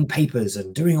signing papers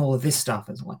and doing all of this stuff.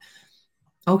 And like,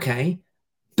 okay,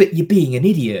 but you're being an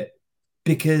idiot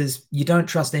because you don't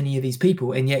trust any of these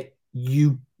people, and yet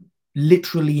you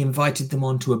literally invited them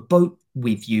onto a boat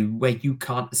with you where you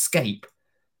can't escape.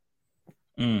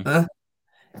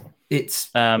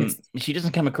 It's she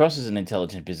doesn't come across as an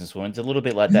intelligent businesswoman. It's a little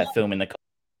bit like that film in the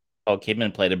Nicole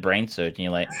Kidman played a brain surgeon.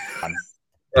 You're like,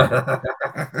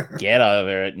 get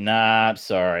over it. Nah,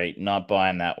 sorry, not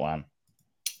buying that one.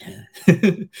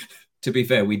 To be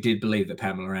fair, we did believe that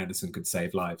Pamela Anderson could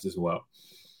save lives as well.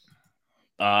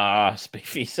 Speak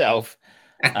for yourself.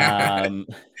 I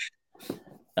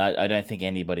don't think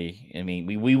anybody. I mean,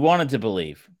 we wanted to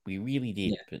believe, we really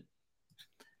did, but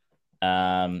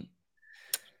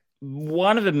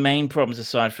one of the main problems,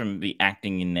 aside from the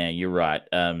acting in there, you're right.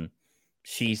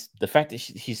 She's the fact that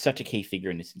she's such a key figure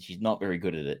in this, and she's not very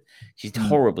good at it. She's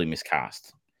horribly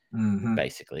miscast.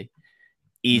 Basically,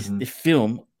 the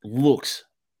film looks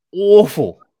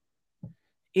awful.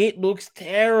 It looks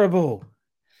terrible.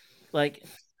 Like,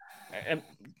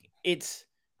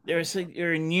 there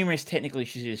are numerous technical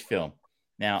issues in this film.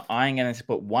 Now, I'm going to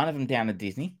put one of them down to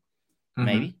Disney,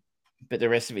 maybe, but the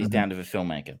rest of it is down to the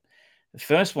filmmaker. The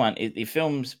first one is the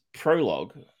film's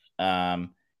prologue. In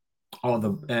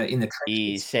the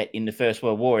is set in the First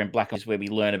World War in Black Ops, where we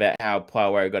learn about how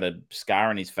Poirot got a scar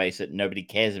on his face that nobody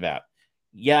cares about.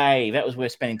 Yay, that was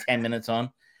worth spending 10 minutes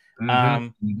on. Now,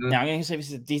 I'm going to say this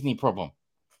is a Disney problem,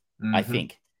 I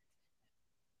think.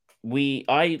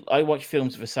 I watch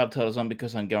films with subtitles on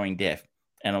because I'm going deaf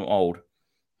and I'm old.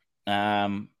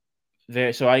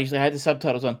 So I usually had the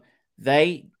subtitles on.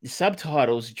 The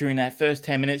subtitles during that first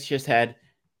 10 minutes just had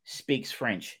speaks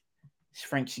French,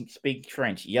 speak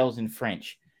French, yells in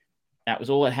French. That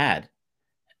was all it had.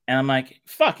 And I'm like,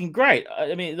 fucking great.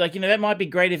 I mean, like, that might be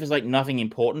great if it's like nothing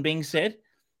important being said,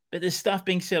 but there's stuff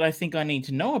being said I think I need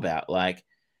to know about. Like,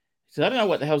 so I don't know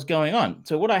what the hell's going on.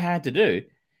 So what I had to do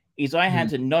is I had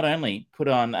to not only put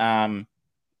on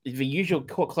the usual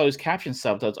closed caption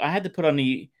subtitles, I had to put on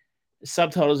the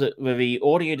subtitles with the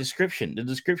audio description, the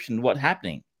description of what's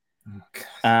happening.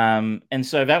 And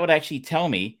so that would actually tell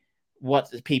me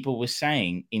what the people were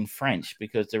saying in French,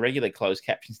 because the regular closed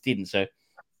captions didn't. So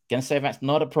going to say that's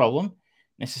not a problem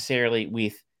necessarily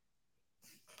with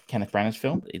Kenneth Branagh's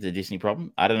film. It's a Disney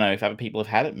problem. I don't know if other people have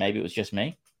had it. Maybe it was just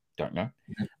me. Don't know.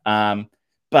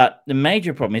 But the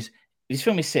major problem is this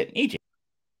film is set in Egypt.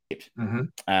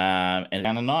 And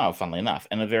down the Nile, funnily enough.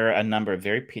 And there are a number of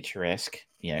very picturesque,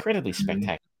 incredibly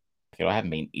spectacular. I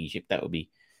haven't been to Egypt. That would be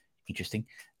interesting.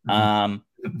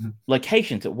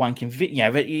 Locations that one can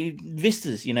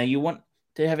vistas, you want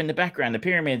to have in the background, the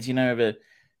pyramids, the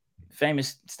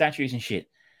famous statues and shit.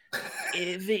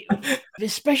 The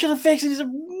special effects is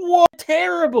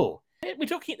terrible. We're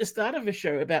talking at the start of the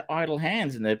show about idle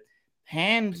hands and the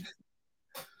hand,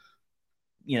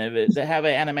 how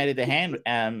they animated the hand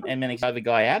and then got the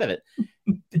guy out of it.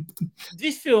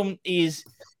 This film is,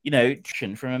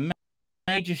 from a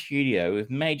major studio with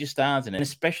major stars in it, and the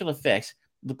special effects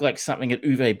look like something that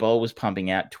Uwe Boll was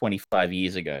pumping out 25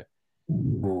 years ago.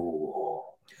 Ooh.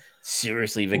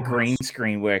 Seriously, the green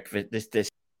screen work, this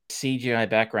CGI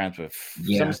backgrounds with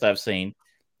some stuff I've seen,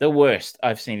 the worst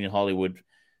I've seen in Hollywood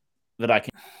that I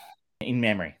can in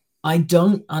memory. I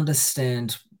don't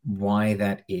understand why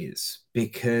that is,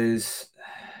 because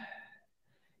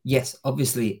yes,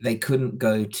 obviously they couldn't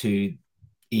go to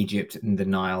Egypt and the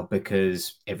Nile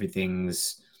because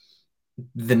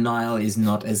the Nile is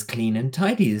not as clean and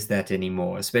tidy as that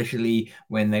anymore, especially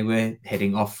when they were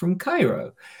heading off from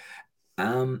Cairo.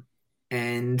 And,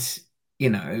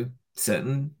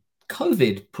 certain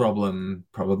COVID problem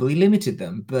probably limited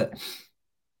them. But,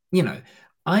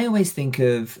 I always think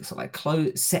of sort of like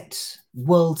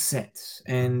world sets,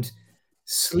 and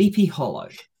Sleepy Hollow.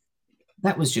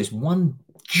 That was just one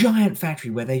giant factory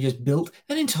where they just built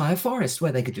an entire forest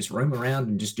where they could just roam around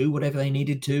and just do whatever they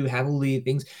needed to, have all the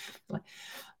things. Like,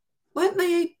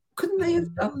 couldn't they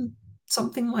have done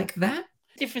something like that?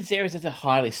 The difference there is it's a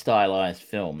highly stylized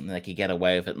film. They could get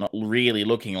away with it not really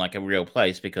looking like a real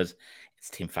place because it's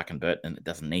Tim fucking Burton, and it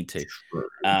doesn't need to.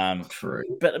 True.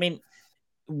 But I mean,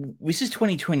 this is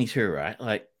 2022, right?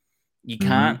 Like, you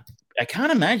can't. I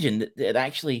can't imagine that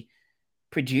actually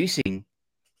producing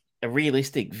a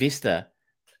realistic Vista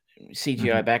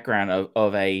CGI background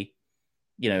of a,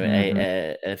 you know,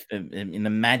 an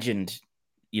imagined,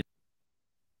 you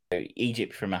know,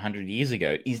 Egypt from 100 years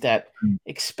ago is that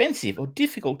expensive or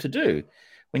difficult to do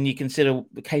when you consider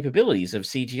the capabilities of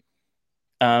CGI.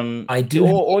 I do.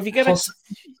 Or if you go back, so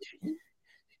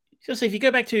if you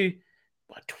go back to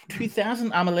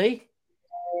 2000, Amelie,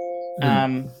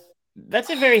 that's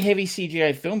a very heavy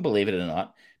CGI film, believe it or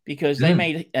not, because they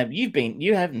made.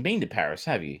 You haven't been to Paris,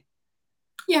 have you?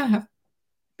 Yeah, I have.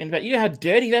 But you know how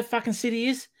dirty that fucking city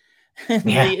is.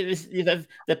 Yeah.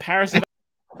 the Paris of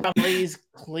Amelie is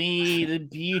clean and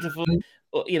beautiful,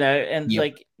 you know, and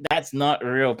like that's not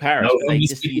real Paris. No, They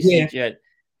just use CGI.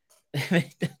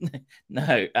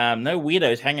 No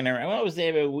weirdos hanging around. What was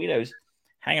there about weirdos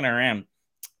hanging around?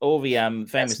 All the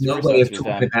famous. That's no way of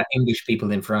talking about English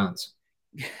people in France.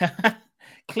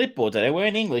 Clipboards. They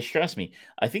weren't English. Trust me.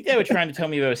 I think they were trying to tell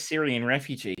me they were Syrian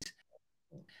refugees,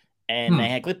 and they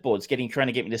had clipboards trying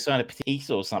to get me to sign a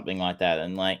petition or something like that.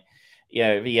 And like, you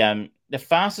know, the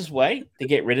fastest way to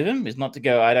get rid of them is not to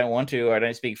go, I don't want to, or I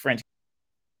don't speak French,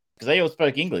 because they all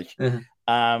spoke English.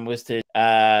 Was to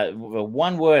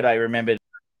one word I remembered.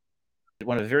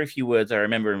 One of the very few words I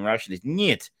remember in Russian is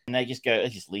 "niet," and they just go,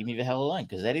 "Just leave me the hell alone,"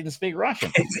 because they didn't speak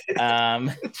Russian. But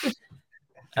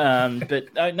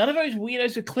none of those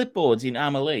weirdos with clipboards in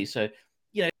Amelie. So,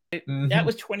 you know, that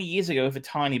was 20 years ago with a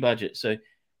tiny budget. So,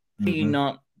 do you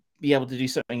not be able to do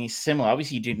something similar?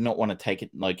 Obviously, you did not want to take it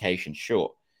location,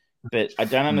 sure, but I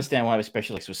don't understand why the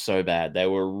special effects were so bad. They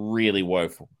were really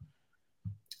woeful.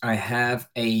 I have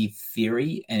a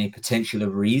theory and a potential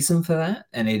reason for that,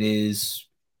 and it is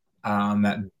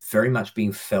very much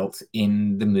being felt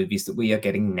in the movies that we are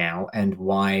getting now, and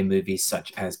why movies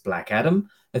such as Black Adam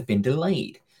have been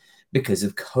delayed because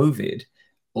of COVID.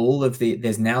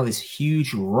 There's now this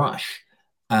huge rush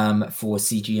for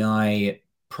CGI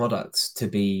products to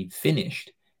be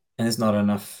finished, and there's not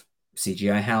enough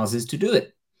CGI houses to do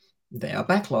it. They are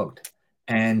backlogged.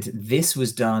 And this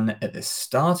was done at the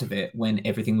start of it when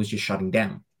everything was just shutting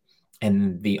down.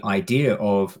 And the idea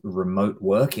of remote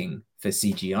working for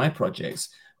CGI projects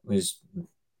was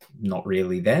not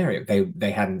really there.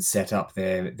 They hadn't set up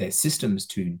their systems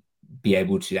to be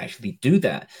able to actually do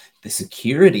that. The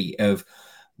security of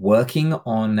working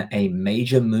on a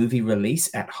major movie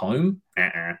release at home,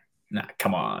 nah,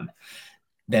 come on.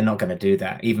 They're not going to do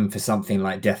that, even for something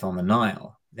like Death on the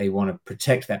Nile. They want to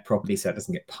protect that property so it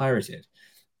doesn't get pirated.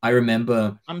 I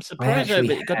remember. I'm surprised though,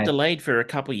 but it got delayed for a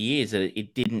couple of years. That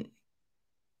it didn't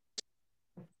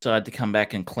decide to come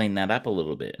back and clean that up a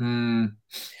little bit.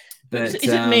 But is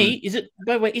it me?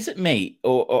 By the way, is it me,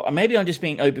 or maybe I'm just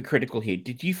being overcritical here?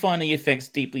 Did you find the effects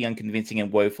deeply unconvincing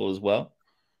and woeful as well?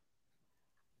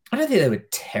 I don't think they were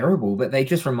terrible, but they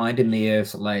just reminded me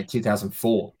of like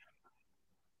 2004.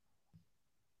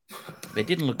 They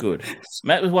didn't look good.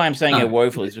 That was why I'm saying they're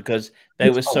woeful, is because they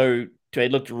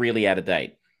looked really out of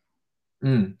date.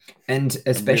 And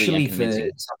especially for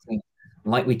something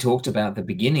like we talked about at the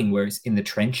beginning, where it's in the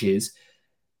trenches,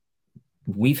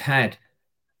 we've had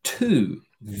two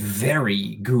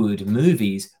very good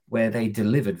movies where they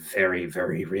delivered very,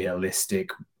 very realistic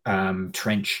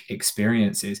trench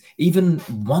experiences. Even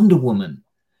Wonder Woman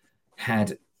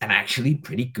had an actually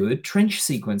pretty good trench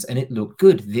sequence, and it looked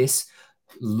good. This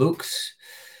looked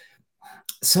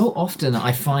so often.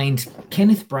 I find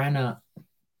Kenneth Branagh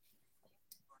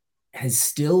has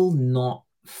still not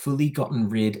fully gotten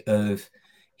rid of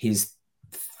his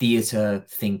theater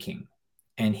thinking,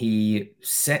 and he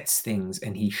sets things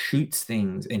and he shoots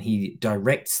things and he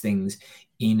directs things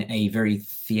in a very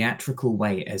theatrical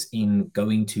way, as in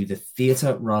going to the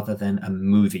theater rather than a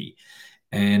movie.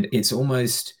 And it's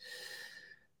almost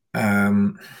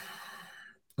like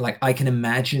I can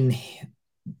imagine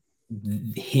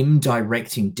him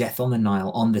directing Death on the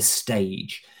Nile on the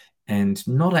stage and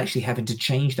not actually having to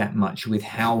change that much with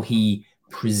how he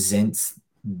presents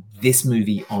this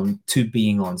movie to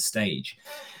being on stage,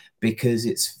 because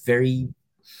it's very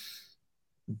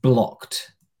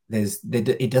blocked.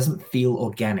 It doesn't feel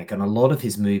organic, and a lot of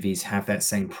his movies have that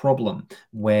same problem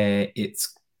where it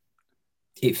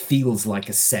feels like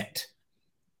a set,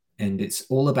 and it's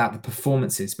all about the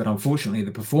performances. But unfortunately,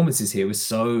 the performances here were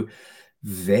so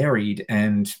varied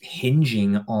and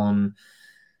hinging on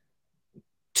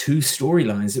two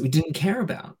storylines that we didn't care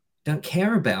about. Don't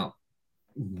care about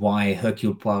why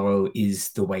Hercule Poirot is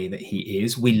the way that he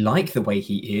is. We like the way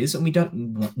he is, and we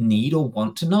don't need or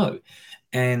want to know.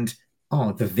 And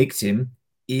oh, the victim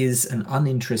is an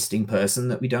uninteresting person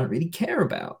that we don't really care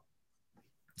about.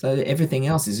 So everything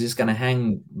else is just going to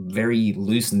hang very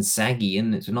loose and saggy,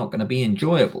 and it's not going to be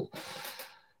enjoyable.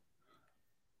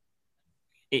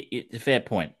 It's a fair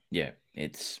point. Yeah,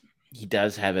 he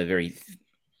does have a very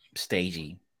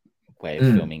stagey way of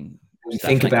filming.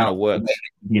 Think about kind of works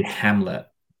with Hamlet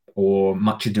or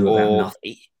Much Ado About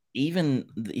Nothing. Even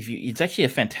it's actually a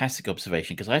fantastic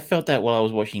observation, because I felt that while I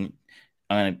was watching.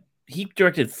 He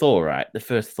directed Thor, right? The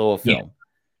first Thor film.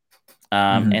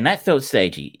 Yeah. And that felt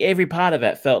stagey. Every part of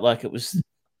that felt like it was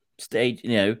staged,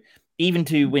 even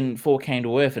to when Thor came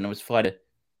to Earth and it was fight a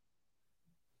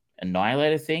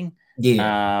Annihilator thing.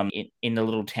 Yeah. In the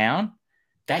little town.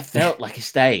 That felt like a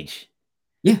stage.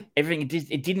 Yeah. Everything,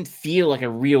 it didn't feel like a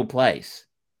real place.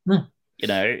 No.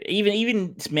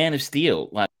 Even Man of Steel,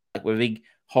 like with a big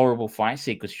horrible fight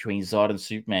sequence between Zod and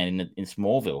Superman in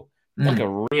Smallville. Like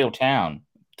a real town,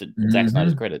 to Zack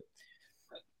Snyder's credit.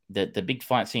 The big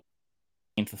fight scene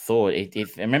for Thor, I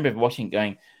remember watching it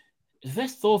going, the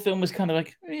first Thor film was kind of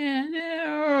like, yeah,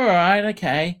 all right,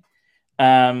 okay.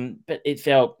 But it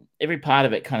felt, every part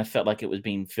of it kind of felt like it was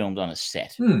being filmed on a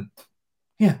set.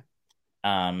 Yeah.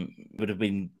 Would have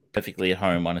been perfectly at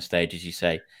home on a stage, as you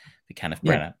say, for Kenneth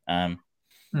Branagh.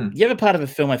 The other part of the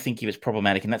film I think is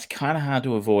problematic, and that's kind of hard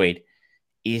to avoid,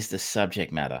 is the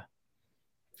subject matter.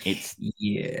 It's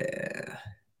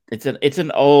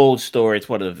an old story. It's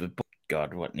in the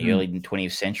early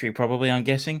 20th century, probably, I'm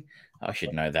guessing. I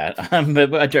should know that,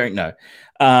 but I don't know.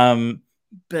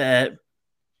 But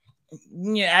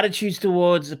attitudes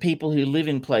towards the people who live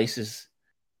in places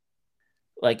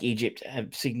like Egypt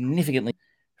have significantly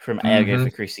from Agatha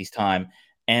Christie's time.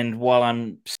 And while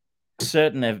I'm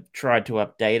certain they've tried to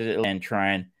update it and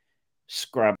try and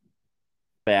scrub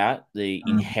out the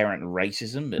inherent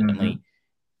racism, but only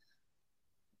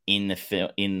in the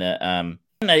film,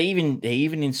 they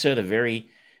even insert a very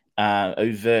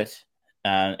overt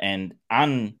and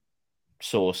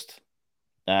unsourced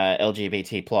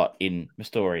LGBT plot in the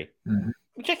story,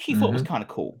 which I actually thought was kind of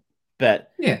cool.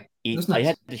 But yeah, nice. I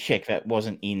had to check that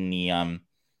wasn't in the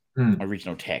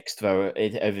original text. Though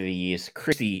over the years,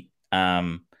 Christie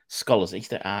scholars, at least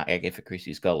there are Agatha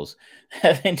Christie scholars,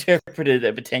 have interpreted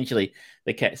that potentially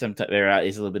there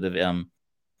is a little bit of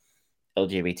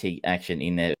LGBT action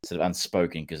in there, sort of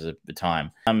unspoken because of the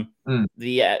time.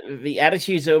 The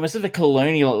attitudes, almost of a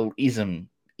colonialism,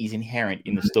 is inherent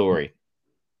in the story.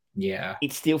 Yeah,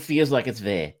 it still feels like it's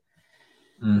there,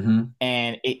 and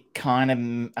it kind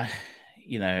of,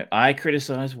 I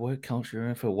criticize woke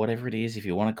culture for whatever it is, if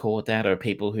you want to call it that, or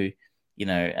people who,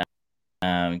 go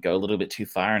a little bit too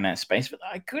far in that space. But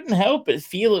I couldn't help but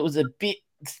feel it was a bit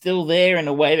still there in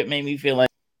a way that made me feel like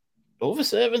all the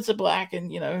servants are black,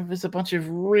 and there's a bunch of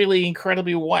really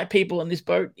incredibly white people in this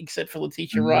boat, except for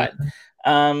Letitia Wright,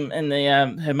 and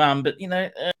her mum. But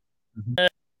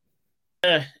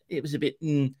it was a bit,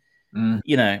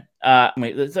 I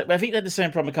think they had the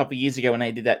same problem a couple of years ago when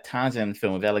they did that Tarzan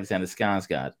film with Alexander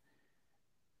Skarsgård.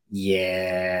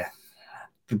 Yeah,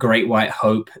 the Great White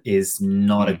Hope is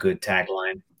not a good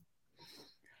tagline.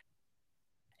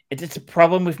 It's a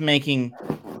problem with making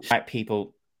white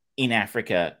people in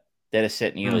Africa that are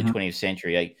set in the early 20th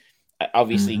century.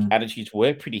 Obviously, attitudes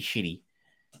were pretty shitty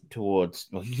towards,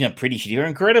 pretty shitty or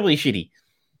incredibly shitty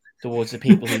towards the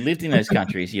people who lived in those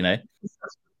countries,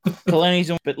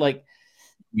 colonialism. But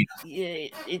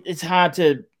it's hard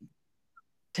to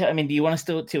tell. I mean, do you want to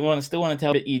still want to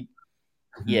tell that you?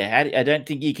 I don't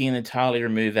think you can entirely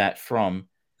remove that from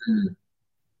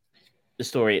the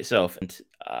story itself. And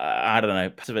I don't know,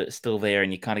 part of it's still there,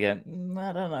 and you kind of go,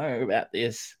 I don't know about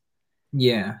this.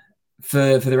 Yeah.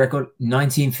 For the record,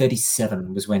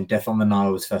 1937 was when Death on the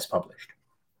Nile was first published.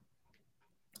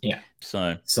 Yeah.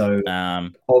 So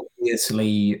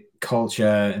obviously culture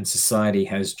and society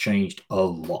has changed a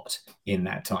lot in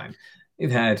that time. We've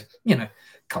had, a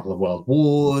couple of world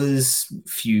wars,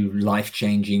 few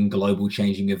life-changing,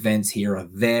 global-changing events here or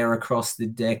there across the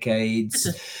decades.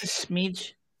 Just a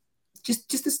smidge.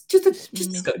 Just a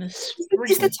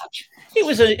touch.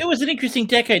 It was an interesting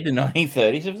decade, the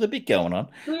 1930s. There was a bit going on.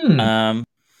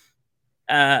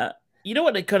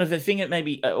 What? The thing that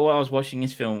maybe while I was watching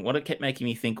this film, what it kept making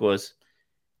me think was,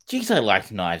 geez, I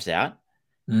liked Knives Out.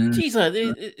 Geez, I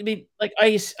mean,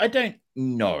 I don't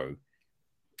know,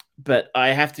 but I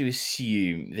have to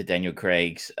assume that Daniel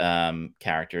Craig's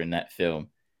character in that film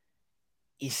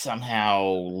is somehow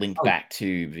linked back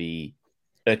to the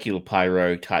Hercule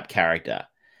Poirot type character.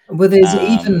 Well,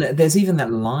 there's even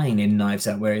that line in Knives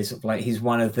Out where he's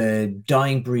one of the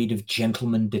dying breed of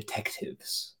gentleman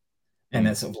detectives. And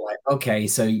that's sort of like, okay,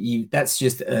 so that's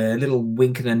just a little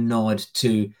wink and a nod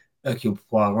to Hercule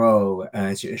Poirot,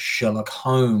 to Sherlock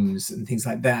Holmes, and things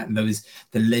like that, and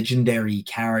the legendary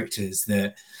characters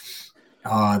that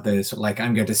are the sort of like,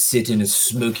 I'm going to sit in a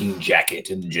smoking jacket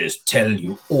and just tell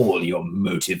you all your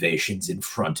motivations in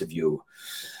front of you.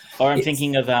 Or I'm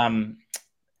thinking of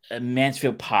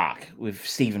Mansfield Park with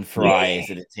Stephen Fry as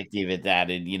a detective at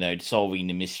that, and solving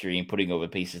the mystery and putting all the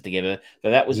pieces together. But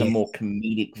that was a more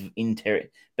comedic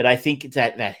but I think it's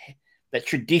that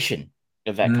tradition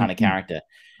of that kind of character.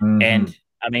 And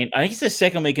I mean, I think it's the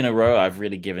second week in a row I've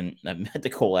had to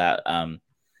call out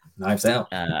Knives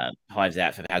Out. Knives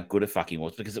Out for how good it fucking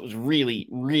was, because it was really,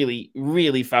 really,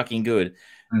 really fucking good.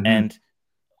 And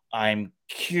I'm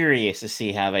curious to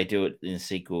see how they do it in the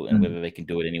sequel and whether they can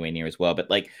do it anywhere near as well. But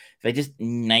like, they just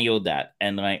nailed that,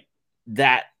 and like,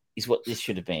 that is what this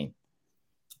should have been.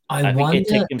 I think they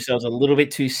take themselves a little bit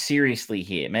too seriously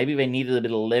here. Maybe they needed a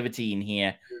bit of levity in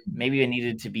here. Maybe they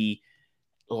needed to be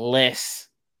less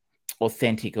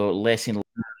authentic or less in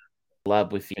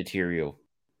love with the material.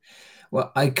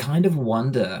 Well, I kind of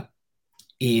wonder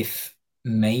if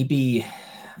maybe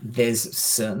there's a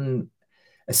certain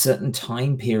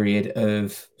time period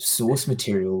of source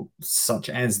material, such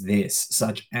as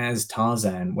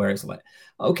Tarzan, where it's like,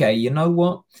 okay, you know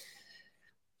what?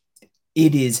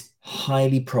 It is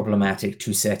highly problematic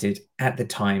to set it at the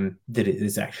time that it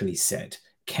is actually set.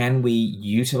 Can we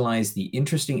utilize the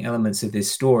interesting elements of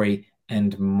this story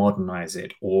and modernize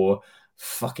it? Or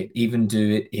fuck it, even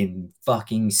do it in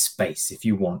fucking space if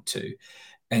you want to.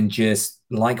 And just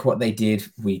like what they did,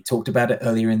 we talked about it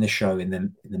earlier in the show, in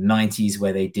the 90s,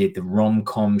 where they did the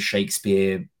rom-com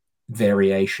Shakespeare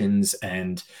variations,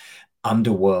 and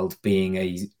Underworld being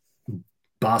a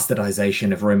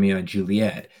bastardization of Romeo and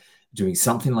Juliet, doing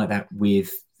something like that with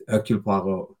Hercule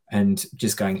Poirot, and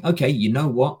just going, okay, you know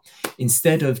what?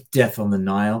 Instead of Death on the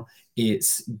Nile,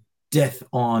 it's Death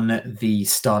on the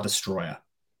Star Destroyer.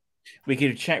 We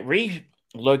could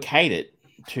relocate it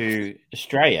to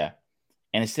Australia,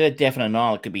 and instead of Death on the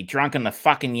Nile, it could be Drunk on the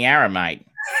fucking Yarra, mate.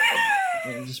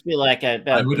 It'd just be like a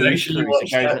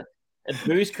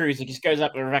booze cruise that just goes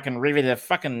up the fucking river to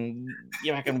fucking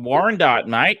Warrandyte,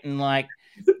 mate, and like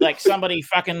somebody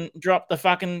fucking dropped the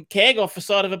fucking keg off the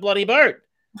side of a bloody boat.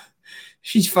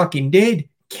 She's fucking dead.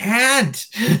 Can't.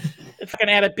 Fucking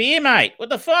out of beer, mate. What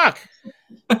the fuck?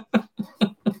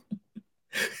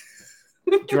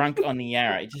 Drunk on the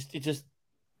Yarra. It just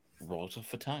rolls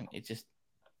off the tongue. It just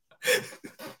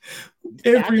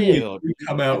every week we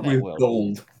come out with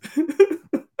gold.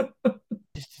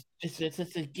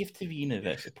 It's a gift to the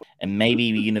universe, and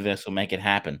maybe the universe will make it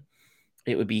happen.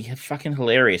 It would be fucking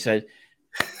hilarious. So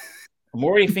I'm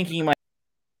already thinking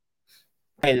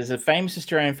there's a famous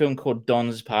Australian film called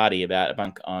Don's Party about a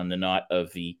bunk on the night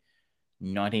of the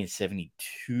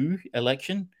 1972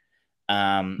 election.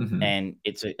 And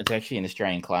it's actually an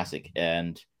Australian classic,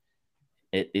 and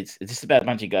it's just about a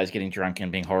bunch of guys getting drunk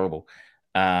and being horrible.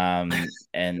 And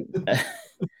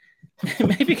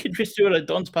maybe we could just do it at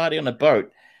Don's Party on a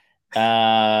boat.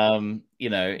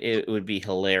 It would be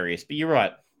hilarious. But you're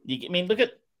right. Look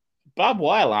at Barbed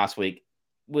Wire last week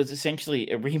was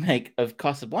essentially a remake of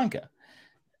Casablanca.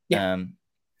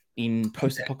 In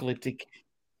post-apocalyptic,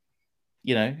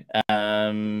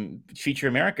 future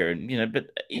America, but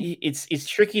it's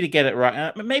tricky to get it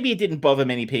right. Maybe it didn't bother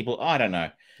many people. I don't know.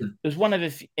 It was one of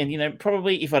the, and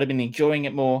probably if I'd have been enjoying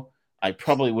it more, I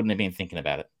probably wouldn't have been thinking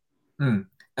about it. And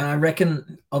I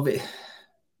reckon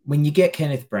when you get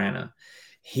Kenneth Branagh,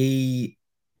 he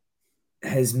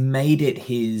has made it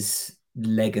his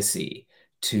legacy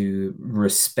to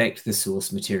respect the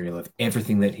source material of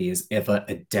everything that he has ever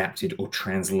adapted or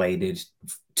translated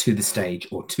to the stage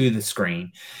or to the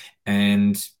screen.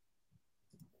 And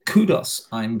kudos.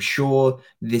 I'm sure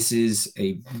this is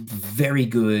a very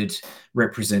good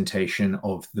representation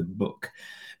of the book.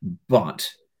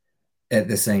 But at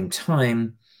the same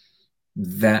time,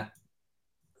 that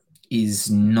is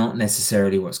not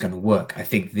necessarily what's going to work. I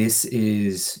think this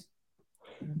is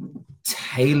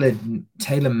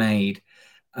tailor-made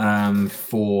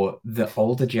for the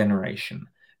older generation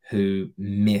who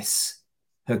miss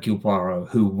Hercule Poirot,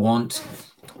 who want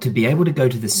to be able to go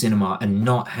to the cinema and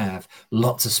not have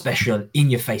lots of special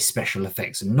in-your-face special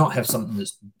effects, and not have something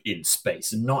that's in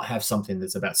space, and not have something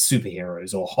that's about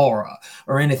superheroes or horror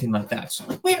or anything like that. So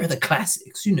where are the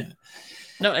classics?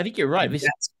 No, I think you're right.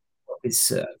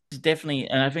 It's definitely,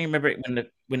 and I think remember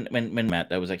when Matt,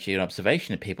 that was actually an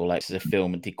observation of people like, this is a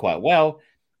film that did quite well,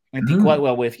 and did quite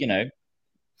well with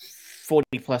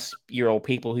 40-plus-year-old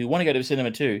people who want to go to the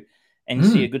cinema too and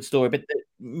see a good story. But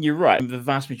you're right. The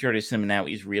vast majority of cinema now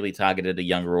is really targeted at a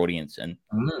younger audience, and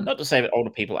not to say that older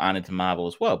people aren't into Marvel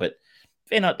as well, but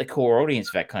they're not the core audience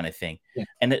for that kind of thing. Yeah.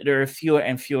 And that there are fewer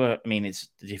and fewer. I mean, it's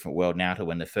a different world now to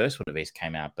when the first one of these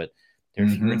came out, but there are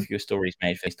fewer and fewer stories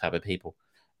made for this type of people.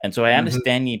 And so I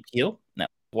understand the appeal.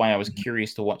 That's why I was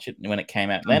curious to watch it when it came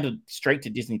out. Landed straight to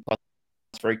Disney Plus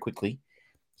very quickly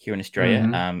here in Australia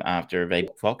after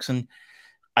Available Fox, and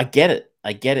I get it.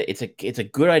 It's a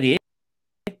good idea.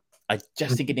 I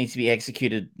just think it needs to be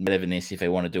executed better than this if they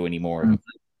want to do any more of them.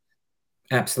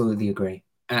 Absolutely agree.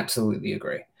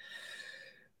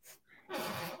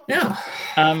 Now,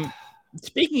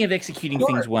 speaking of executing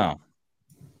things well.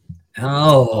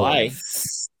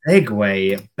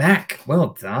 Segue back.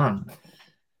 Well done.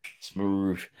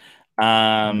 Smooth. We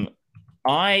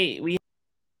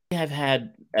have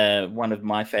had one of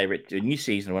my favorite, a new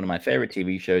season, one of my favorite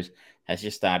TV shows has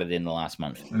just started in the last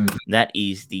month. That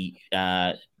is the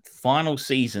final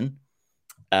season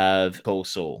of Call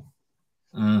Saul.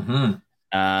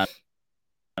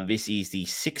 This is the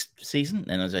 6th season,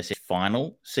 and as I said,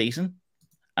 final season.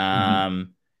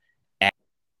 And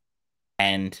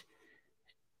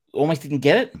almost didn't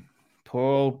get it. Poor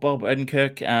old Bob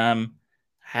Odenkirk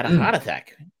had a heart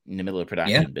attack in the middle of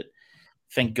production, but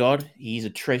thank God he's a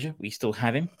treasure. We still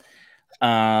have him.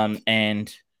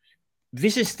 And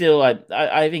this is still,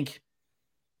 I think,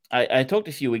 I talked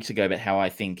a few weeks ago about how I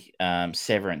think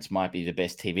Severance might be the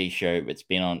best TV show that's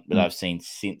been on that I've seen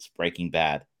since Breaking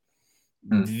Bad.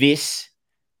 This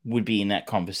would be in that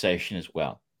conversation as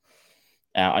well.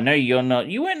 I know you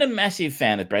weren't a massive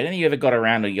fan of Brad. I don't think you ever got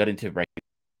around or got into Breaking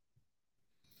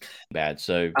Bad.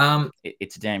 So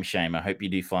it's a damn shame. I hope you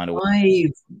do find a way.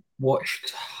 I've watched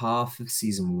half of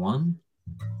season 1,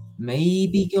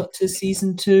 maybe got to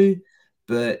season 2,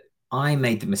 but I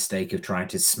made the mistake of trying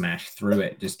to smash through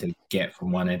it just to get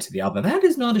from one end to the other. That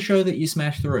is not a show that you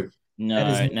smash through. No,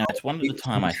 it's one at a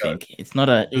time. I think it's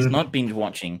not binge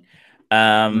watching.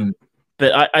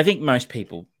 But I think most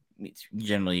people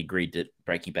generally agreed that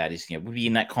Breaking Bad is, would be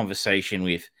in that conversation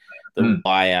with The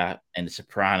Wire and The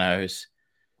Sopranos.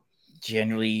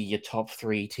 Generally, your top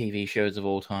 3 TV shows of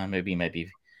all time. Maybe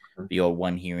the odd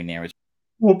one here and there as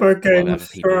well. What about other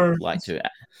people like to.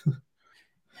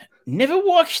 Never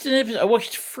watched an episode. I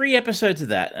watched 3 episodes of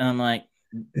that, and I'm like,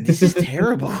 this is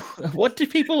terrible. What do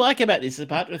people like about this,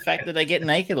 apart from the fact that they get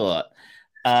naked a lot?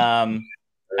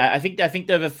 I think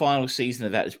the final season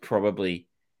of that is probably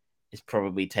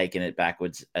taking it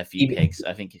backwards a few pegs.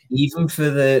 I think even for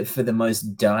the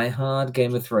most diehard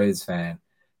Game of Thrones fan,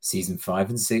 season 5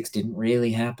 and 6 didn't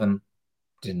really happen.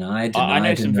 I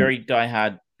know some very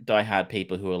diehard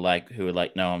people who are like,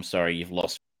 no, I'm sorry, you've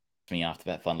lost me after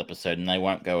that final episode, and they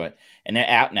won't go it, and they're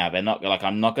out now. They're not like,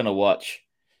 I'm not going to watch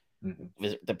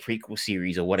the prequel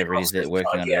series or whatever it is they're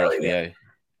working on their HBO.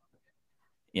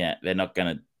 Yeah, they're not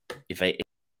going to.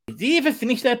 Did he ever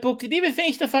finish that book? Did he ever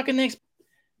finish the fucking next?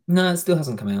 No, it still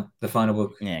hasn't come out. The final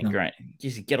book. Yeah, great.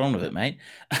 Just get on with it, mate.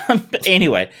 But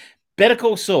anyway, Better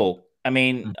Call Saul. I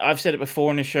mean, I've said it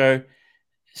before in the show.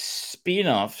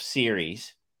 Spin-off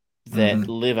series that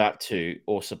live up to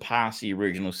or surpass the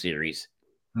original series.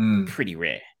 Pretty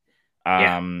rare.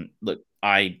 Look,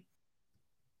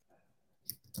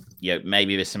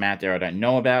 maybe there's some out there I don't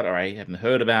know about or I haven't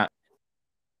heard about.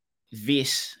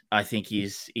 This, I think,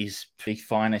 is the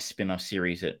finest spin-off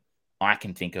series that I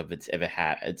can think of it's ever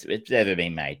had. It's ever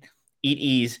been made. It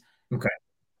is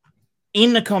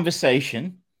in the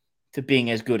conversation to being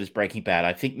as good as Breaking Bad.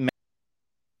 I think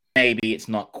maybe it's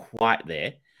not quite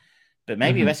there, but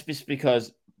maybe that's just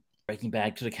because Breaking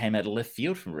Bad sort of came out of left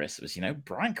field from the rest of us.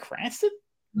 Bryan Cranston,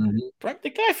 the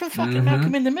guy from fucking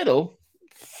Malcolm in the Middle.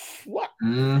 What?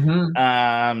 And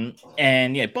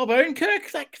Bob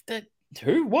Odenkirk, like that.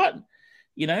 Who? What?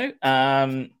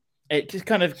 It just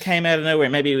kind of came out of nowhere.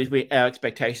 Maybe it was our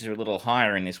expectations were a little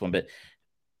higher in this one, but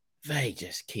they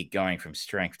just keep going from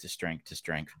strength to strength to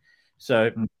strength.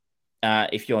 So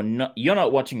if you're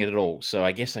not watching it at all, so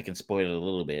I guess I can spoil it a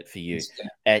little bit for you.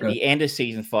 At the end of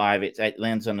season 5, it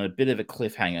lands on a bit of a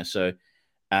cliffhanger. So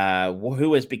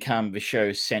who has become the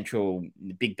show's central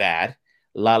big bad,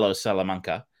 Lalo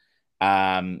Salamanca,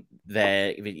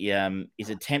 there is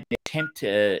attempt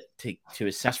to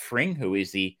assassinate Fring, who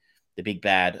is the big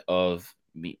bad of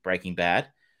Breaking Bad,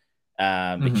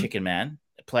 the Chicken Man,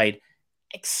 played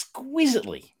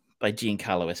exquisitely by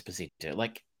Giancarlo Esposito.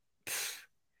 Like,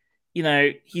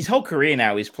 his whole career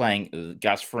now is playing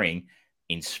Gus Fring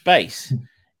in space,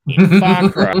 in Far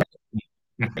Cry.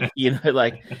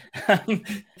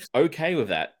 Okay with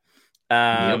that.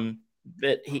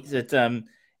 But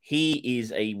he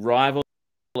is a rival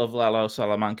of Lalo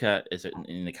Salamanca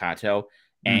in the cartel,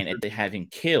 and they have him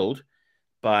killed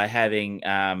by having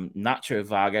Nacho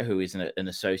Varga, who is an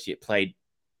associate played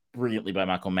brilliantly by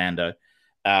Michael Mando,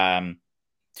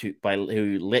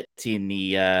 who lets in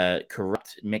the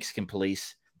corrupt Mexican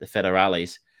police, the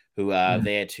Federales, who are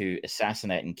there to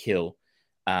assassinate and kill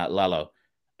Lalo.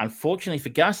 Unfortunately for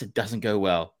Gus, it doesn't go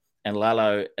well, and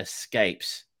Lalo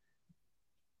escapes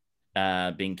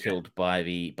being killed by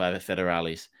the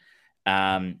Federales,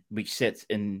 which sets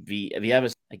in the other.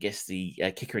 I guess the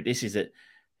kicker of this is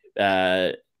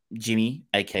that Jimmy,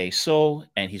 aka Saul,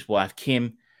 and his wife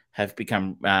Kim have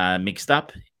become mixed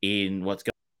up in what's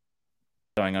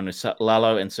going on with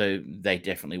Lalo, and so they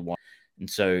definitely want. And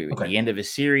so at the end of the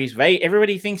series,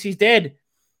 everybody thinks he's dead,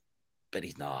 but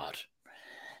he's not.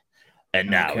 And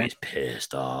now he's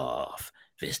pissed off.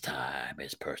 This time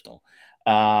it's personal.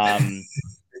 And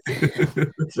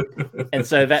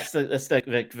so that's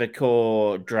the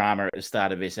core drama at the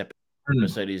start of this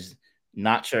episode is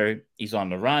Nacho is on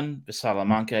the run. The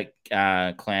Salamanca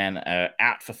clan are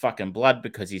out for fucking blood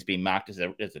because he's been marked as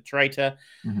a traitor.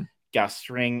 Gus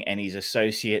Fring and his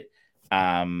associate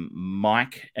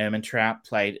Mike Ehrmantraut,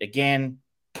 played again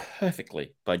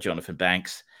perfectly by Jonathan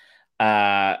Banks,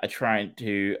 are trying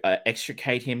to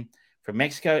extricate him from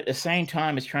Mexico at the same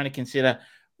time as trying to consider,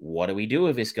 what do we do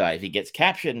with this guy? If he gets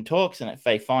captured and talks, and if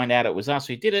they find out it was us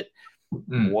who did it,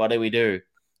 what do we do?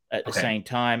 At the same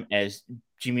time as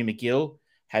Jimmy McGill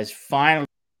has finally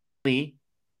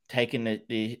taken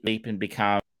the leap and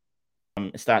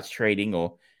starts trading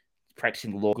or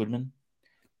practicing law. Goodman.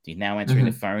 He's now answering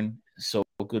the phone. Saul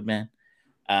Goodman.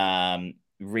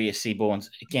 Rhea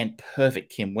Seaborn's again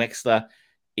perfect. Kim Wexler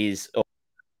is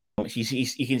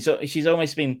she's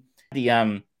almost been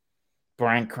the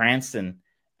Bryan Cranston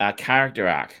character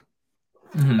arc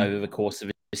over the course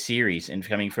of the series, and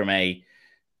coming from a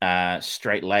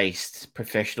straight-laced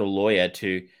professional lawyer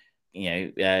to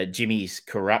Jimmy's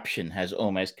corruption has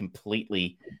almost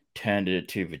completely turned it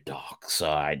to the dark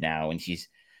side now, and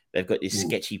they've got this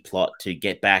sketchy plot to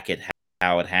get back at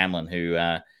Howard Hamlin, who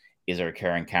is a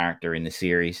recurring character in the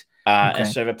series. And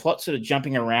so the plot's sort of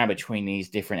jumping around between these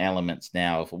different elements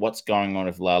now of what's going on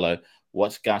with Lalo,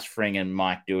 what's Gus Fring and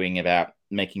Mike doing about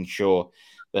making sure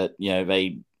that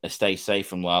they stay safe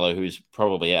from Lalo, who's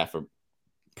probably out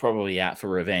for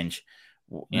revenge.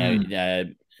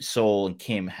 Saul and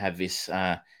Kim have this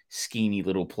schemy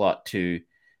little plot to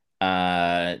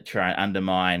try and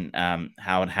undermine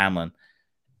Howard Hamlin.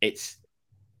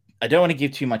 I don't want to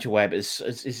give too much away, but it's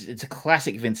a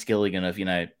classic Vince Gilligan of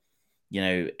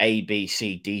A, B,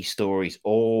 C, D stories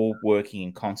all working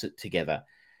in concert together,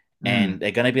 and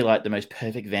they're going to be like the most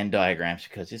perfect Venn diagrams,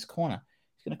 because this corner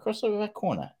is going to cross over that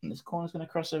corner, and this corner is going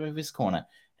to cross over this corner,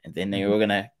 and then they're all going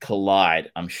to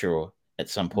collide, I'm sure, at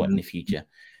some point in the future.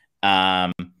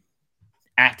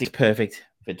 Acting's perfect,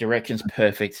 the direction's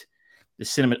perfect, the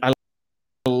cinema. I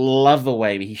love the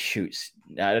way he shoots.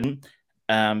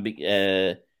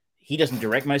 He doesn't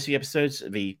direct most of the episodes.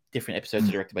 The different episodes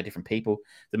are directed by different people.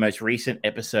 The most recent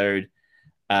episode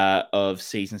of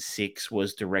season 6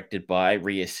 was directed by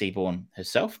Rhea Seaborn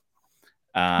herself.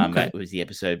 That was the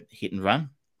episode Hit and Run.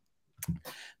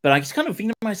 But I just kind of think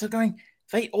to myself going,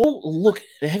 they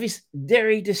have this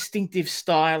very distinctive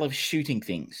style of shooting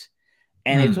things.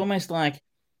 And it's almost like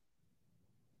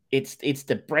it's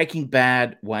the Breaking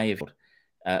Bad way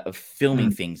of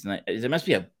filming things. And there must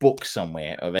be a book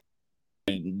somewhere of it.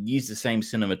 Use the same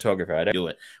cinematographer. I don't do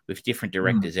it with different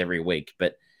directors every week,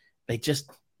 but the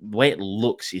way it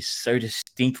looks is so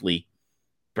distinctly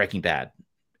Breaking Bad.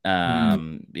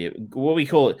 What we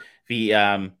call it,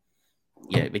 the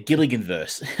Gilligan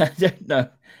verse. I don't know.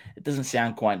 It doesn't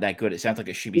sound quite that good. It sounds like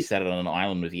it should be set on an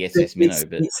island with the SS Minnow.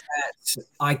 But it's that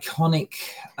iconic.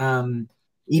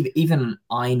 Even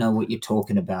I know what you're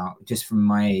talking about just from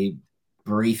my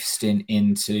brief stint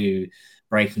into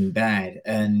Breaking Bad,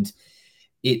 and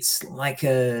it's like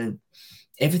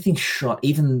everything shot,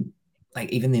 even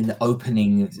in the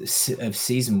opening of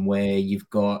season where you've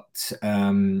got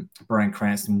Bryan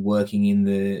Cranston working in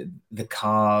the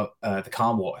car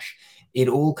wash. It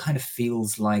all kind of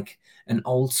feels like an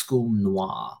old school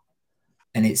noir,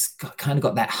 and it's kind of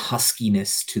got that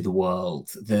huskiness to the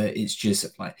world that it's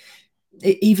just like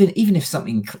even if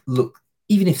something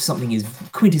is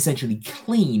quintessentially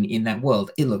clean in that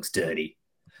world, it looks dirty.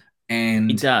 And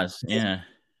it does, yeah.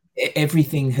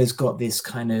 Everything has got this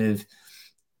kind of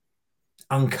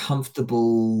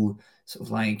uncomfortable sort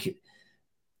of like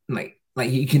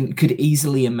you could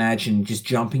easily imagine just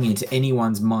jumping into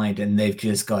anyone's mind, and they've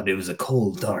just got, it was a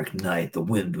cold, dark night. The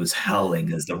wind was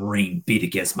howling as the rain beat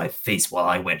against my face while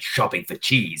I went shopping for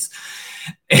cheese.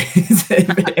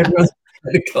 Everyone's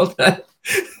got that.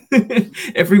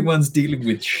 Everyone's dealing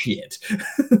with shit.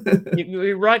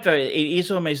 You're right, though. It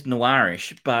is almost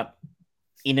noirish, but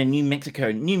in a New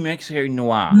Mexico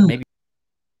noir. Maybe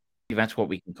that's what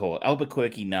we can call it.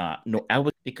 Albuquerque noir. No,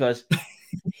 because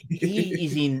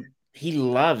he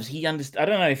understands. I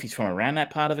don't know if he's from around that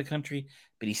part of the country,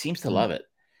 but he seems to love it.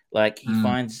 Like, he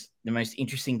finds the most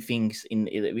interesting things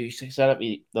we set up.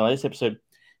 The latest episode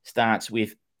starts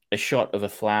with a shot of a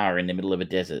flower in the middle of a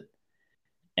desert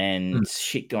and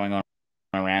shit going on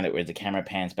around it, where the camera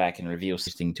pans back and reveals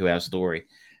something to our story.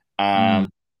 And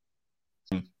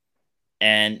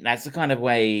that's the kind of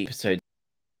way episodes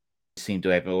seem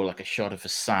to open, or like a shot of a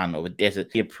sun or a desert.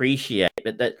 We appreciate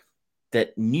that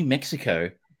New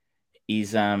Mexico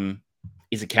is a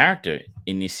character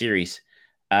in this series.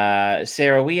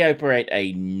 Sarah, we operate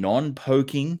a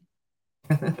non-poking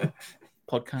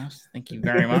podcast. Thank you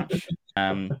very much.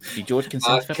 Did George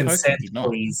consent for poking? Did not.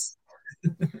 Please.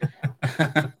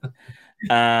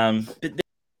 But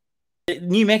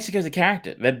New Mexico is a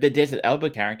character. The Desert Alba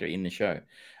character in the show.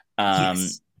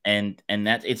 Yes. And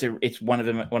that it's one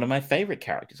of my favorite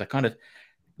characters. I kind of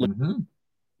look at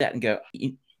that and go,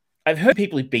 I've heard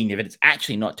people who've been there, but it's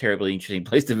actually not terribly interesting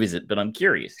place to visit. But I'm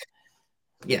curious.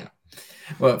 Yeah.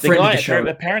 Well, the guy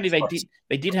apparently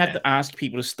they did have to ask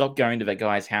people to stop going to that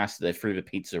guy's house that they threw the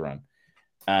pizza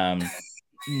on.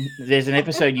 There's an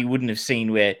episode you wouldn't have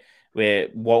seen where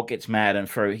Walt gets mad and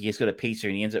he's got a pizza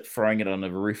and he ends up throwing it on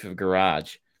the roof of a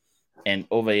garage, and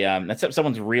all the that's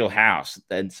someone's real house,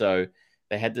 and so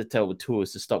they had to tell the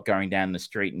tourists to stop going down the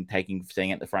street and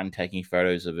staying at the front and taking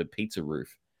photos of a pizza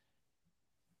roof.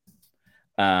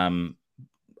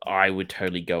 I would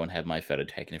totally go and have my photo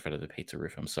taken in front of the pizza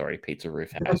roof. I'm sorry, pizza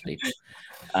roof house people.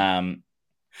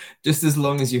 Just as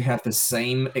long as you have the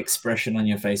same expression on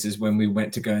your faces when we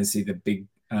went to go and see the big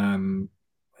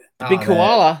big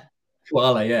koala.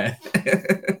 Koala, yeah.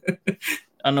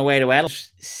 On the way to Adelaide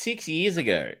 6 years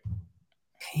ago.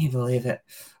 Can you believe it?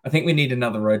 I think we need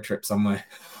another road trip somewhere.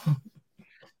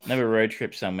 Another road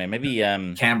trip somewhere. Maybe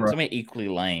Canberra. Somewhere equally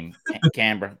lame.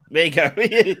 Canberra. There you go.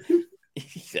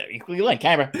 Equally lame.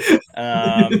 Canberra.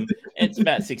 It's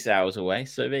about 6 hours away.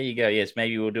 So there you go. Yes,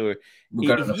 maybe we'll do it.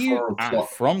 If you are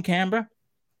from Canberra,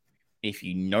 if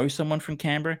you know someone from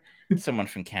Canberra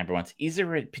wants, is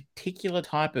there a particular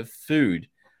type of food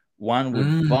one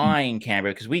would buy in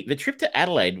Canberra? Because the trip to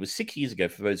Adelaide was 6 years ago.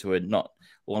 For those who are not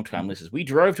long-time listeners, we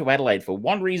drove to Adelaide for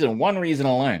one reason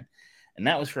alone, and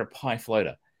that was for a pie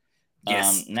floater.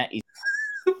 Yes, and that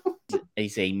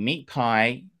is a meat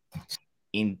pie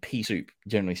in pea soup,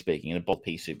 generally speaking, in a boiled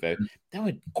pea soup. Though they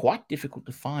were quite difficult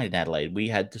to find in Adelaide. We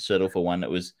had to settle for one that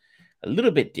was a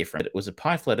little bit different. It was a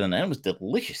pie floater, and it was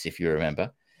delicious, if you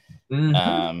remember.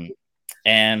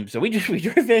 And so we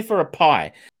drove there for a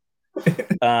pie.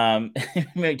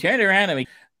 We turned around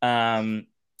and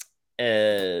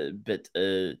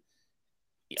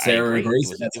Sarah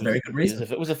agrees. That's a very good reason.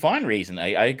 It was a fine reason.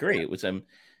 I agree. It was a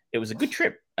good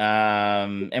trip.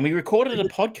 And we recorded a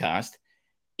podcast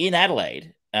in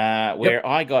Adelaide where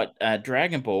I got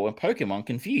Dragon Ball and Pokemon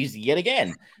confused yet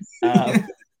again.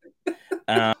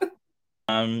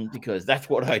 Because that's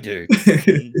what I do.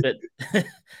 But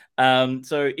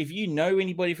so if you know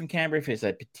anybody from Canberra, if there's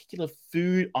a particular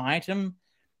food item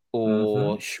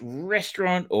or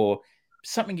restaurant or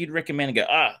something you'd recommend and go,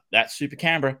 that's super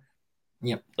Canberra.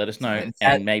 Yep. Let us know.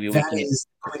 And maybe we can. Is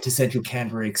quintessential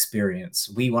Canberra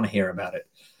experience. We want to hear about it.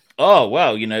 Oh,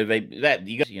 well, you guys, like,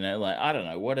 I don't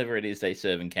know, whatever it is they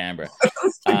serve in Canberra.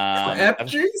 Crab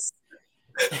juice?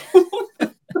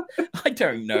 I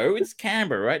don't know. It's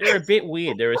Canberra, right? They're a bit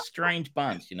weird. They're a strange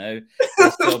bunch, They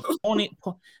sell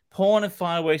porn and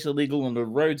fireworks illegal, and the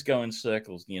roads go in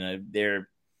circles. They're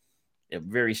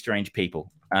very strange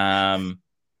people. It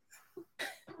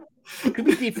could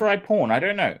be deep fried porn. I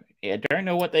don't know. I don't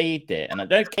know what they eat there, and I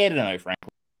don't care to know, frankly.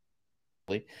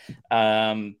 But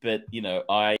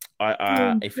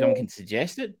if someone can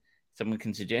suggest it,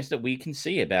 we can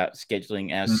see about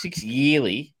scheduling our 6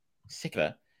 yearly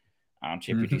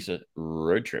armchair producer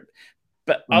road trip.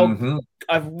 But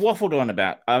I've waffled on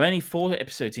about. I'm only 4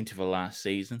 episodes into the last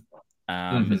season.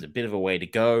 There's a bit of a way to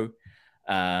go.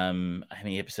 How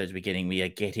many episodes are we getting? We are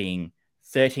getting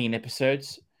 13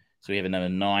 episodes, so we have another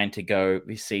 9 to go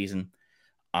this season.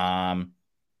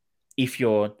 If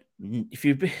you're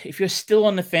still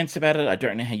on the fence about it, I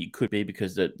don't know how you could be,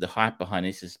 because the hype behind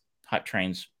this is hype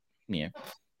trains, been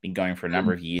going for a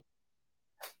number of years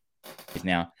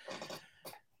now.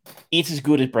 It's as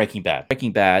good as Breaking Bad.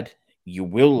 Breaking Bad, you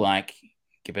will like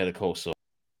Better Call Saul.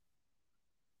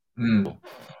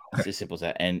 It's as simple as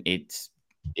that, and it's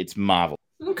Marvel.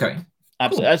 Okay,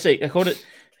 absolutely. Cool. I'd say I called it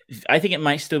I think it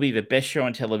might still be the best show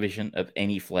on television of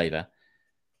any flavor.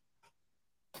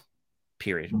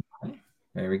 Period.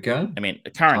 There we go. I mean, a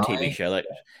current TV show. Like,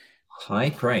 high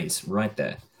praise right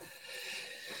there.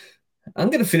 I'm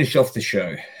going to finish off the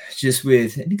show just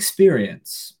with an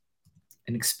experience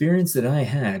that I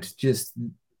had just a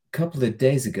couple of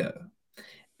days ago.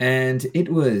 And it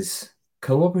was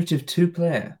cooperative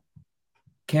 2-player,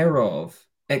 care of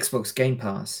Xbox Game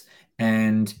Pass,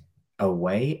 and A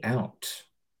Way Out,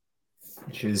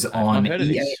 which is on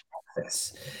EA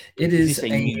Access. It is a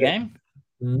new game?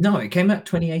 No, it came out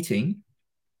 2018.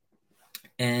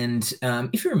 And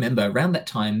if you remember, around that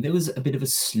time, there was a bit of a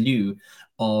slew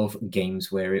of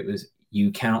games where it was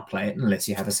you cannot play it unless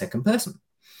you have a second person.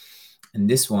 And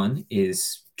this one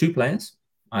is 2 players,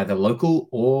 either local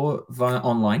or via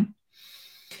online.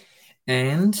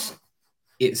 And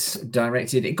it's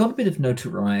directed, it got a bit of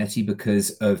notoriety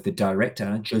because of the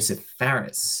director, Joseph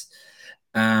Fares.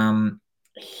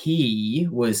 He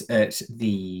was at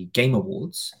the Game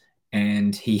Awards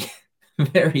and he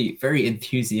very, very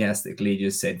enthusiastically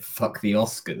just said, fuck the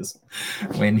Oscars,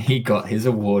 when he got his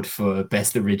award for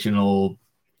Best Original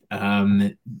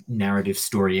Narrative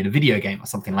Story in a Video Game or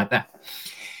something like that.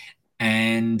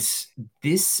 And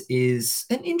this is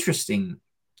an interesting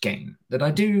game that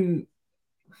I do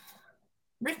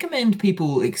recommend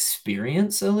people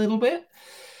experience a little bit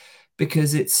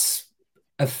because it's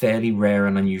a fairly rare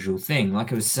and unusual thing.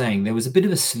 Like I was saying, there was a bit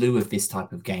of a slew of this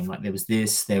type of game. Like there was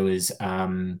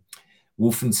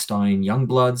Wolfenstein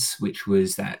Youngbloods, which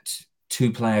was that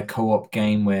 2-player co-op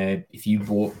game where if you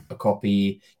bought a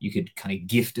copy, you could kind of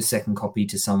gift a second copy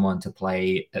to someone to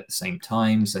play at the same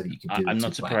time so that you could do I'm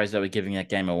not surprised they were giving that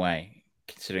game away,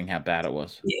 considering how bad it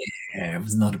was. Yeah, it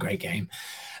was not a great game.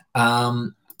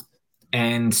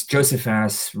 And Joseph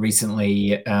Fares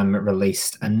recently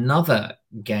released another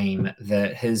game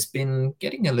that has been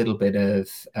getting a little bit of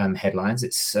headlines.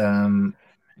 It's I'm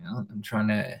trying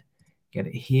to get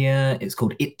it here. It's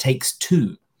called It Takes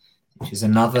Two, which is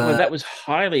another. Well, that was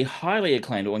highly, highly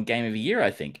acclaimed on Game of the Year,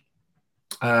 I think.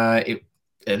 It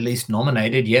at least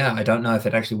nominated. Yeah, I don't know if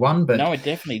it actually won, but no, it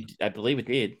definitely. I believe it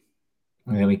did.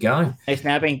 There we go. It's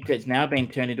now being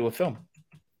turned into a film.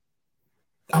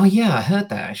 Oh yeah, I heard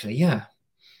that actually. Yeah.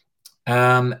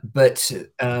 But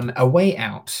A Way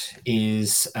Out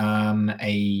is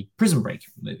a Prison Break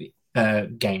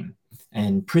game,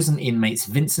 and prison inmates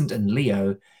Vincent and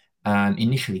Leo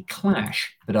initially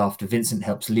clash, but after Vincent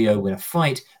helps Leo win a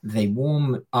fight, they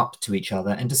warm up to each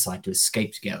other and decide to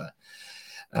escape together.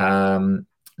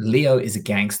 Leo is a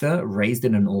gangster raised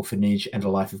in an orphanage and a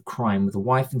life of crime with a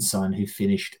wife and son who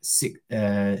finished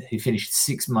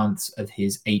 6 months of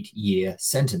his 8-year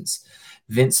sentence.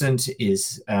 Vincent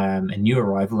is a new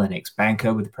arrival, an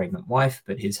ex-banker with a pregnant wife,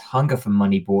 but his hunger for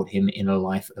money brought him in a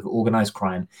life of organized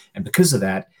crime, and because of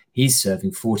that, he's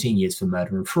serving 14 years for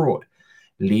murder and fraud.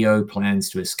 Leo plans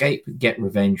to escape, get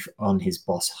revenge on his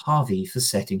boss Harvey for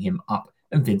setting him up,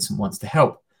 and Vincent wants to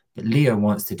help, but Leo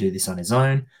wants to do this on his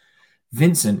own.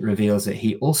 Vincent reveals that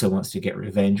he also wants to get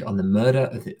revenge on for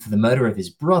the murder of his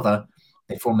brother.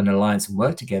 They form an alliance and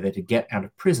work together to get out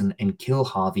of prison and kill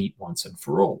Harvey once and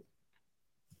for all.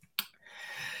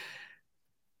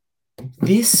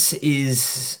 This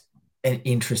is an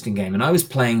interesting game, and I was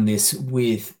playing this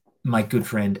with my good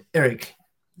friend Eric,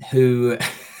 who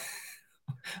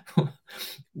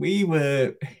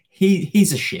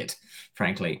he's a shit,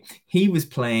 frankly. He was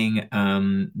playing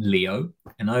Leo,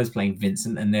 and I was playing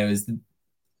Vincent, and there was,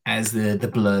 as the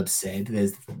blurb said,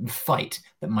 there's the fight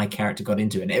that my character got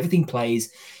into, and everything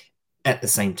plays at the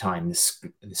same time. The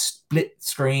split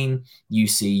screen, you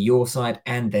see your side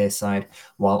and their side.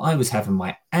 While I was having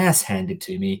my ass handed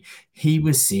to me, he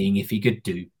was seeing if he could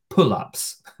do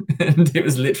pull-ups. And it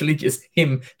was literally just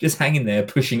him just hanging there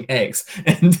pushing X,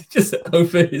 and just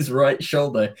over his right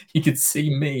shoulder you could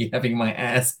see me having my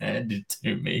ass handed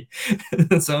to me.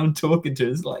 And so I'm talking to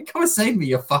him, it's like, come and save me,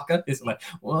 you fucker. It's like,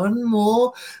 one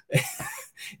more.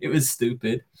 It was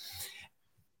stupid.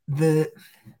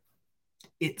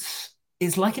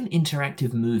 It's like an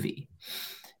interactive movie,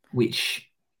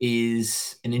 which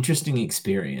is an interesting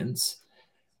experience.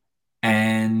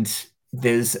 And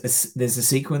there's a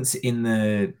sequence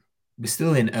we're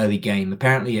still in early game.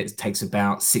 Apparently it takes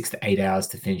about 6 to 8 hours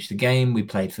to finish the game. We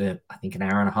played for, I think, an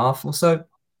hour and a half or so.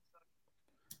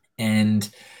 And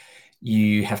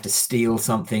you have to steal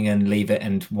something and leave it,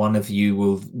 and one of you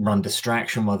will run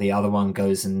distraction while the other one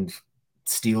goes and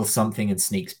steals something and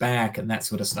sneaks back and that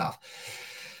sort of stuff.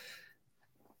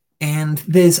 And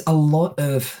there's a lot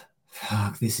of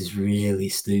fuck, this is really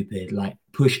stupid. Like,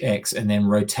 push X and then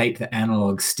rotate the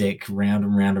analog stick round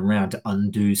and round and round to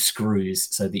undo screws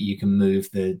so that you can move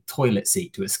the toilet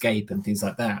seat to escape and things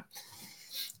like that.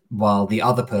 While the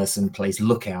other person plays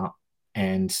lookout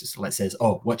and like says,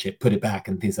 oh, watch it, put it back,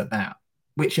 and things like that,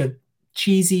 which are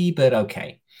cheesy, but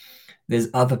okay. There's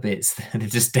other bits that are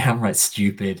just downright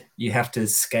stupid. You have to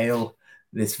scale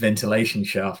this ventilation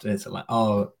shaft, and it's like,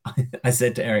 oh, I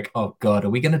said to Eric, oh God, are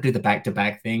we going to do the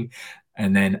back-to-back thing?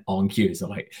 And then on cue, so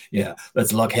like, yeah,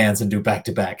 let's lock hands and do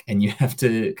back-to-back. And you have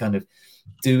to kind of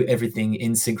do everything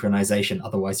in synchronization,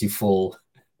 otherwise you fall.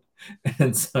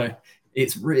 And so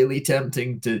it's really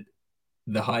tempting to,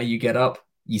 the higher you get up,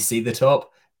 you see the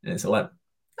top, and it's like,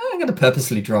 oh, I'm going to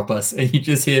purposely drop us. And you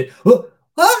just hear, oh,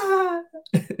 ah!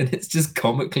 And it's just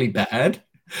comically bad.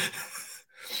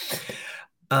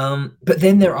 But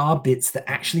then there are bits that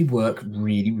actually work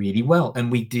really, really well.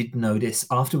 And we did notice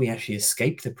after we actually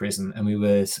escaped the prison and we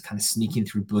were kind of sneaking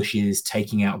through bushes,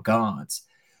 taking out guards,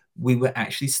 we were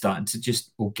actually starting to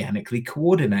just organically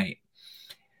coordinate.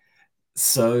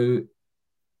 So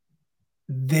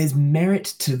there's merit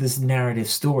to this narrative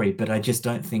story, but I just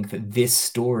don't think that this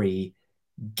story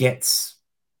gets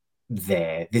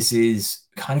there. This is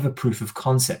kind of a proof of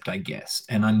concept, I guess.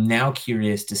 And I'm now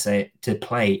curious to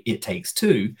play It Takes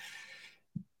Two,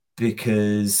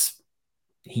 because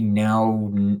he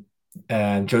now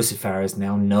Joseph Fares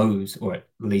now knows, or at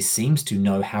least seems to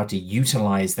know, how to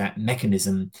utilize that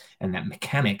mechanism and that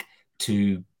mechanic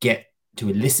to get to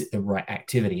elicit the right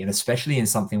activity. And especially in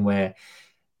something where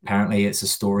apparently it's a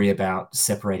story about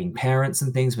separating parents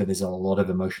and things, where there's a lot of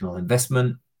emotional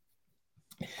investment.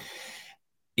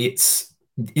 It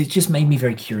just made me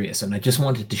very curious, and I just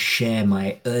wanted to share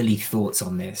my early thoughts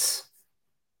on this.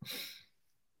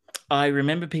 I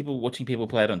remember watching people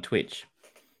play it on Twitch,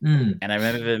 and I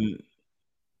remember them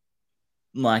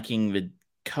liking the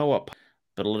co-op,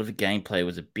 but a lot of the gameplay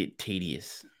was a bit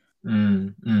tedious.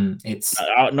 It's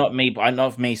not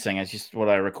me saying, it's just what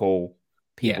I recall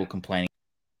people complaining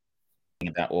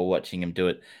about or watching him do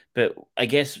it. But I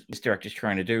guess this director's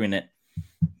trying to do in it.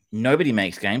 Nobody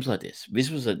makes games like this. This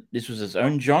was its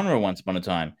own genre once upon a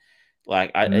time.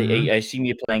 Like I assume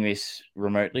you're playing this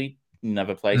remotely in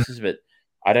other places, but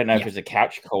I don't know if it's a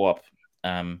couch co-op.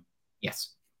 Yes,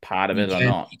 part of it or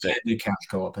not. You can do couch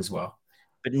co-op as well.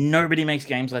 But nobody makes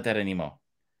games like that anymore.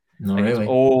 Not really. It's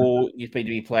all you need to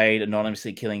be played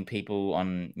anonymously, killing people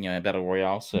on a battle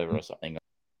royale server or something.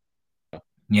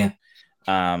 Yeah.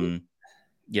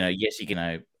 Yes, you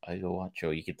can Overwatch,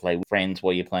 or you could play with friends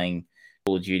while you're playing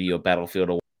Call of Duty or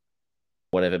Battlefield or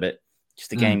whatever, but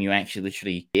just a game you actually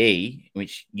literally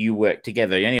which you work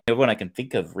together. The only one I can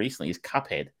think of recently is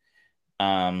Cuphead,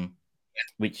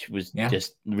 which was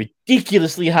just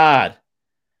ridiculously hard.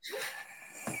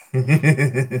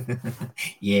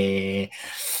 Yeah.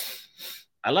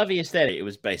 I love the aesthetic. It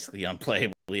was basically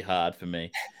unplayably hard for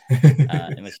me.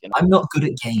 I'm not good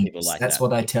at games. That's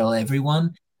what I tell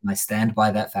everyone, and I stand by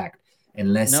that fact. I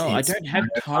don't have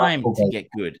time to get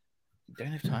good. I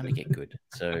don't have time to get good.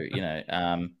 So,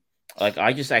 like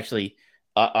I just actually,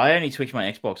 I only switch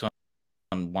my Xbox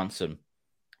on once in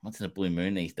a blue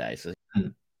moon these days. So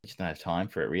I just don't have time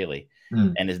for it really.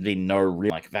 And there's been no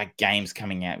real that game's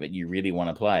coming out that you really want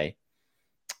to play.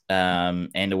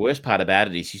 And the worst part about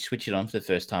it is you switch it on for the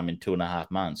first time in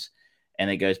 2.5 months, and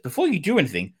it goes, before you do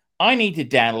anything, I need to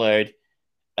download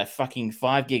a fucking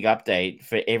 5 gig update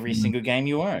for every single game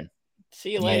you own.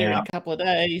 See you later in a couple of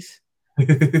days.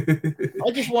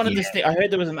 I just wanted to stick. I heard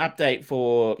there was an update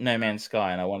for No Man's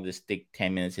Sky, and I wanted to stick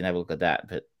 10 minutes and have a look at that.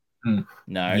 But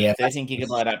no, 13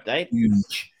 gigabyte update.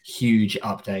 Huge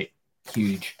update.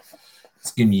 Huge.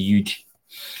 It's gonna be huge.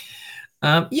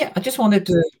 I just wanted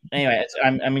to. Anyway,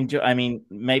 I mean,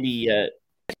 maybe if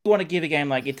you want to give a game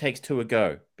like It Takes Two a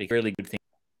go, because really good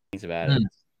things about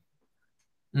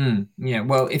it. Yeah,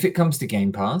 well, if it comes to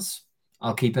Game Pass,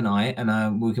 I'll keep an eye,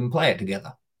 and we can play it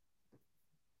together.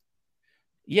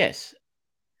 Yes,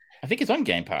 I think it's on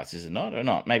Game Pass, is it not? Or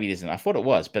not? Maybe it isn't. I thought it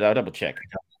was, but I'll double check.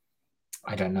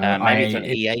 I don't know. Maybe it's on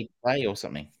EA Play or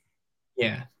something.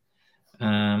 Yeah.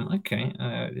 Okay.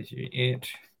 It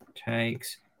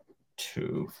Takes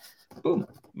Two. Boom.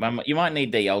 You might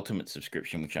need the Ultimate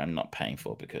subscription, which I'm not paying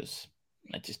for because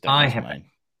I just don't. I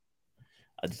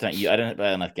just don't. I don't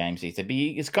play enough games these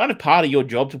days. It's kind of part of your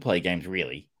job to play games,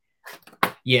 really.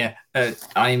 Yeah,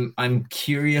 I'm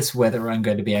curious whether I'm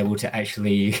going to be able to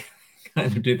actually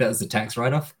kind of do that as a tax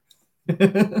write-off. I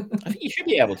think you should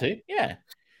be able to. Yeah.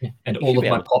 And all of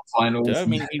my pop finals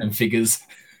and figures.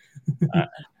 I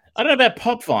don't know about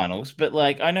pop finals, but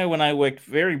I know when I worked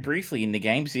very briefly in the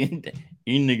games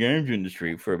in the games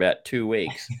industry for about 2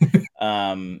 weeks.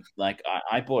 Like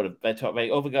I bought a. They told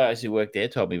me all the guys who worked there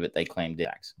told me that they claimed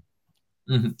tax.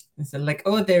 Mm-hmm. So like,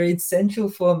 oh, they're essential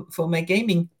for my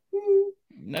gaming.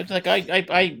 No, it's like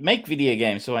I make video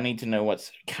games, so I need to know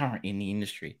what's current in the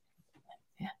industry.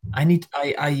 Yeah. I need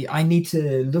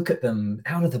to look at them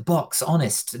out of the box,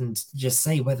 honest, and just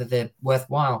say whether they're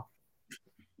worthwhile.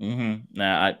 Mm-hmm.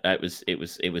 No, it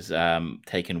was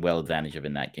taken well advantage of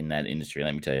in that industry.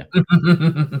 Let me tell you.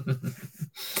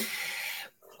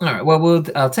 All right. Well,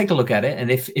 I'll take a look at it,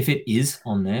 and if it is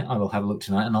on there, I will have a look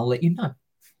tonight, and I'll let you know.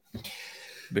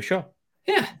 For sure.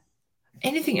 Yeah.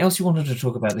 Anything else you wanted to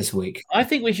talk about this week? I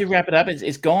think we should wrap it up.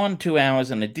 It's gone 2 hours,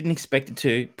 and I didn't expect it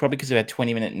to, probably because of our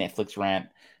 20-minute Netflix rant.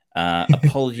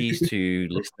 Apologies to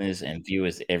listeners and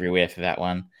viewers everywhere for that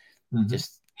one. Mm-hmm.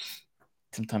 Just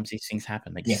sometimes these things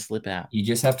happen; they just slip out. You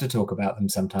just have to talk about them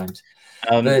sometimes.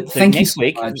 But so thank you so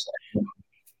much. So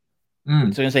I'm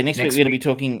going to say next week we're going to be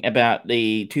talking about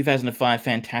the 2005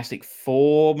 Fantastic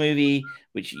Four movie,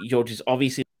 which George is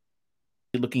obviously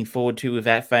looking forward to with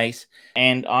that face,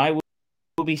 and I will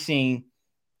be seeing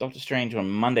Doctor Strange on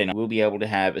Monday night. We'll be able to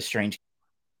have a Strange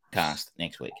cast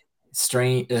next week.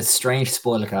 Strange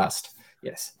spoiler cast.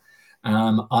 Yes.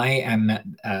 I am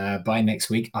by next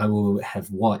week I will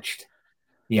have watched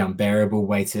The Unbearable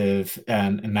Weight of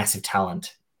Massive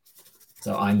Talent.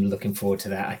 So I'm looking forward to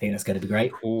that. I think that's going to be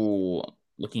great. Cool.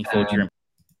 Looking forward to your...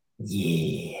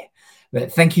 Yeah.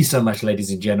 But thank you so much,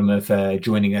 ladies and gentlemen, for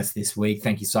joining us this week.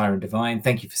 Thank you, Siren Divine.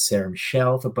 Thank you for Sarah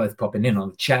Michelle for both popping in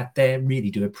on the chat there.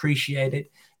 Really do appreciate it.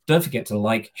 Don't forget to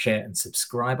like, share, and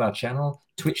subscribe our channel,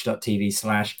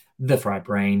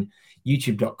 twitch.tv/thefriedbrain,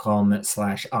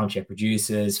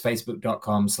 youtube.com/armchairproducers,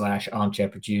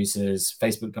 facebook.com/armchairproducers,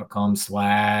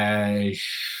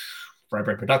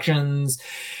 facebook.com/friedbrainproductions,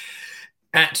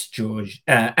 at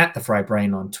the Fried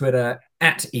Brain on Twitter,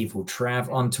 at Evil Trav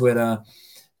on Twitter.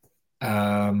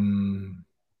 I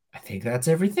think that's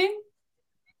everything.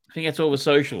 I think that's all the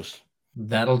socials.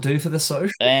 That'll do for the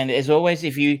social. And as always,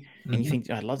 if you and you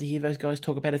think I'd love to hear those guys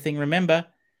talk about a thing, remember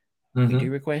we do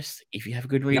request. If you have a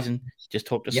good reason, just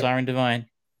talk to Siren Divine.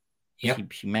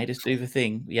 She made us do the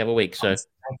thing the other week, so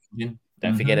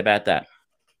don't forget about that.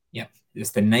 Yep,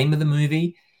 it's the name of the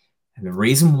movie and the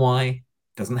reason why.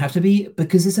 Doesn't have to be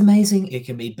because it's amazing. It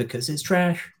can be because it's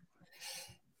trash.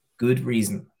 Good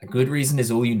reason. A good reason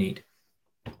is all you need.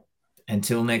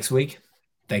 Until next week,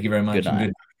 thank you very much. Good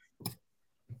night.